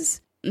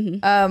is.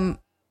 Mm-hmm.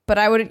 But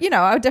I would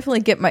definitely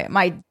get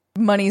my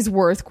money's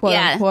worth, quote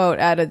unquote,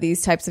 out of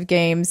these types of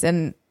games.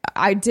 And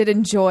I did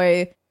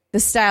enjoy the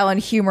style and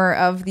humor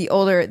of the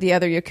other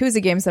Yakuza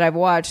games that I've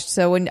watched.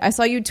 So when I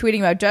saw you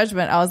tweeting about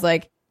Judgment, I was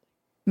like,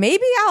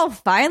 maybe I'll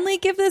finally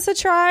give this a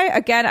try.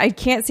 Again, I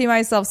can't see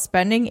myself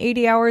spending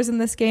 80 hours in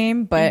this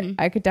game, but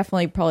I could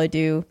definitely probably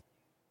do,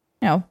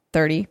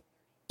 30.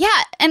 Yeah,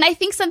 and I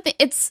think something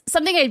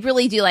I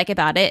really do like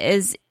about it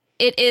is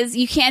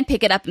you can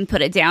pick it up and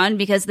put it down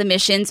because the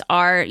missions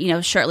are,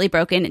 shortly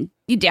broken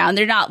down.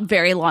 They're not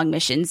very long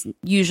missions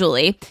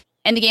usually,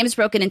 and the game is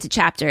broken into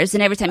chapters.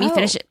 And every time you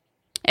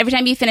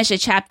finish a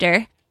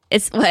chapter,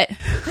 it's what?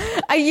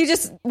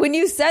 When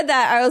you said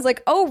that, I was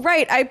like, oh,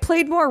 right. I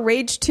played more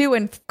Rage 2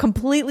 and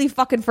completely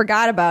fucking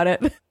forgot about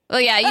it.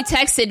 Well, yeah, you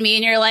texted me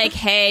and you're like,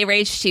 hey,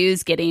 Rage 2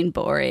 is getting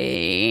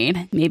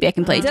boring. Maybe I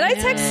can play. Did I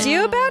text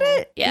you about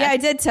it? Yeah, I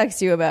did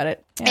text you about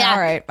it. Yeah. All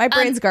right. My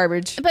brain's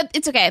garbage. But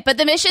it's okay. But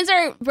the missions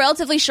are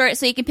relatively short,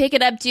 so you can pick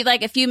it up, do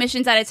a few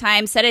missions at a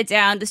time, set it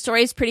down. The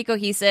story is pretty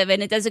cohesive,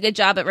 and it does a good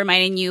job at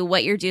reminding you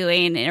what you're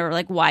doing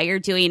or why you're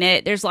doing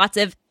it. There's lots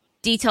of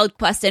detailed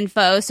quest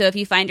info, so if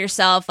you find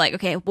yourself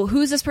okay, well,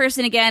 who's this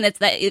person again? It's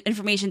that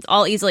information's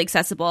all easily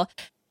accessible.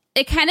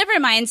 It kind of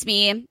reminds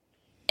me,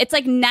 it's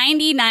it's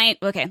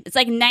 95%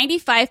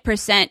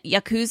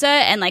 Yakuza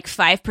and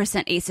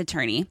 5% Ace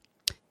Attorney,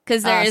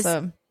 because there's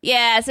awesome.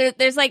 So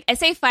there's I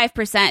say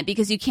 5%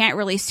 because you can't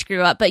really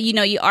screw up, but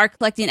you are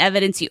collecting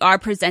evidence, you are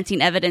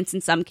presenting evidence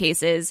in some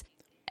cases,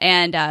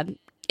 and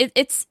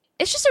it's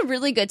just a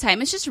really good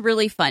time. It's just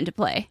really fun to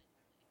play,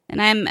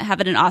 and I'm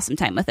having an awesome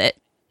time with it.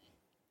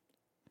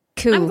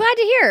 Cool. I'm glad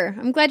to hear.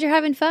 I'm glad you're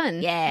having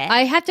fun. Yeah.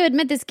 I have to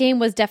admit, this game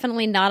was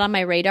definitely not on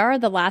my radar.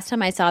 The last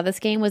time I saw this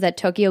game was at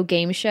Tokyo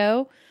Game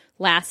Show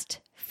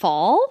last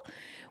fall,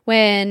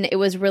 when it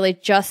was really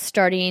just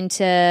starting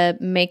to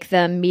make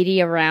the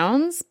media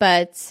rounds.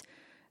 But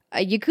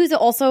Yakuza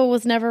also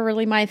was never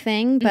really my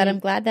thing, but I'm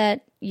glad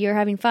that you're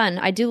having fun.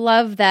 I do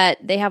love that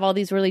they have all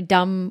these really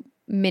dumb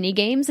mini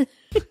games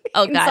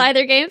inside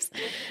their games.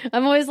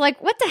 I'm always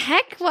like, what the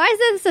heck? Why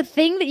is this a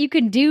thing that you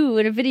can do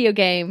in a video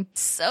game?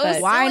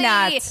 Why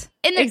not?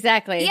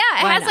 Exactly. Yeah,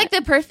 it has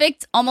the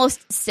perfect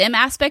almost sim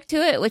aspect to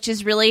it, which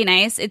is really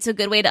nice. It's a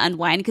good way to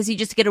unwind because you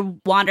just get to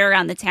wander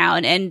around the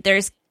town, and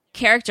there's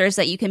characters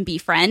that you can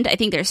befriend. I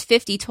think there's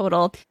 50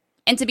 total.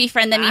 And to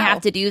befriend them, you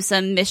have to do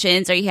some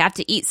missions, or you have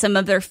to eat some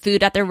of their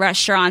food at their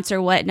restaurants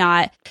or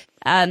whatnot.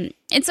 And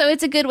so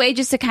it's a good way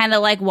just to kind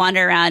of like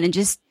wander around and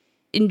just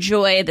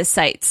enjoy the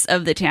sights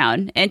of the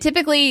town. And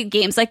typically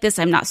games like this,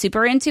 I'm not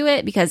super into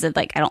it because of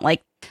like I don't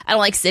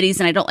like cities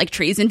and I don't like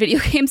trees in video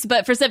games.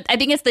 But for some, I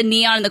think it's the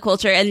neon and the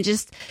culture and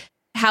just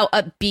how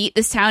upbeat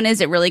this town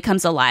is. It really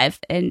comes alive,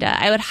 and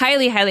I would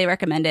highly, highly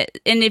recommend it.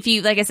 And if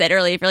you, like I said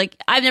earlier, if you're like,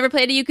 I've never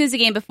played a Yakuza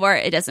game before,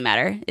 it doesn't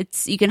matter.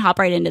 You can hop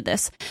right into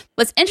this.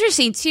 What's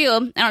interesting too, I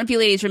don't know if you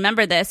ladies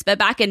remember this, but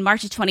back in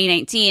March of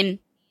 2019,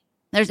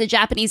 there's a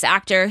Japanese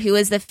actor who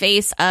is the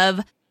face of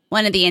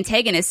one of the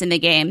antagonists in the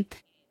game.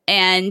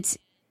 And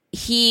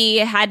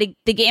the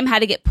game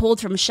had to get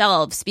pulled from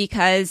shelves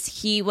because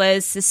he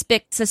was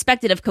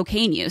suspected of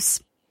cocaine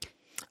use.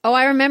 Oh,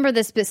 I remember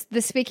this.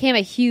 This became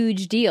a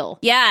huge deal.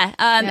 Yeah.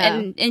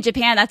 And in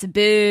Japan, that's a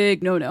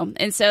big no-no.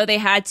 And so they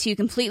had to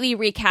completely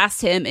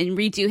recast him and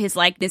redo his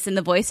likeness and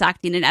the voice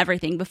acting and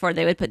everything before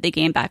they would put the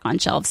game back on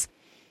shelves.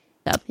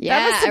 So,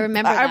 yeah, I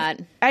remember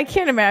that. I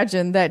can't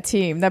imagine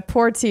that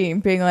poor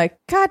team, being like,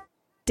 God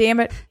damn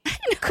it.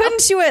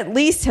 Couldn't you at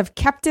least have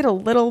kept it a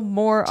little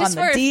more just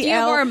on the DL? Just for a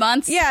few more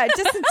months. Yeah,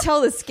 just until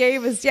this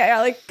game is,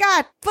 like,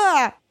 God,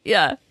 fuck.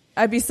 Yeah.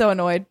 I'd be so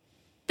annoyed.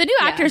 The new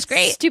actor's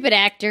great. Stupid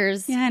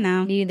actors. Yeah, I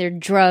know. Needing their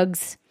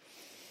drugs.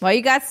 Well,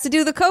 you got to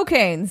do the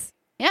cocaines.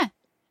 Yeah.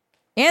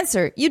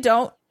 Answer, you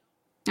don't.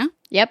 Huh?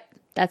 Yep,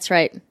 that's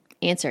right.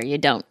 Answer, you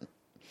don't.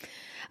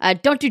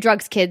 Don't do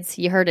drugs, kids.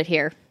 You heard it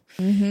here.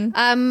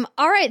 Mm-hmm.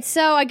 All right,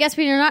 so I guess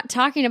we are not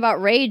talking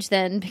about Rage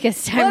then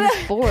because I'm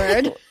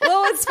bored.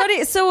 Well, it's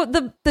funny. So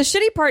the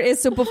shitty part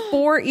is, so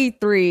before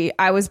E3,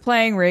 I was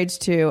playing Rage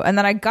 2, and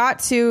then I got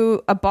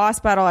to a boss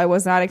battle I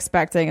was not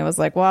expecting. I was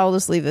like, well, I'll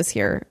just leave this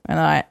here,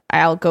 and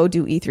I'll go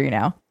do E3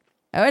 now.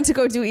 I went to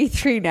go do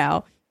E3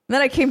 now, and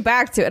then I came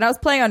back to it, and I was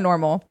playing on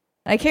normal.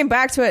 And I came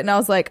back to it, and I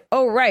was like,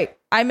 oh, right,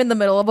 I'm in the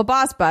middle of a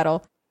boss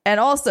battle.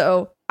 And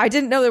also, I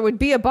didn't know there would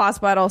be a boss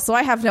battle, so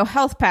I have no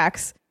health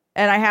packs,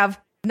 and I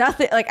have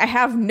nothing, like I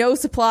have no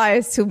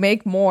supplies to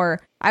make more.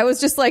 I was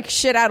just like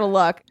shit out of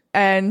luck,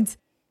 and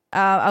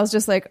I was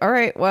just like, all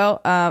right, well,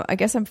 I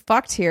guess I'm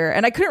fucked here.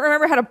 And I couldn't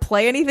remember how to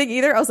play anything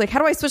either. I was like, how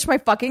do I switch my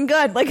fucking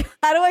gun? Like,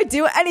 how do I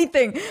do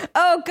anything?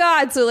 Oh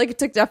God! So like, it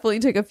definitely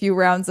took a few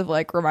rounds of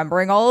like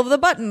remembering all of the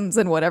buttons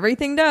and what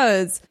everything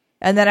does,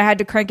 and then I had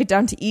to crank it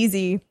down to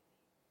easy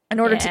in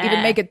order to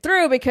even make it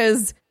through,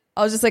 because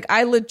I was just like,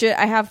 I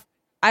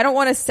don't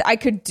want to. I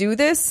could do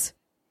this.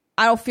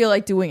 I don't feel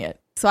like doing it.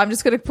 So I'm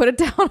just going to put it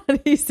down on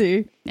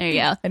easy. There you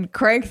go. And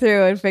crank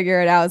through and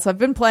figure it out. So I've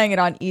been playing it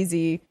on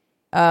easy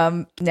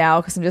now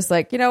because I'm just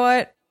like, you know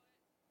what?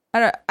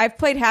 I've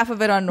played half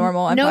of it on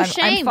normal. I'm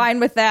fine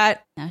with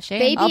that. No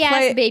shame.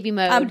 Baby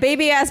mode. I'm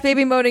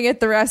baby moding it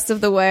the rest of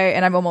the way,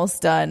 and I'm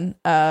almost done.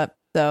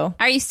 So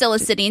are you still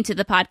listening to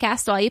the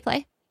podcast while you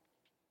play?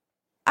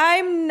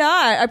 I'm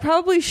not. I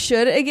probably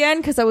should again,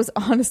 because I was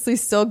honestly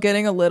still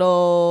getting a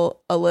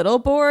little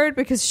bored,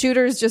 because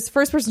shooters, just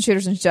first person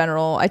shooters in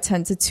general, I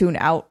tend to tune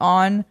out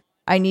on.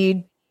 I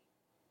need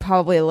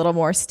probably a little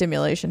more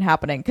stimulation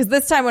happening, because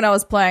this time when I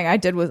was playing, I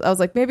was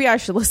like, maybe I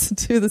should listen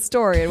to the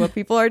story and what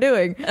people are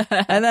doing.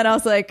 And then I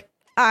was like,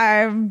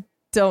 I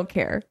don't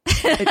care.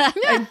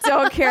 I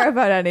don't care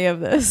about any of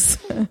this.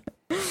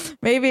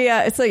 Maybe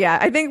so yeah,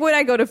 I think when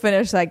I go to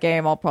finish that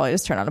game, I'll probably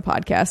just turn on a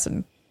podcast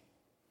and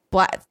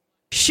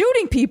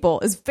shooting people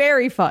is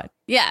very fun.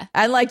 Yeah.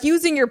 And like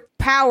using your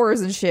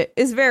powers and shit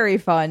is very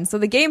fun. So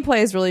the gameplay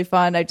is really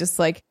fun. I just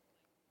like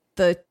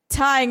the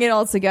tying it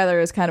all together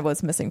is kind of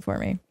what's missing for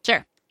me.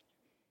 Sure.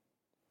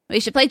 We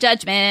should play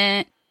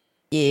Judgment.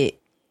 Yeah.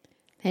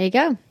 There you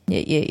go.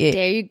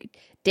 Yeah.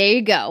 There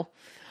you go.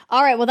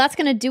 All right, well, that's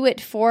going to do it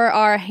for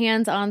our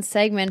hands-on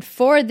segment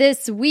for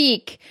this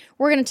week.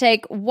 We're going to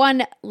take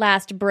one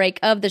last break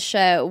of the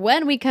show.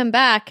 When we come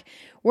back,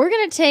 we're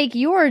going to take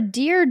your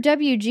Dear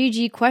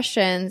WGG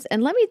questions,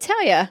 and let me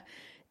tell you,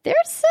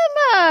 there's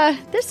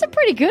some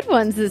pretty good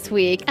ones this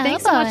week.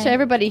 Thanks so much to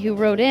everybody who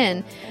wrote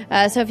in.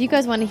 So if you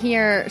guys want to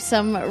hear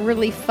some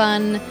really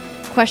fun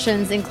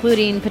questions,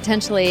 including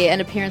potentially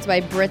an appearance by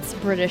Brit's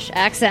British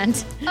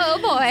accent, oh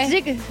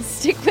boy,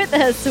 stick with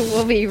us.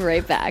 We'll be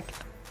right back.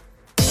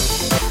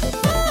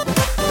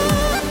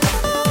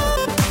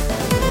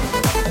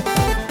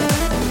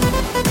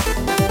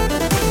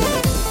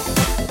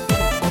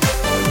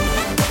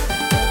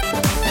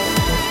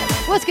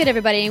 What's good,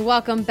 everybody, and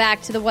welcome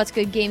back to the What's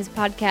Good Games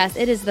podcast.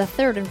 It is the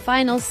third and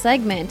final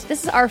segment.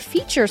 This is our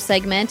feature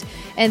segment,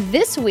 and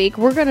this week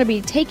we're going to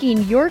be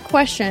taking your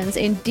questions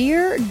in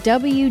Dear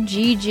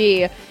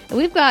WGG. And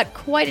we've got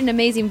quite an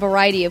amazing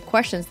variety of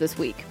questions this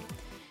week.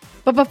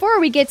 But before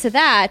we get to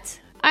that,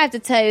 I have to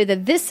tell you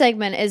that this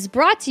segment is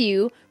brought to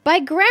you by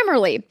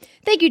Grammarly.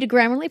 Thank you to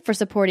Grammarly for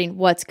supporting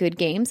What's Good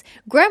Games.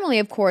 Grammarly,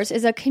 of course,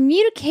 is a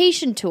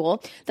communication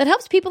tool that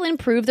helps people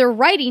improve their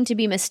writing to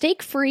be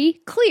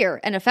mistake-free, clear,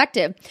 and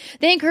effective.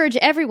 They encourage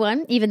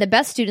everyone, even the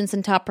best students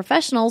and top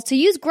professionals, to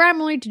use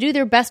Grammarly to do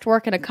their best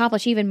work and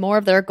accomplish even more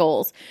of their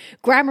goals.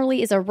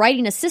 Grammarly is a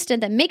writing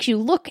assistant that makes you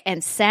look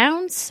and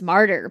sound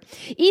smarter.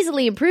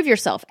 Easily improve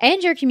yourself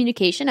and your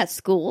communication at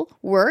school,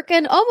 work,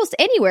 and almost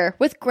anywhere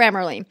with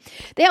Grammarly.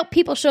 They help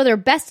people show their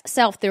best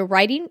self through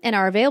writing and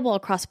are available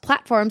across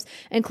platforms,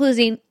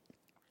 including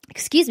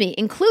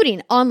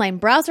online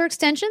browser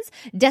extensions,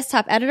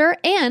 desktop editor,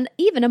 and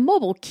even a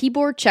mobile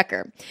keyboard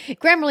checker.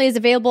 Grammarly is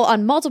available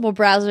on multiple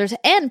browsers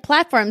and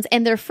platforms,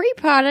 and their free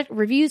product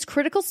reviews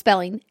critical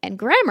spelling and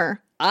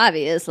grammar.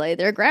 Obviously,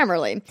 they're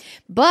Grammarly.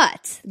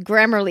 But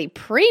Grammarly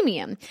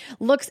Premium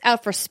looks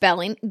out for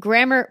spelling,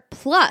 grammar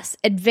plus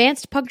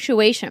advanced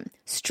punctuation,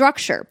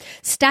 structure,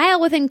 style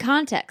within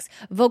context,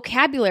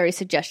 vocabulary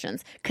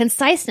suggestions,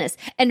 conciseness,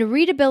 and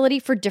readability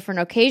for different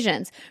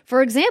occasions.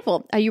 For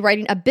example, are you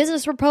writing a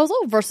business proposal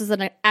versus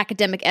an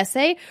academic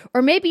essay?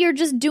 Or maybe you're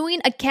just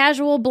doing a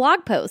casual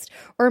blog post.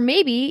 Or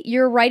maybe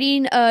you're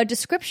writing a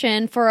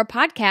description for a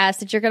podcast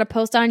that you're going to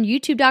post on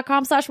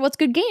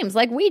youtube.com/whatsgoodgames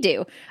like we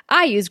do.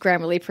 I use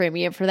Grammarly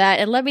Premium for that,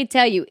 and let me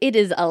tell you, it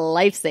is a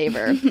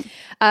lifesaver.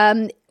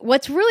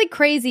 What's really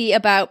crazy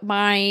about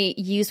my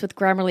use with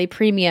Grammarly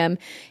Premium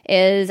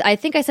is, I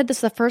think I said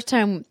this the first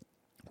time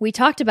we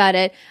talked about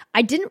it,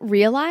 I didn't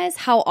realize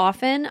how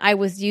often I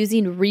was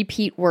using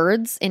repeat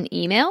words in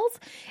emails,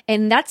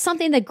 and that's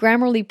something that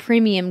Grammarly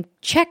Premium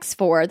checks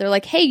for. They're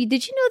like, hey,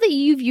 did you know that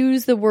you've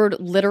used the word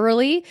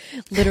literally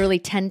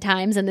 10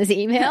 times in this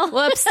email?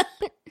 Whoops.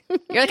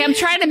 You're like, I'm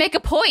trying to make a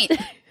point.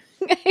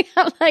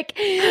 I'm like,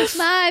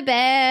 my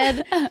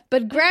bad.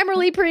 But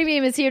Grammarly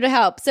Premium is here to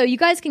help. So you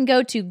guys can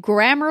go to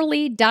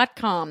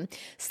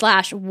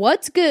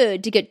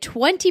grammarly.com/what's-good to get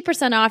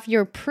 20% off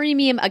your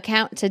premium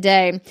account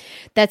today.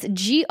 That's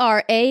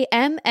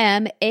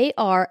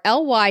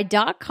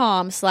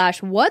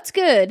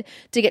grammarly.com/what's-good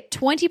to get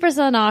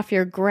 20% off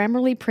your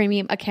Grammarly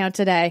Premium account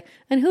today.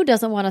 And who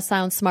doesn't want to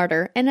sound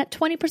smarter and at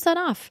 20%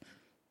 off?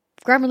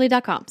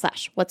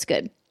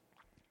 Grammarly.com/what's-good.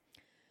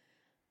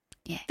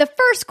 Yeah. The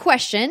first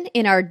question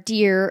in our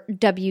Dear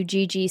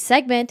WGG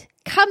segment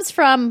comes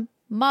from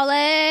Molly.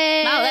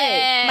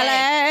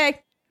 And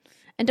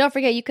don't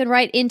forget, you can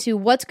write into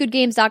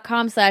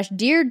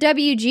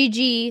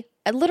whatsgoodgames.com/DearWGG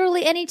at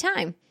literally any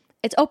time.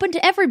 It's open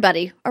to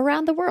everybody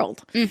around the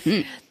world.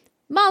 Mm-hmm.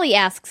 Molly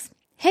asks,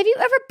 have you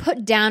ever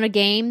put down a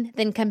game,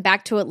 then come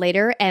back to it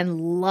later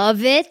and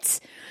love it?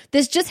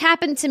 This just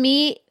happened to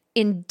me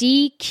in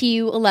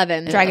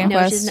DQ11. Dragon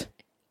Quest.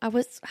 I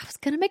was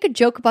going to make a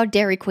joke about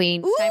Dairy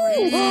Queen. Ooh,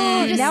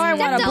 now I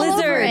want a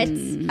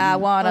blizzard. I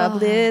want a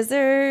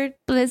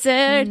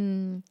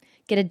blizzard.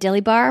 Get a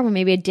dilly bar or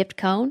maybe a dipped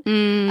cone.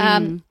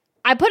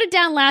 I put it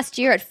down last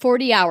year at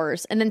 40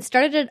 hours and then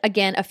started it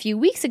again a few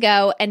weeks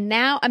ago, and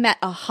now I'm at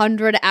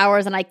 100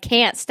 hours and I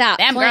can't stop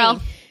playing.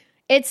 Girl.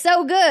 It's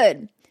so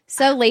good.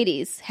 So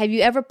ladies, have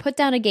you ever put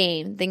down a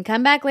game, then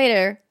come back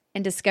later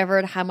and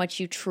discovered how much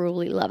you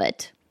truly love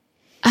it?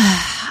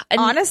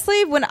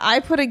 Honestly, when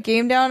I put a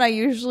game down, I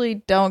usually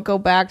don't go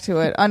back to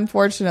it.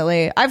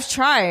 Unfortunately, I've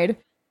tried.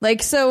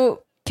 Like,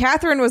 so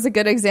Catherine was a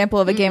good example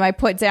of a game I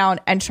put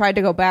down and tried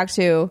to go back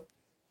to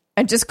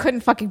and just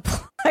couldn't fucking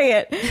play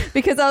it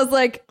because I was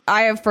like,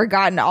 I have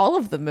forgotten all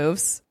of the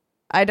moves.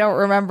 I don't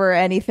remember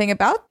anything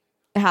about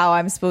how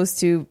I'm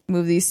supposed to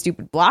move these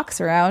stupid blocks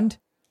around.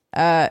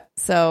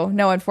 So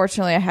no,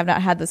 unfortunately, I have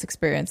not had this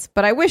experience,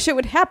 but I wish it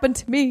would happen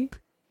to me.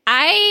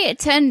 I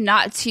tend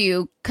not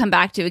to come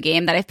back to a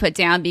game that I've put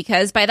down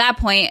because by that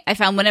point, I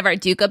found whenever I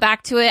do go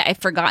back to it, I've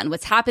forgotten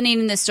what's happening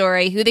in the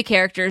story, who the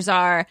characters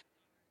are,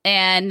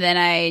 and then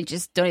I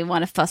just don't even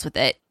want to fuss with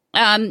it.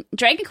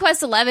 Dragon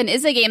Quest XI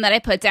is a game that I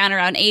put down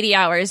around 80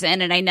 hours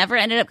in, and I never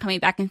ended up coming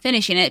back and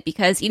finishing it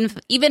because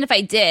even if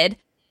I did,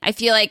 I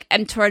feel like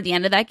I'm toward the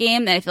end of that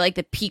game, and I feel like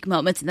the peak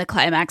moments and the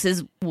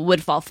climaxes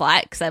would fall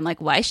flat because I'm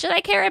like, why should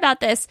I care about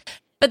this?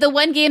 But the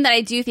one game that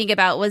I do think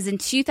about was in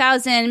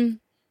 2009,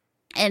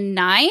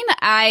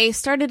 I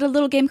started a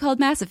little game called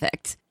Mass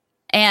Effect.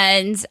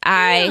 And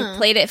I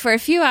played it for a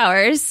few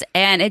hours,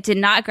 and it did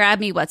not grab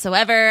me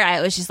whatsoever.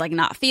 I was just like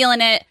not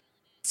feeling it.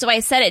 So I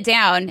set it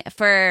down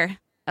for,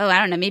 I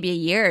don't know, maybe a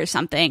year or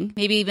something,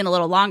 maybe even a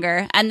little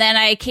longer. And then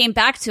I came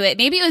back to it.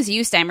 Maybe it was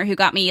you, Steimer, who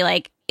got me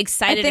like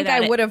excited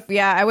about it.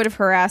 I would have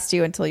harassed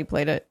you until you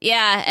played it.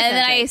 Yeah, and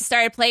then I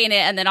started playing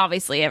it, and then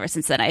obviously ever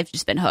since then I've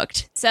just been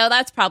hooked. So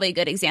that's probably a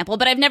good example.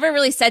 But I've never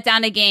really set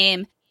down a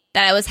game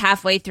that I was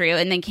halfway through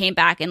and then came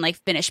back and like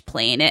finished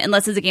playing it,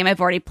 unless it's a game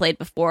I've already played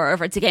before, or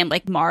if it's a game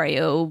like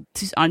Mario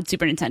on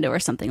Super Nintendo or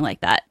something like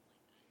that.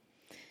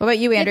 What about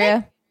you,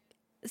 Andrea?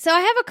 So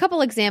I have a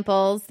couple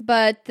examples,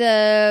 but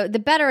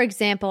the better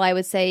example I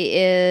would say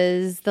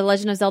is The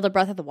Legend of Zelda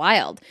Breath of the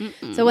Wild.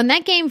 So when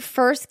that game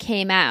first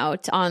came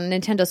out on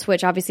Nintendo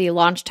Switch, obviously a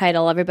launch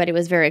title, everybody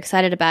was very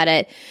excited about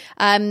it.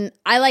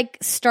 I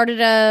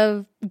started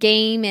a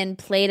game and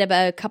played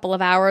about a couple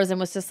of hours and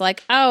was just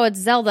like, oh, it's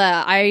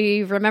Zelda.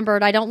 I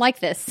remembered I don't like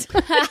this.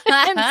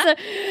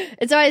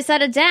 and so I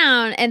set it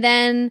down, and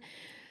then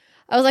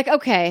I was like,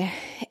 okay.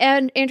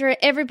 And Andrea,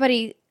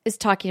 everybody is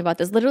talking about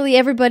this. Literally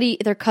everybody,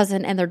 their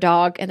cousin and their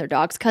dog and their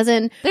dog's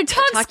cousin. Their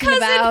dog's talking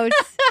cousin. about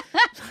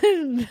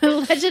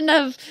The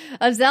Legend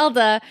of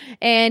Zelda,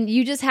 and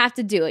you just have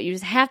to do it. You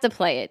just have to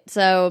play it.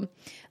 So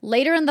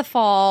later in the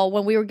fall,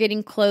 when we were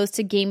getting close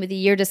to Game of the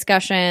Year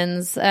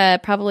discussions,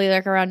 probably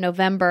like around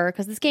November,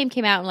 because this game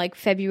came out in like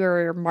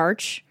February or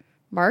March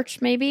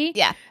maybe?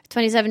 Yeah.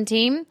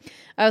 2017.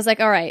 I was like,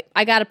 all right,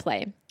 I got to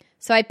play.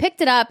 So I picked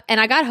it up and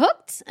I got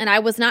hooked, and I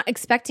was not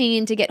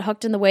expecting to get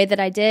hooked in the way that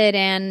I did.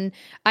 And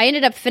I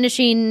ended up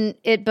finishing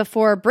it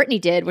before Brittany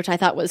did, which I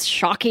thought was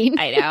shocking.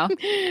 I know.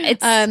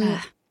 It's and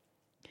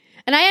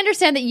I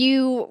understand that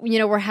you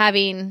were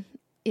having,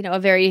 a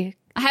very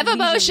I have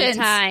emotions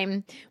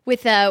time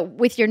with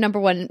your number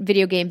one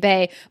video game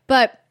bae,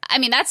 but I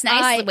mean, that's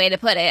nice the way to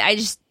put it.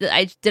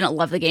 I didn't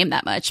love the game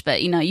that much,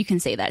 but you can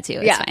say that too.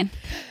 It's fine.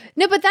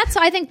 No, but that's,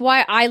 I think,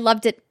 why I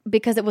loved it,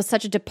 because it was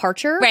such a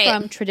departure Right.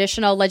 from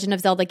traditional Legend of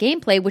Zelda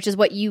gameplay, which is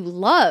what you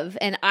love,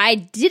 and I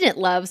didn't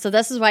love. So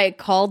this is why it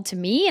called to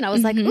me, and I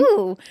was like,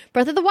 ooh,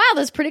 Breath of the Wild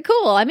is pretty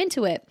cool. I'm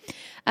into it.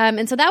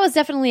 And so that was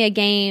definitely a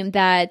game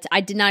that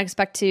I did not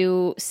expect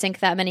to sink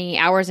that many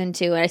hours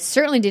into. And I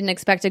certainly didn't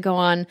expect to go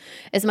on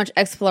as much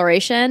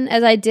exploration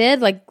as I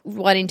did, like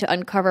wanting to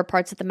uncover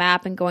parts of the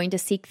map and going to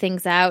seek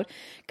things out.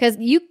 Because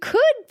you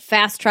could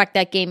fast track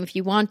that game if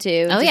you want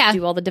to. Oh, yeah.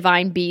 Do all the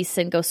divine beasts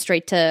and go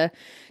straight to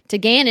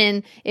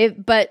Ganon.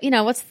 But,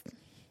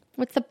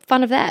 what's the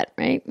fun of that,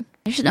 right?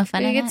 There's no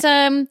fun in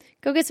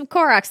Go get some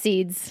Korok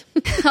seeds.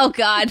 Oh,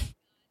 God.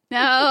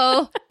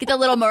 No. Get the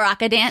little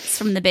maraca dance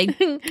from the big.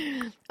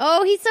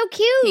 Oh, he's so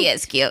cute. He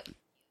is cute.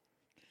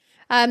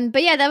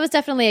 But yeah, that was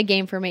definitely a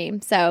game for me.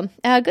 So,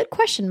 good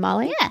question,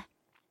 Molly.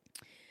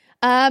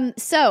 Yeah.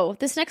 So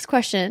this next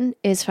question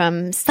is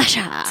from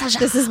Sasha.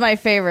 This is my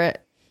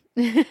favorite.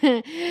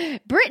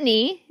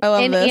 Brittany I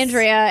love and this.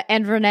 Andrea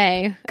and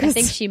Renee. I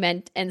think she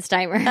meant and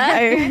Steimer.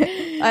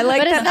 I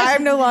like that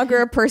I'm no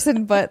longer a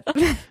person, but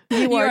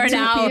you are two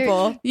now-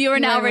 people. You are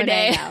now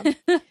Renee.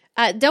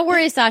 now. Don't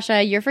worry,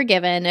 Sasha. You're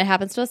forgiven. It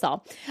happens to us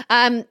all.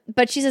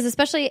 But she says,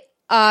 especially,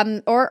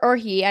 or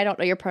he, I don't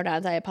know your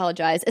pronouns. I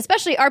apologize.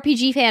 Especially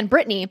RPG fan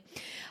Brittany.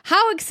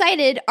 How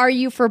excited are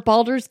you for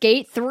Baldur's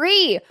Gate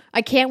 3?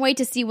 I can't wait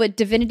to see what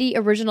Divinity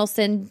Original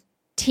Sin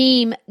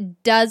team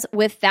does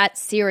with that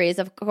series.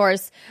 Of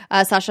course,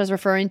 Sasha's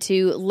referring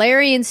to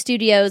Larian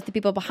Studios, the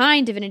people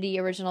behind Divinity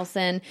Original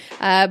Sin.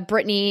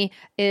 Brittany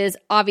is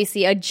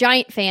obviously a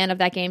giant fan of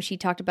that game. She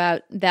talked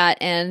about that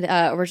and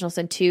Original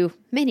Sin 2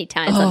 many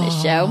times on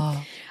this show.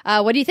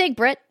 What do you think,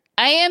 Britt?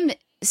 I am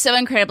so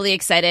incredibly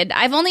excited.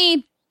 I've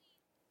only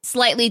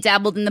slightly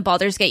dabbled in the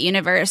Baldur's Gate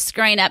universe.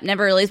 Growing up,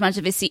 never really as much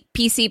of a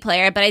PC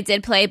player, but I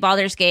did play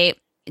Baldur's Gate,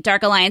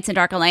 Dark Alliance, and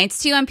Dark Alliance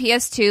 2 on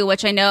PS2,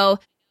 which I know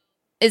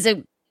is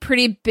a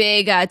pretty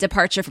big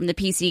departure from the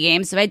PC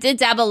game. So I did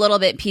dabble a little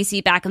bit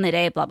PC back in the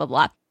day, blah, blah,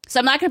 blah. So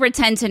I'm not going to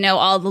pretend to know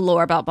all the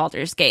lore about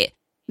Baldur's Gate.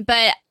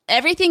 But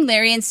everything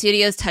Larian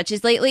Studios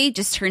touches lately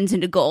just turns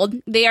into gold.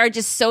 They are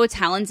just so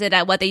talented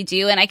at what they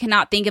do, and I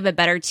cannot think of a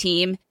better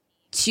team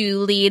to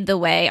lead the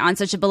way on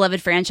such a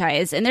beloved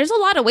franchise. And there's a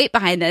lot of weight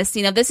behind this.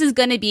 This is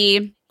going to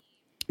be...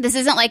 This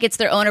isn't like it's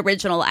their own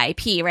original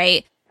IP,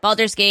 right?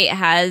 Baldur's Gate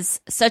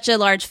has such a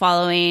large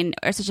following,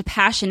 or such a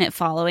passionate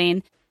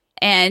following,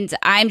 and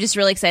I'm just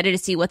really excited to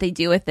see what they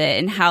do with it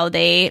and how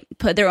they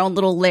put their own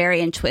little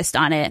Larian twist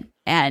on it.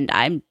 And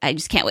I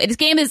just can't wait. This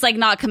game is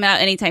not coming out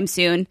anytime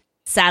soon,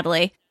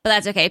 sadly, but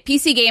that's okay.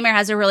 PC Gamer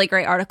has a really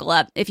great article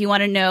up if you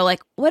want to know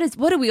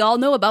what do we all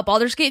know about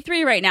Baldur's Gate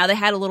 3 right now. They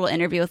had a little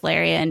interview with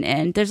Larian,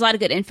 and there's a lot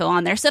of good info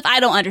on there. Stuff I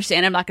don't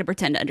understand. I'm not going to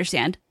pretend to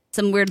understand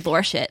some weird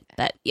lore shit,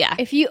 but yeah.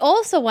 If you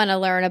also want to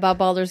learn about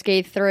Baldur's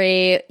Gate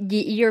 3,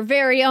 your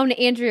very own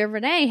Andrea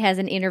Renee has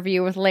an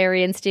interview with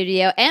Larian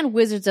Studio and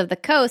Wizards of the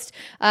Coast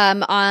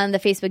on the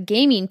Facebook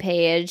gaming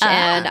page,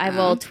 and I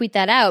will tweet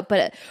that out.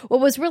 But what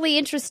was really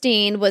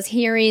interesting was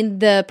hearing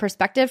the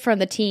perspective from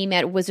the team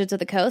at Wizards of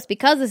the Coast,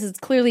 because this is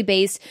clearly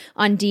based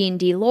on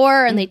D&D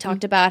lore, and they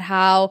talked about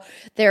how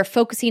they're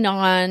focusing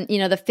on,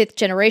 the 5th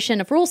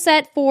generation of rule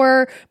set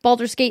for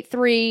Baldur's Gate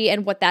 3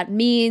 and what that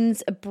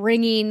means,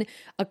 bringing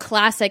a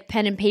classic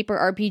pen and paper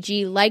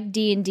RPG like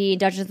D&D and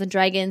Dungeons and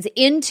Dragons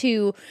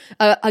into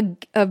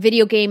a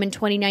video game in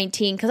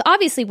 2019, because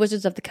obviously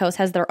Wizards of the Coast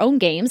has their own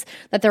games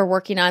that they're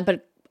working on,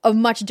 but a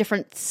much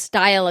different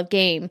style of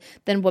game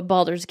than what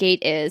Baldur's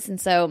Gate is. And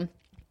so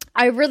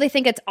I really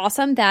think it's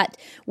awesome that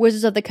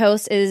Wizards of the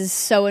Coast is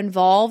so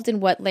involved in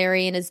what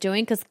Larian is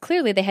doing, because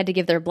clearly they had to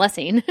give their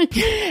blessing.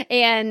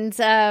 And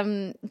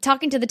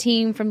talking to the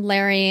team from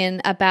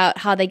Larian about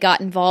how they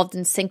got involved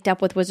and synced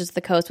up with Wizards of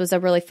the Coast was a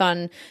really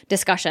fun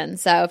discussion.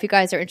 So if you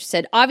guys are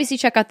interested, obviously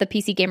check out the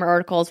PC Gamer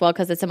article as well,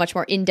 because it's a much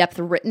more in-depth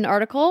written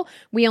article.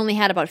 We only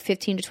had about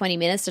 15 to 20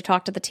 minutes to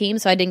talk to the team,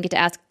 so I didn't get to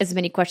ask as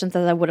many questions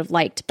as I would have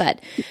liked.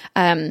 But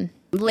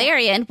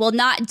Larian will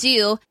not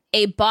do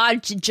a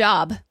bodge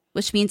job,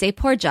 which means a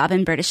poor job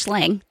in British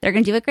slang. They're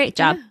going to do a great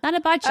job, not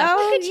a bodge job.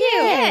 Oh, Look at you.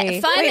 yay.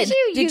 Yeah, fun. Wait,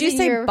 did you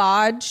say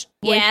bodge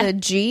with a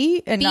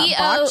G and not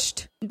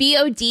botched?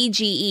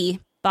 BODGE.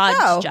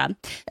 Bodge job.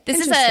 This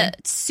is a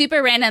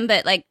super random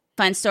but like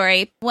fun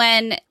story.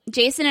 When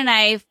Jason and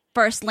I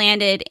first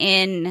landed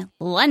in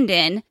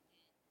London,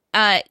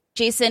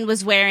 Jason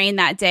was wearing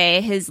that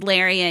day his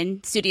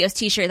Larian Studios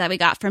t-shirt that we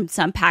got from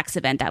some PAX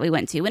event that we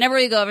went to. Whenever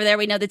we go over there,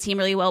 we know the team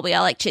really well. We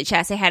all like chit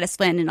chat, say hi to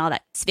Spin and all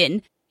that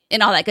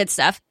good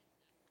stuff.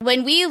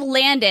 When we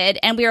landed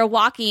and we were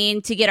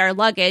walking to get our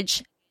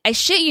luggage, I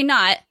shit you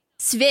not,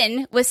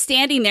 Sven was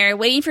standing there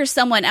waiting for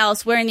someone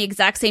else wearing the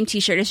exact same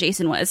t-shirt as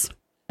Jason was.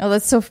 Oh,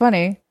 that's so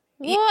funny.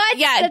 what?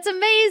 Yeah. That's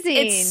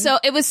amazing.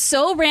 It was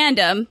so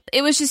random.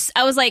 It was just,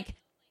 I was like,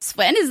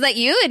 Sven, is that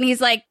you? And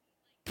he's like,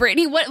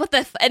 Brittany, what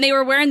the and they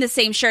were wearing the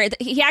same shirt.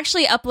 He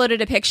actually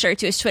uploaded a picture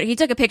to his Twitter. He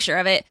took a picture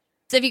of it.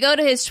 So if you go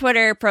to his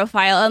Twitter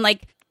profile and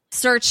like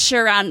search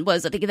around I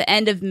think the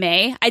end of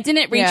May. I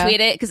didn't retweet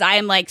it because I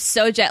am like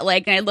so jet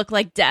lagged and I look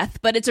like death,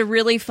 but it's a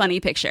really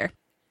funny picture.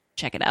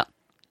 Check it out.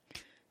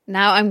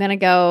 Now I'm gonna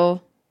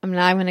go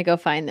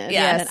find this.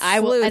 Yes, and I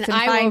will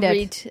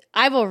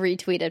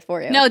retweet it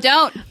for you. No,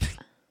 don't.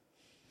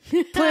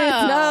 Please,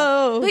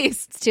 no.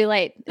 Please. It's too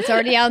late. It's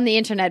already out on the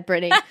internet,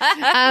 Brittany.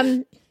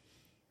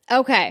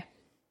 Okay.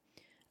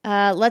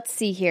 Let's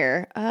see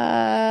here. Do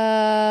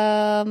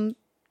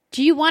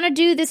you want to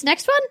do this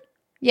next one?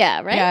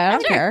 Yeah, right? Yeah, I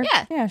don't Sure, care.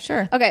 yeah. Yeah,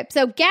 sure. Okay,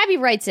 so Gabby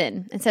writes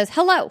in and says,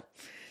 hello.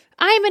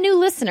 I am a new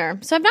listener,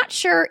 so I'm not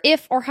sure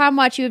if or how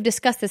much you have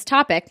discussed this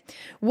topic.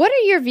 What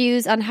are your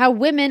views on how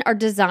women are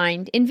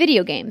designed in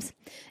video games?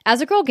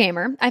 As a girl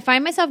gamer, I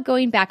find myself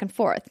going back and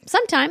forth.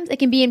 Sometimes it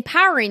can be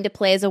empowering to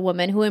play as a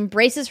woman who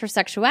embraces her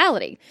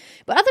sexuality,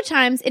 but other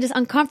times it is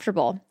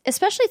uncomfortable,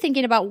 especially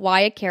thinking about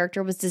why a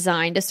character was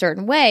designed a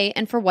certain way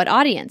and for what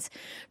audience.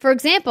 For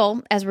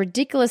example, as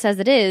ridiculous as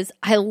it is,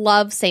 I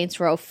love Saints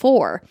Row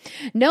 4.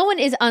 No one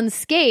is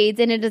unscathed,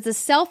 and it is a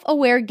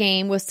self-aware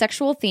game with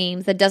sexual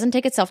themes that doesn't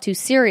take itself too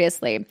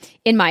seriously,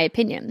 in my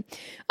opinion.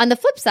 On the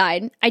flip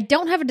side, I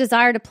don't have a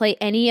desire to play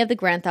any of the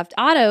Grand Theft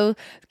Auto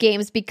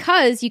games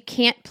because you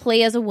can't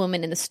play as a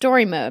woman in the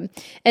story mode,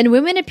 and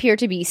women appear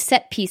to be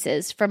set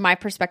pieces from my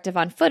perspective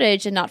on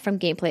footage and not from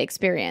gameplay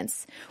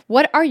experience.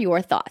 What are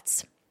your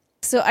thoughts?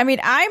 So, I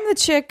mean, I'm the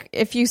chick,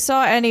 if you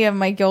saw any of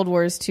my Guild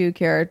Wars 2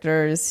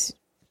 characters...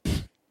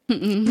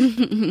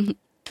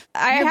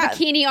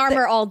 Bikini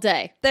armor all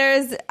day.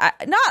 There's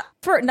not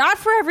for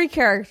every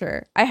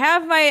character.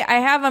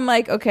 I'm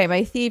like, okay,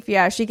 my thief,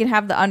 yeah, she can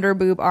have the under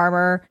boob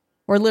armor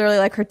where literally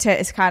like her tit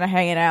is kind of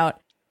hanging out.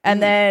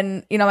 And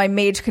then, my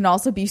mage can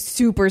also be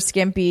super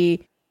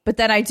skimpy, but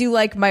then I do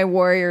like my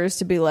warriors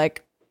to be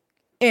like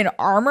in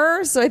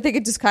armor. So I think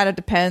it just kind of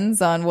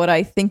depends on what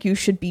I think you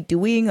should be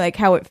doing, like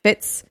how it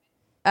fits.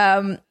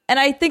 And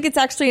I think it's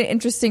actually an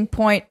interesting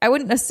point. I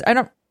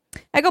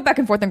go back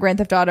and forth on Grand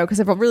Theft Auto because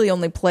I've really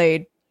only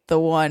played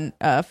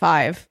the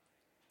 5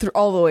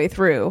 all the way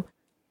through.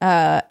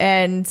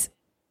 And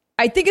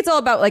I think it's all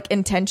about like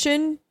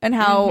intention and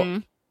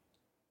how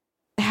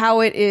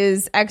it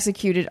is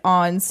executed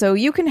on. So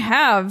you can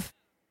have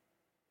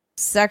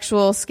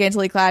sexual,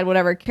 scantily clad,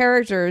 whatever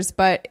characters,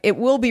 but it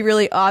will be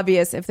really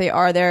obvious if they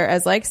are there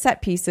as like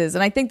set pieces.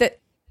 And I think that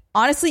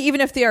honestly,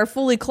 even if they are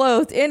fully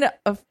clothed in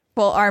a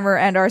full armor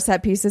and are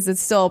set pieces,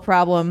 it's still a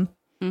problem.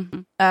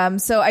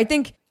 So I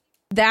think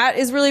that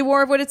is really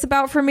more of what it's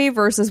about for me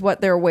versus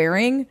what they're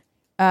wearing.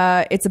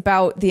 It's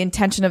about the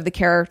intention of the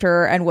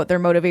character and what their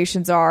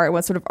motivations are and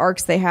what sort of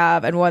arcs they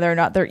have and whether or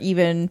not they're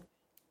even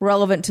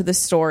relevant to the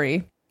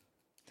story.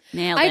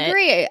 I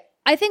agree.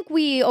 I think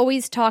we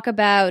always talk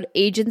about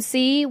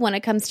agency when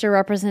it comes to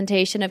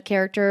representation of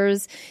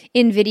characters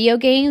in video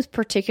games,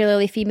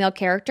 particularly female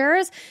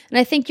characters. And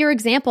I think your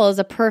example is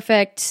a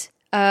perfect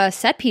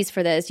set piece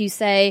for this. You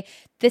say,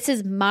 this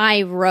is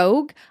my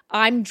rogue.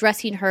 I'm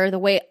dressing her the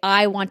way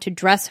I want to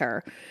dress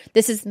her.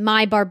 This is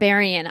my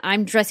barbarian.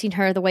 I'm dressing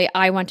her the way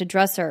I want to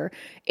dress her.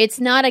 It's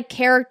not a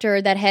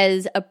character that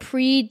has a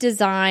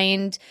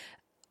pre-designed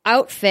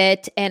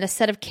outfit and a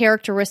set of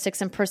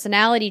characteristics and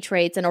personality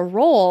traits and a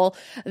role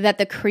that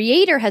the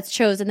creator has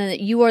chosen and that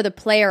you or the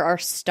player are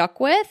stuck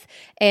with,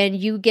 and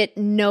you get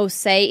no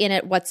say in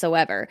it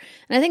whatsoever.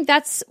 And I think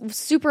that's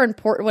super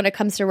important when it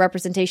comes to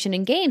representation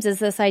in games, is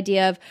this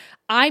idea of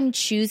I'm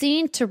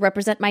choosing to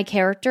represent my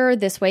character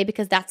this way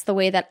because that's the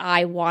way that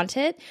I want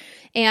it.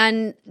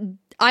 And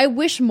I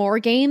wish more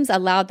games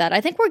allowed that. I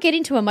think we're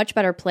getting to a much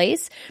better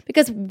place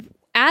because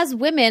as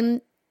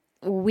women,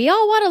 we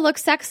all want to look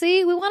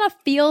sexy. We want to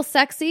feel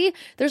sexy.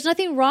 There's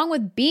nothing wrong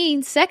with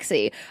being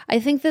sexy. I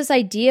think this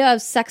idea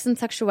of sex and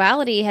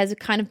sexuality has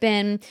kind of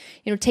been,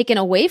 taken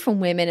away from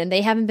women, and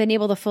they haven't been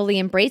able to fully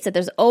embrace it.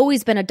 There's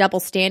always been a double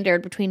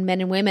standard between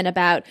men and women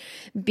about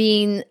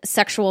being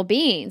sexual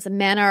beings.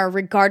 Men are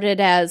regarded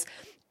as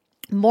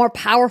more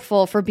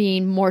powerful for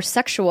being more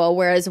sexual,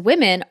 whereas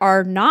women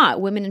are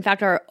not. Women, in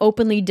fact, are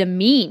openly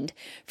demeaned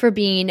for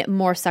being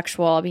more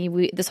sexual. I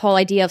mean, this whole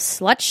idea of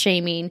slut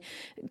shaming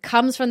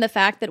comes from the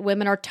fact that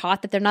women are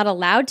taught that they're not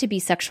allowed to be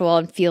sexual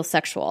and feel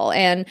sexual.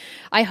 And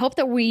I hope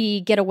that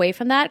we get away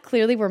from that.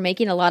 Clearly, we're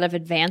making a lot of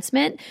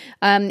advancement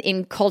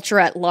in culture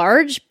at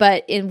large,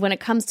 but when it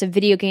comes to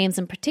video games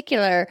in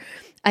particular,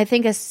 I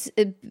think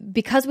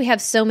because we have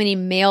so many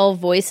male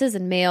voices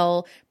and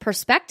male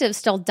perspectives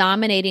still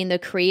dominating the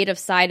creative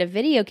side of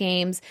video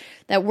games,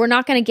 that we're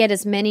not going to get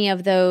as many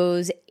of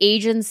those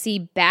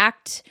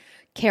agency-backed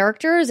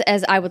characters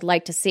as I would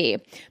like to see.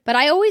 But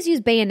I always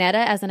use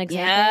Bayonetta as an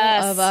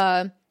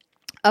example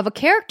of a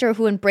character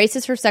who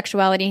embraces her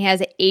sexuality and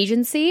has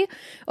agency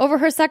over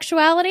her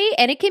sexuality.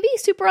 And it can be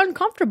super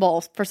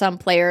uncomfortable for some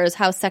players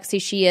how sexy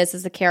she is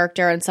as a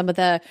character and some of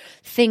the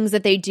things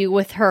that they do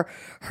with her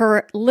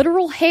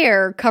literal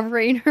hair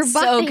covering her body.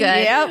 So good.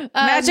 Yep.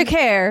 Magic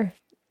hair.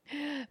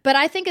 But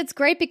I think it's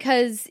great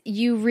because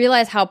you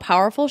realize how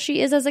powerful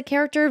she is as a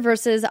character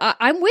versus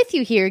I'm with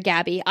you here,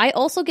 Gabby. I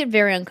also get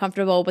very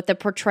uncomfortable with the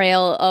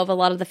portrayal of a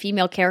lot of the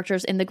female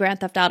characters in the Grand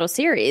Theft Auto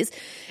series.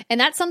 And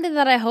that's something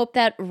that I hope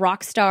that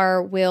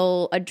Rockstar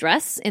will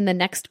address in the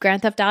next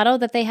Grand Theft Auto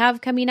that they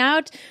have coming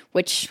out,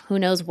 which who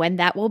knows when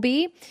that will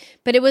be.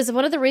 But it was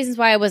one of the reasons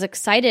why I was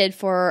excited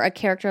for a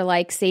character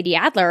like Sadie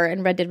Adler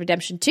in Red Dead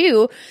Redemption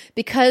 2,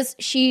 because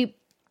she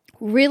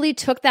really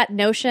took that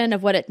notion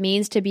of what it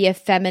means to be a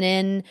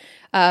feminine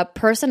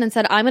person and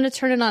said, I'm going to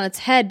turn it on its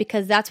head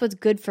because that's what's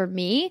good for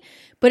me.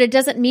 But it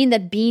doesn't mean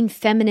that being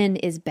feminine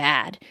is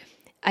bad.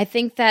 I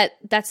think that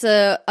that's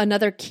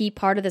another key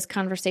part of this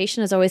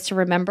conversation is always to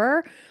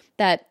remember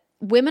that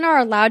women are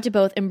allowed to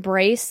both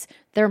embrace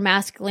their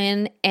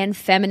masculine and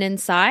feminine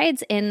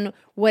sides, and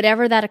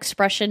whatever that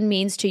expression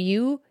means to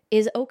you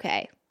is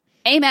okay.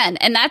 Amen.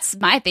 And that's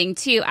my thing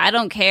too. I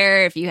don't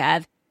care if you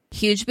have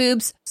huge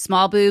boobs,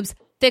 small boobs,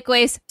 thick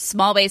waist,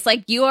 small waist.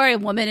 Like, you are a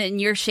woman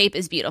and your shape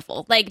is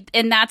beautiful. Like,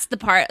 and that's the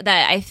part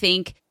that I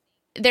think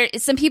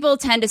some people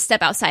tend to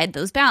step outside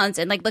those bounds.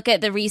 And like, look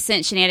at the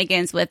recent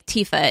shenanigans with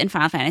Tifa in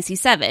Final Fantasy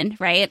VII,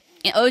 right?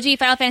 In OG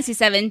Final Fantasy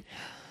VII,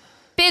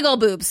 big old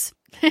boobs.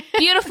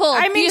 Beautiful.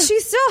 I mean, she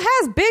still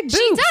has big boobs.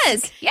 She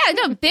does. Yeah,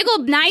 no, big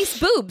old nice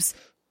boobs.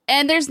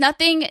 And there's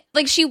nothing,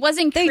 like, she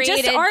wasn't created.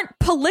 They just aren't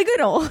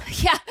polygonal.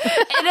 Yeah.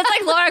 And it's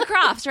like Lara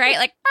Croft, right?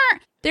 Like,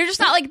 they're just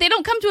not like, they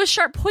don't come to a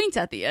sharp point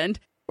at the end.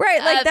 Right,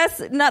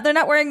 like they're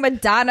not wearing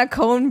Madonna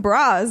cone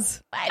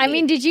bras. I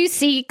mean, did you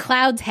see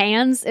Cloud's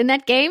hands in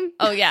that game?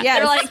 Oh, yeah. Yeah,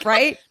 they're like,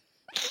 right?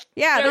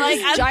 Yeah, they're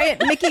like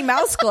giant Mickey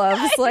Mouse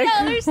gloves. Like,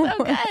 no, they're so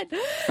good.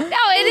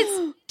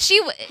 No, she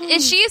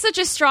is such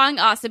a strong,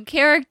 awesome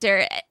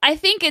character. I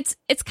think it's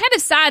kind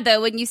of sad though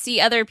when you see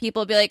other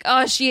people be like,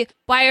 oh,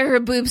 why are her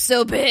boobs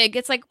so big?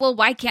 It's like, well,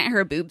 why can't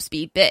her boobs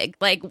be big?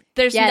 Like,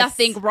 there's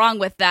nothing wrong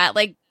with that.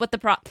 Like, what the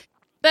problem?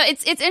 But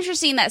it's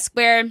interesting that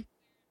Square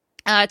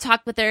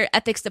talked with their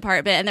ethics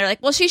department, and they're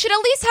like, well, she should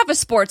at least have a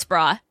sports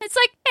bra. It's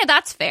like, hey,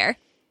 that's fair.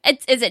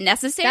 Is it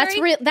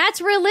necessary?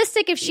 That's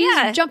realistic. If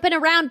she's jumping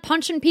around,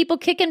 punching people,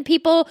 kicking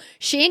people,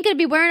 she ain't gonna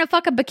be wearing a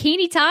fucking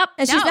bikini top.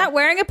 And she's not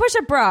wearing a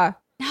push-up bra.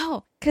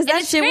 No. Because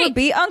that shit would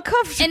be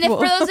uncomfortable. And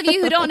for those of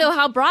you who don't know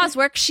how bras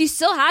work, she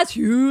still has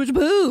huge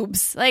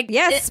boobs. Like,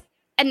 yes.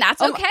 And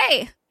that's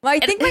okay. Well, I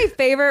think my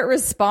favorite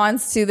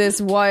response to this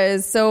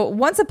was, so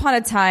once upon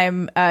a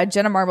time,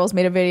 Jenna Marbles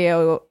made a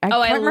video. I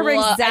can't remember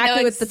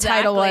exactly what the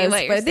title was,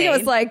 but I think it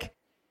was like,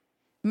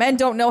 men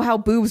don't know how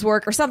boobs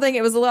work or something.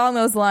 It was along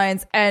those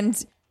lines.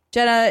 And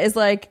Jenna is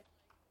like,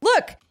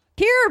 look,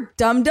 here,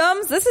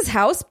 dum-dums, this is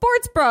how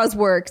sports bras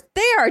work.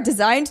 They are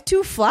designed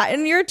to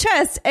flatten your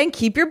chest and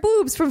keep your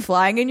boobs from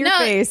flying in your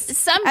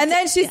face. And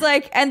then she's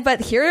like,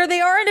 but here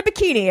they are in a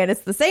bikini, and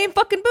it's the same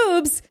fucking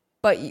boobs,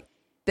 but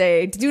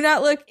they do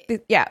not look.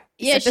 Yeah.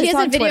 She has a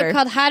video Twitter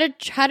called "How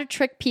to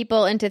Trick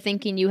People into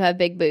Thinking You Have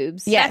Big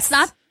Boobs." Yes.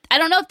 That's not. I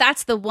don't know if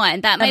that's the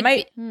one. That might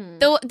be.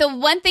 The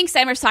one thing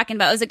Sam was talking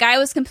about was a guy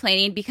was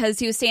complaining because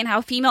he was saying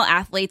how female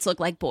athletes look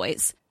like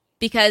boys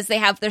because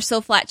they're so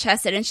flat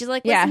chested, and she's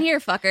like, listen here,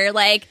 fucker,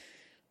 like,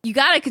 you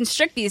gotta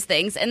constrict these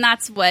things, and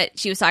that's what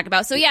she was talking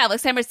about. So yeah, like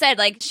Summer said,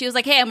 like, she was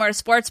like, hey, I'm wearing a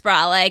sports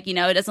bra, like, it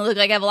doesn't look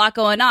like I have a lot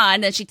going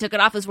on. Then she took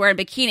it off, was wearing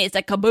a bikini. It's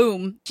like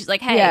kaboom. She's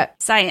like, hey,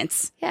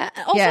 science. Yeah.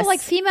 Also,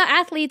 like, female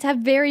athletes have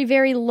very,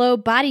 very low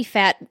body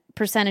fat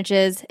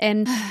percentages,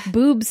 and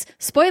boobs,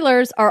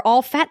 spoilers, are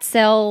all fat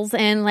cells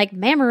and like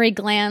mammary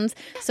glands.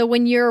 So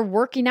when you're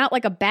working out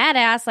like a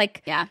badass,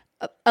 like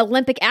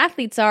Olympic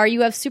athletes are,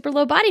 you have super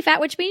low body fat,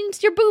 which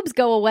means your boobs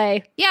go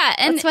away. Yeah,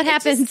 and that's what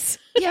happens.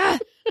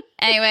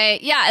 Anyway,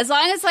 as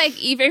long as, like,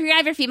 if you're gonna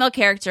have your female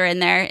character in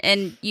there,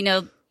 and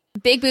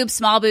big boobs,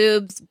 small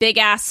boobs, big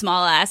ass,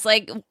 small ass.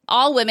 Like,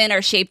 all women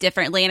are shaped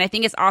differently, and I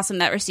think it's awesome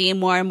that we're seeing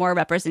more and more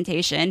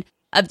representation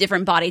of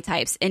different body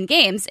types in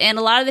games. And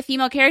a lot of the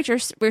female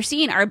characters we're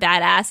seeing are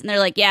badass, and they're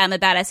like, yeah, I'm a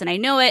badass and I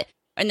know it,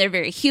 and they're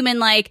very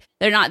human-like.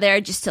 They're not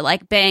there just to,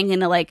 like, bang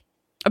into, like,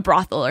 a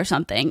brothel or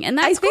something, and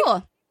that's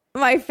cool.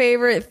 My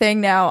favorite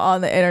thing now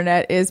on the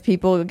internet is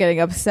people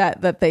getting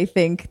upset that they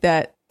think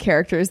that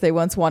characters they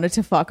once wanted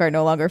to fuck are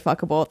no longer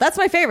fuckable. That's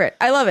my favorite.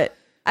 I love it.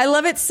 I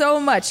love it so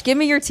much. Give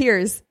me your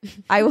tears.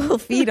 I will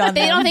feed on them.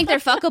 They don't think they're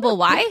fuckable.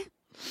 Why?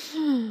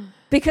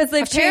 Because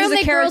they've changed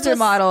the character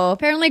model.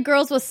 Apparently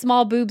girls with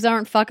small boobs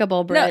aren't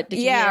fuckable, Britt. No,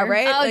 yeah,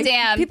 right? Oh, like,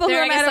 damn. People who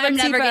are mad about I'm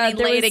never Tifa,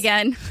 getting laid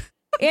again.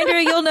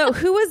 Andrea, you'll know.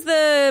 Who was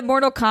the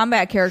Mortal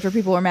Kombat character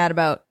people were mad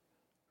about?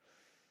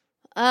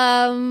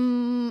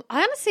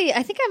 Honestly,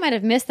 I think I might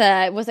have missed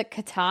that. Was it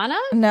Katana?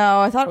 No,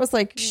 I thought it was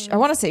like, I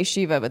want to say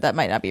Shiva, but that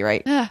might not be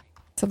right.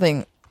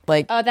 Something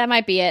like... Oh, that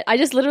might be it. I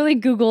just literally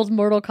Googled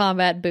Mortal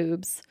Kombat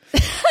boobs.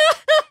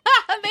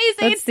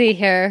 Amazing. Let's see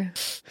here.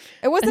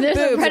 It wasn't There's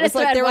a boobs. It Reddit was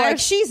like, they were thread like,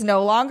 she's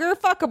no longer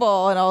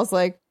fuckable. And I was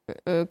like,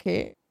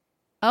 okay.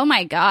 Oh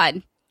my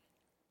god.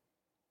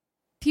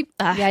 Yeah,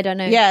 I don't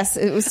know. Yes,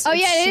 it was. Oh,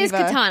 yeah, it is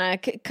Shiva. Katana.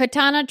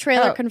 Katana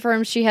trailer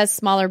confirms she has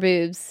smaller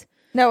boobs.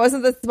 No, it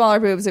wasn't the smaller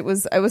boobs. It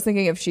was. I was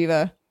thinking of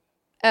Shiva.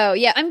 Oh,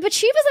 yeah. But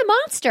she was a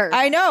monster.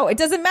 I know. It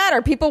doesn't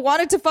matter. People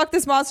wanted to fuck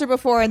this monster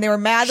before, and they were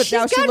mad that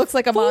now she looks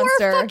like a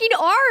monster. 4 fucking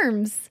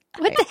arms.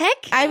 What the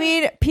heck? I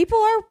mean, people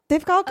are.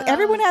 They've got.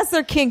 Everyone has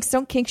their kinks.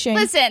 Don't kink shame.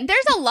 Listen,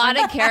 there's a lot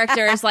of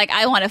characters like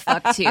I want to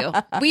fuck too.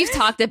 We've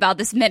talked about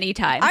this many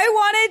times. I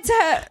wanted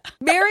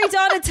to marry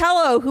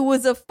Donatello, who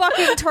was a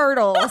fucking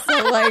turtle.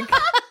 So, like,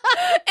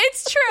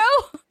 it's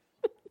true.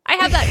 I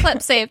have that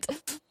clip saved.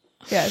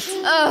 Yes.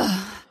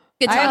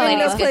 Good talk, I'm in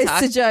ladies. no Good place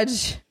talk. to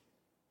judge,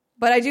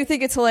 but I do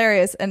think it's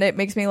hilarious, and it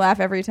makes me laugh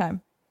every time.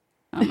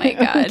 Oh my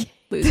god,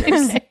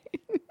 losers.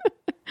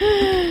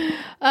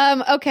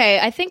 Okay,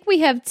 I think we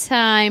have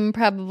time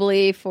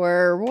probably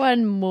for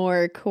one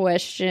more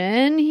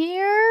question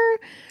here.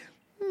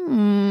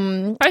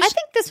 I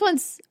think this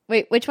one's...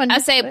 Wait, which one? I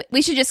say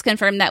we should just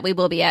confirm that we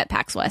will be at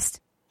PAX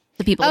West.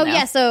 The people know.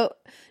 yeah, so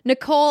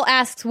Nicole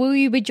asks, will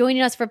you be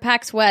joining us for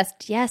PAX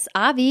West? Yes,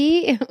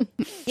 Avi.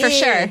 For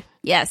sure.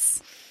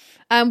 Yes.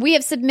 We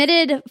have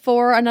submitted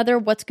for another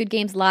What's Good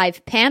Games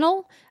live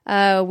panel.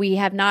 We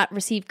have not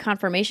received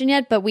confirmation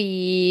yet, but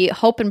we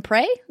hope and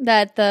pray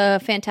that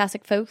the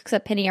fantastic folks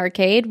at Penny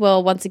Arcade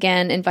will once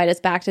again invite us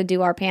back to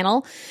do our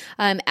panel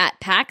at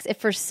PAX. If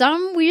for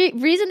some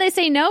reason they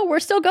say no,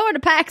 we're still going to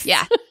PAX.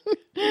 Yeah.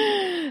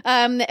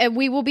 And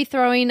we will be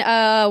throwing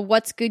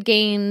What's Good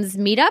Games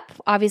meetup.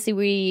 Obviously,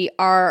 we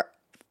are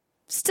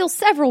still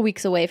several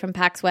weeks away from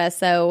PAX West,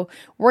 so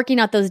working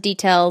out those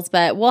details,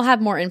 but we'll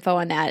have more info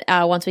on that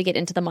once we get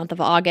into the month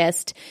of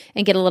August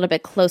and get a little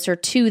bit closer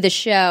to the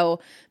show,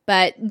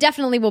 but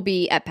definitely we'll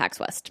be at PAX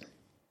West.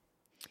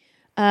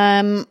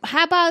 How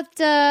about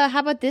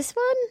this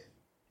one?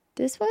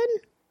 This one?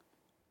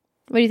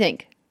 What do you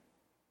think?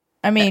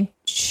 I mean,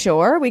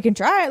 sure, we can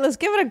try it. Let's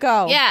give it a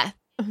go. Yeah.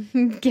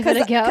 Give it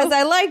a go. Because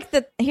I like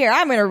the... Here,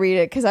 I'm going to read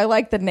it because I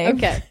like the name.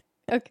 Okay.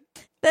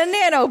 The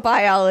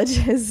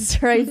nanobiologist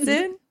writes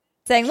in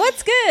saying,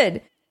 what's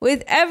good?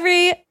 With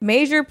every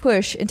major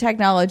push in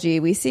technology,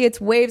 we see its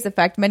waves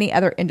affect many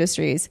other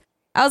industries.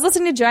 I was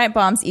listening to Giant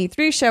Bomb's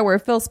E3 show where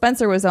Phil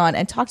Spencer was on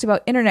and talked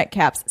about internet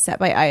caps set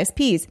by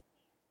ISPs.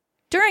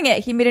 During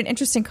it, he made an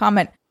interesting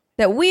comment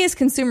that we as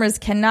consumers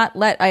cannot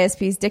let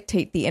ISPs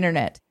dictate the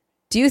internet.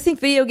 Do you think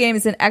video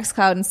games in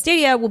xCloud and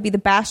Stadia will be the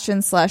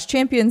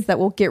bastion/champions that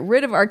will get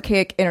rid of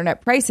archaic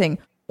internet pricing?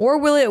 Or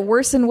will it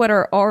worsen what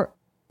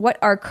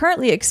are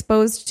currently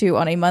exposed to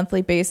on a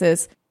monthly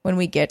basis when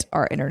we get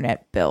our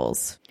internet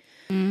bills?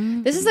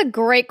 This is a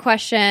great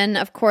question.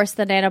 Of course,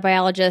 the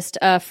nanobiologist,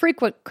 a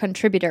frequent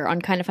contributor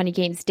on Kind of Funny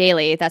Games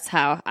Daily. That's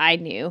how I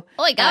knew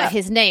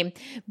his name.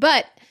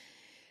 But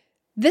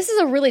this is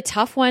a really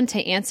tough one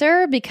to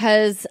answer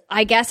because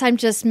I guess I'm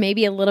just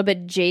maybe a little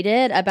bit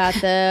jaded about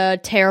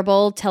the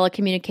terrible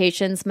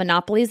telecommunications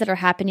monopolies that are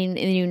happening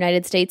in the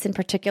United States in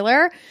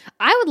particular.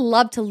 I would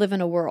love to live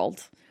in a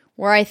world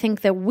where I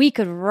think that we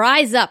could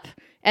rise up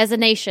as a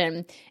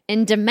nation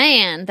and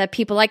demand that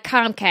people like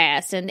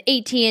Comcast and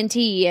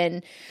AT&T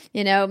and,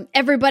 you know,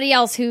 everybody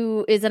else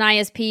who is an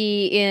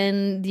ISP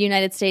in the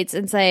United States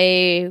and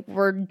say,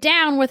 we're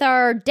down with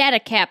our data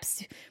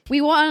caps.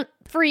 We want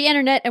free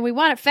internet and we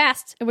want it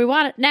fast and we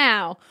want it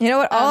now. You know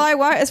what? All I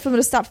want is for them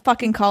to stop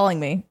fucking calling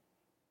me.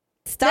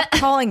 Stop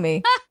calling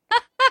me.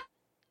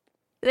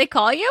 Do they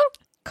call you?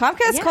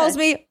 Comcast calls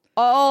me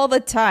all the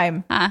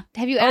time. Have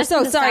you asked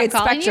them to sorry, it's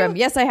stop calling Spectrum. you?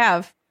 Yes, I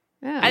have.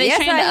 Oh. Are they Yes,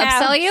 trying I to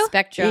have. upsell you?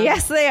 Spectrum.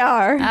 Yes, they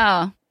are.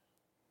 Oh.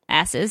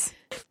 Asses.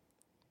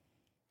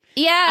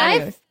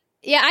 Yeah,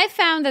 I've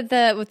found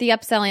that with the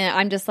upselling,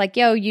 I'm just like,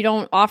 yo, you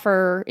don't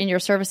offer in your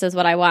services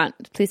what I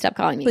want. Please stop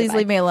calling me. Please Goodbye.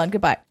 leave me alone.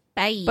 Goodbye.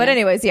 Bye. But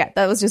anyways, yeah,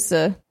 that was just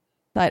an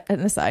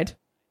aside.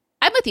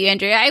 I'm with you,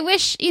 Andrea. I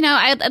wish,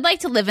 I'd like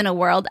to live in a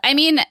world. I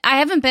mean, I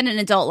haven't been an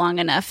adult long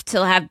enough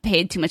to have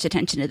paid too much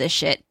attention to this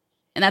shit.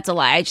 And that's a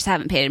lie. I just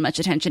haven't paid much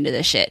attention to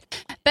this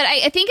shit. But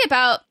I think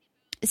about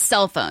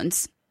cell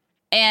phones.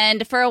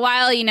 And for a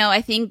while,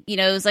 I think,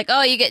 it was like,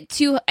 oh, you get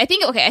I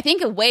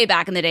think way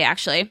back in the day,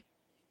 actually,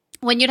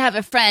 when you'd have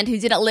a friend who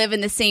didn't live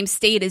in the same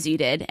state as you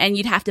did, and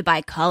you'd have to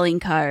buy calling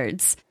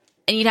cards,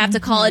 and you'd have to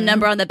call a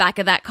number on the back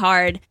of that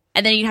card,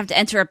 and then you'd have to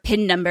enter a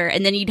PIN number,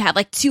 and then you'd have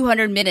like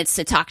 200 minutes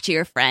to talk to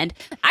your friend.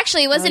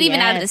 Actually, it wasn't even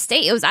out of the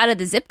state. It was out of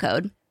the zip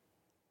code.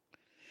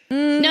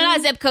 No,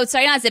 not zip code.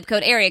 Sorry, not zip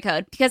code, area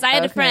code. Because I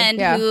had a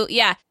friend who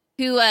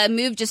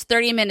moved just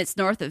 30 minutes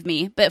north of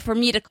me. But for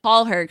me to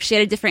call her, she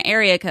had a different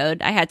area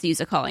code, I had to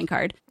use a calling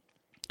card.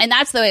 And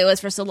that's the way it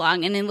was for so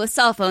long. And then with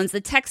cell phones,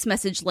 the text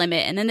message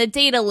limit and then the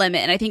data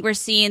limit. And I think we're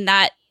seeing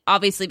that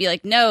obviously be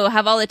like, no,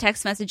 have all the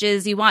text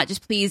messages you want.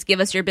 Just please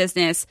give us your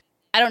business.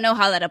 I don't know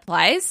how that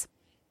applies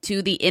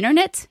to the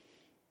internet.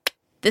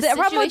 The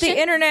problem with the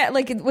internet,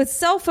 like with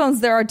cell phones,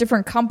 there are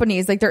different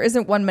companies. Like there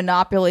isn't one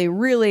monopoly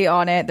really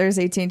on it. There's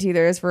AT&T,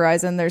 there's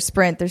Verizon, there's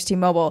Sprint, there's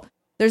T-Mobile.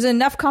 There's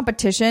enough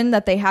competition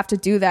that they have to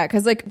do that.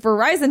 Because like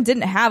Verizon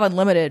didn't have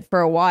unlimited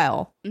for a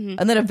while. And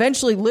then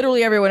eventually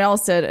literally everyone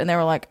else did. And they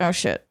were like, oh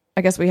shit,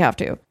 I guess we have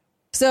to.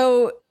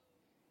 So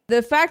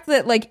the fact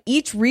that like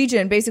each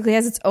region basically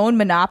has its own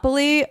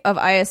monopoly of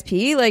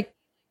ISP, like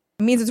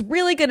means it's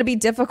really going to be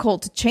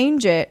difficult to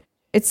change it.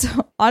 It's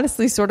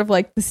honestly sort of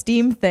like the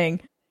Steam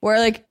thing where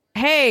like,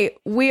 hey,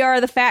 we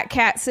are the fat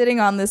cat sitting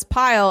on this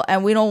pile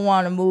and we don't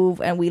want to move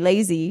and we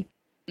lazy.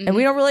 And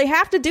we don't really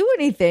have to do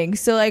anything.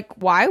 So, like,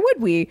 why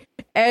would we?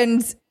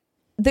 And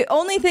the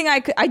only thing I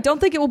don't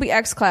think it will be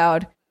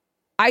xCloud.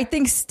 I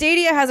think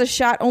Stadia has a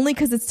shot only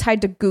because it's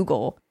tied to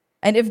Google.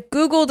 And if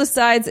Google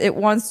decides it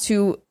wants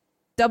to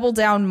double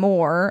down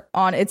more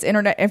on its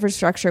internet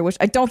infrastructure, which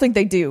I don't think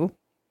they do,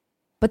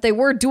 but they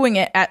were doing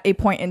it at a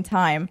point in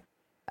time.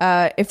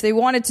 If they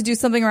wanted to do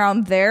something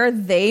around there,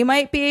 they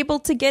might be able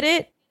to get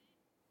it.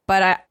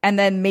 But and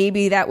then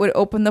maybe that would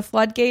open the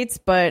floodgates.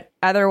 But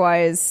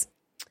otherwise,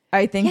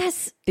 I think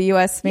the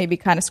U.S. may be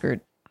kind of screwed.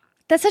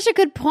 That's such a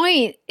good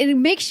point. It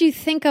makes you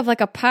think of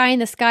like a pie in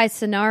the sky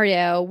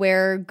scenario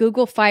where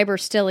Google Fiber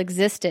still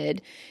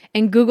existed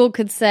and Google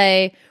could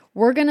say,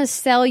 we're going to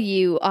sell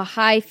you a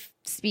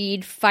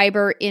high-speed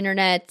fiber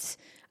internet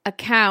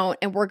account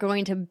and we're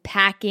going to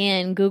pack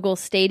in Google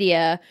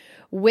Stadia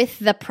with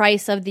the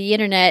price of the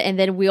internet and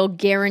then we'll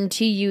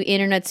guarantee you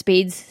internet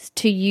speeds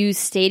to use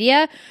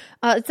Stadia.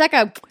 That's like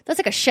a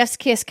chef's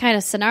kiss kind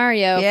of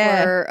scenario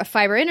for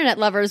fiber internet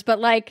lovers, but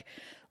like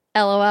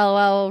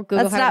LOL,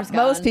 Google Fiber's That's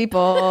not most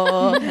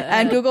people.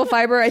 And Google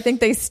Fiber, I think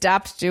they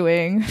stopped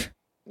doing.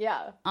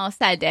 Yeah. Oh,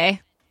 sad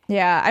day.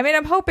 Yeah. I mean,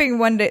 I'm hoping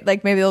one day,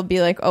 like maybe they'll be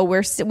like, oh,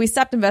 we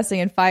stopped investing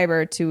in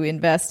fiber to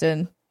invest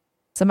in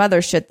some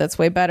other shit that's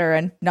way better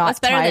and not What's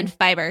better than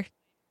fiber?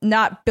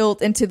 Not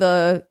built into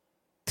the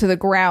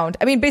ground.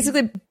 I mean,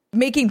 basically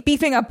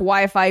beefing up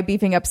Wi-Fi,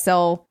 beefing up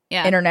cell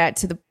internet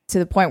to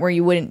the point where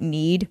you wouldn't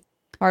need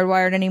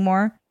hardwired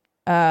anymore.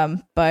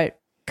 But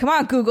come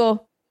on,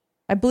 Google.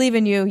 I believe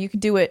in you. You can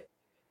do it.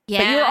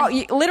 Yeah. But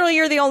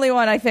you're the only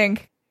one, I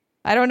think.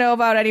 I don't know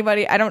about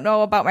anybody. I don't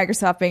know about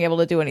Microsoft being able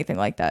to do anything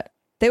like that.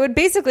 They would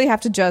basically have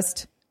to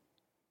just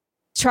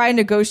try and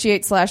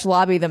negotiate /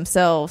 lobby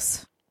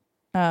themselves.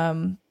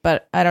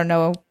 But I don't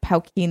know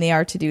how keen they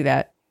are to do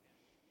that.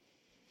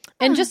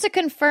 And just to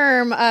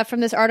confirm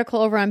from this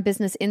article over on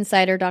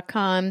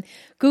businessinsider.com,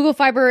 Google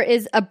Fiber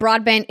is a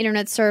broadband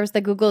internet service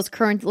that Google is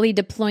currently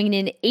deploying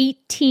in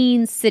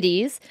 18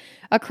 cities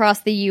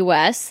across the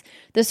U.S.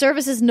 The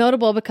service is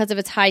notable because of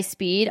its high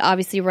speed,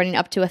 obviously running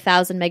up to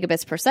 1,000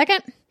 megabits per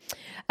second.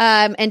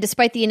 And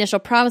despite the initial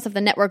promise of the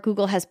network,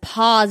 Google has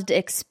paused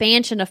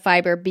expansion of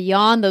fiber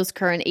beyond those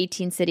current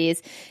 18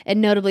 cities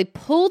and notably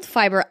pulled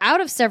fiber out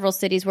of several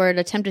cities where it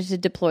attempted to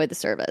deploy the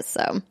service.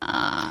 So,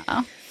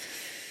 womp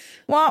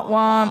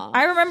womp.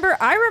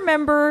 I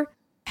remember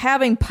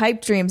having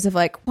pipe dreams of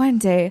like, one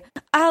day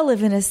I'll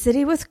live in a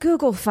city with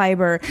Google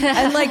Fiber.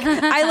 And like,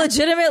 I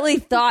legitimately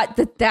thought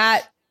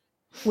that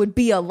would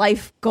be a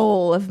life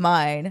goal of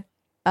mine.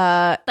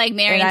 Like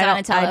Mary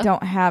Donatello. I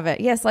don't have it.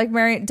 Yes, like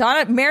Mary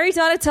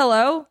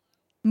Donatello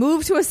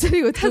moved to a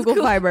city with Google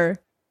Fiber.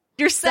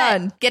 You're set.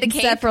 Done. Get a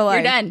cake. Set for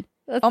life. You're done.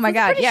 Oh my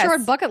God, pretty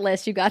short bucket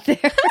list you got there.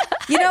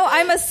 You know,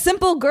 I'm a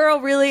simple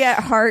girl really at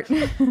heart. I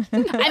mean,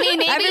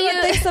 maybe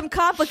everyone thinks I'm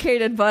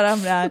complicated, but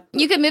I'm not.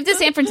 You could move to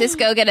San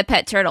Francisco, get a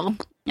pet turtle,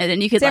 and then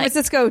you could San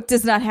Francisco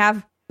does not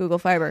have Google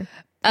Fiber.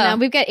 No,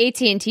 we've got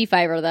AT&T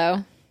Fiber,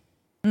 though.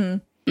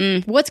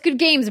 What's Good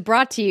Games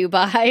brought to you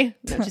by...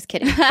 No, just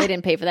kidding. They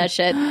didn't pay for that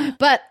shit.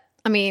 But,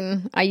 I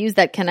mean, I use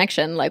that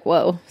connection like,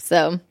 whoa.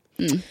 So...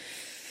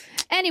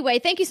 Anyway,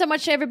 thank you so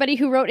much to everybody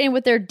who wrote in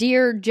with their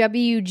Dear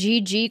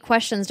WGG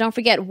questions. Don't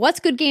forget,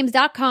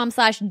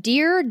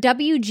 what'sgoodgames.com/Dear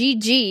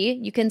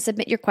WGG. You can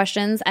submit your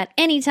questions at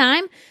any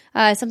time.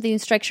 Something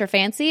strikes your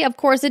fancy. Of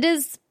course, it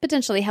is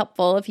potentially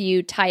helpful if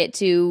you tie it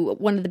to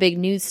one of the big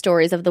news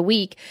stories of the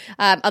week.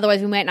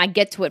 Otherwise, we might not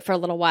get to it for a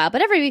little while.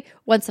 But every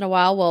once in a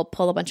while, we'll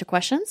pull a bunch of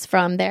questions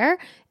from there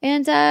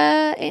and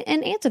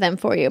answer them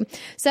for you.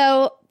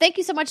 So thank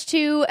you so much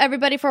to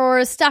everybody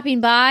for stopping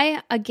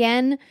by.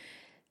 Again,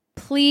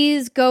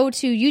 please go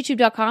to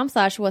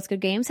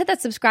youtube.com/what'sgoodgames. Hit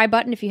that subscribe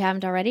button if you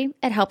haven't already.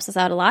 It helps us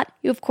out a lot.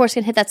 You, of course,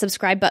 can hit that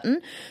subscribe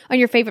button on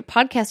your favorite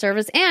podcast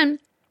service. And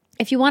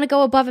if you want to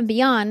go above and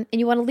beyond and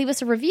you want to leave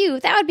us a review,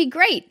 that would be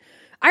great.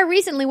 I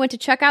recently went to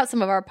check out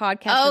some of our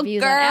podcast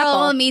reviews on Apple.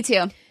 Oh, me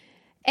too.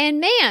 And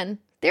man,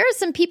 there are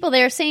some people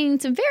there saying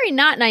some very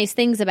not nice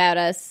things about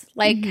us,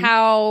 like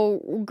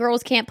how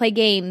girls can't play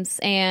games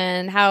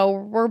and how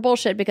we're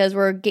bullshit because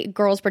we're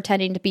girls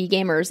pretending to be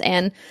gamers.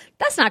 And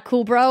that's not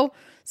cool, bro.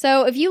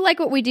 So if you like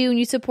what we do and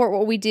you support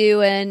what we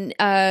do and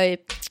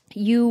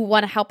you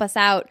want to help us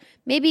out,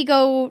 maybe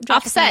go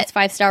drop us a nice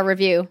 5-star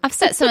review.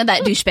 Offset some of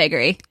that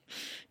douchebaggery.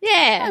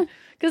 Yeah,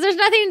 because there's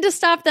nothing to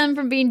stop them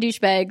from being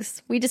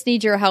douchebags. We just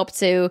need your help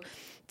to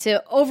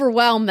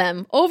overwhelm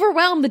them.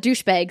 Overwhelm the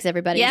douchebags,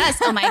 everybody. Yes.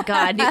 Oh, my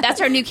God.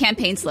 That's our new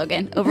campaign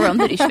slogan. Overwhelm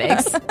the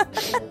douchebags.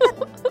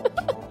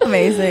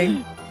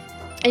 Amazing.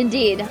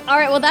 Indeed. All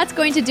right, well, that's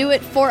going to do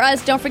it for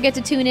us. Don't forget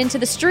to tune in to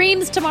the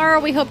streams tomorrow.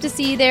 We hope to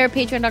see you there.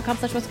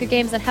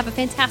 Patreon.com/what'sgoodgames, and have a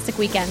fantastic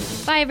weekend.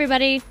 Bye,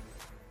 everybody.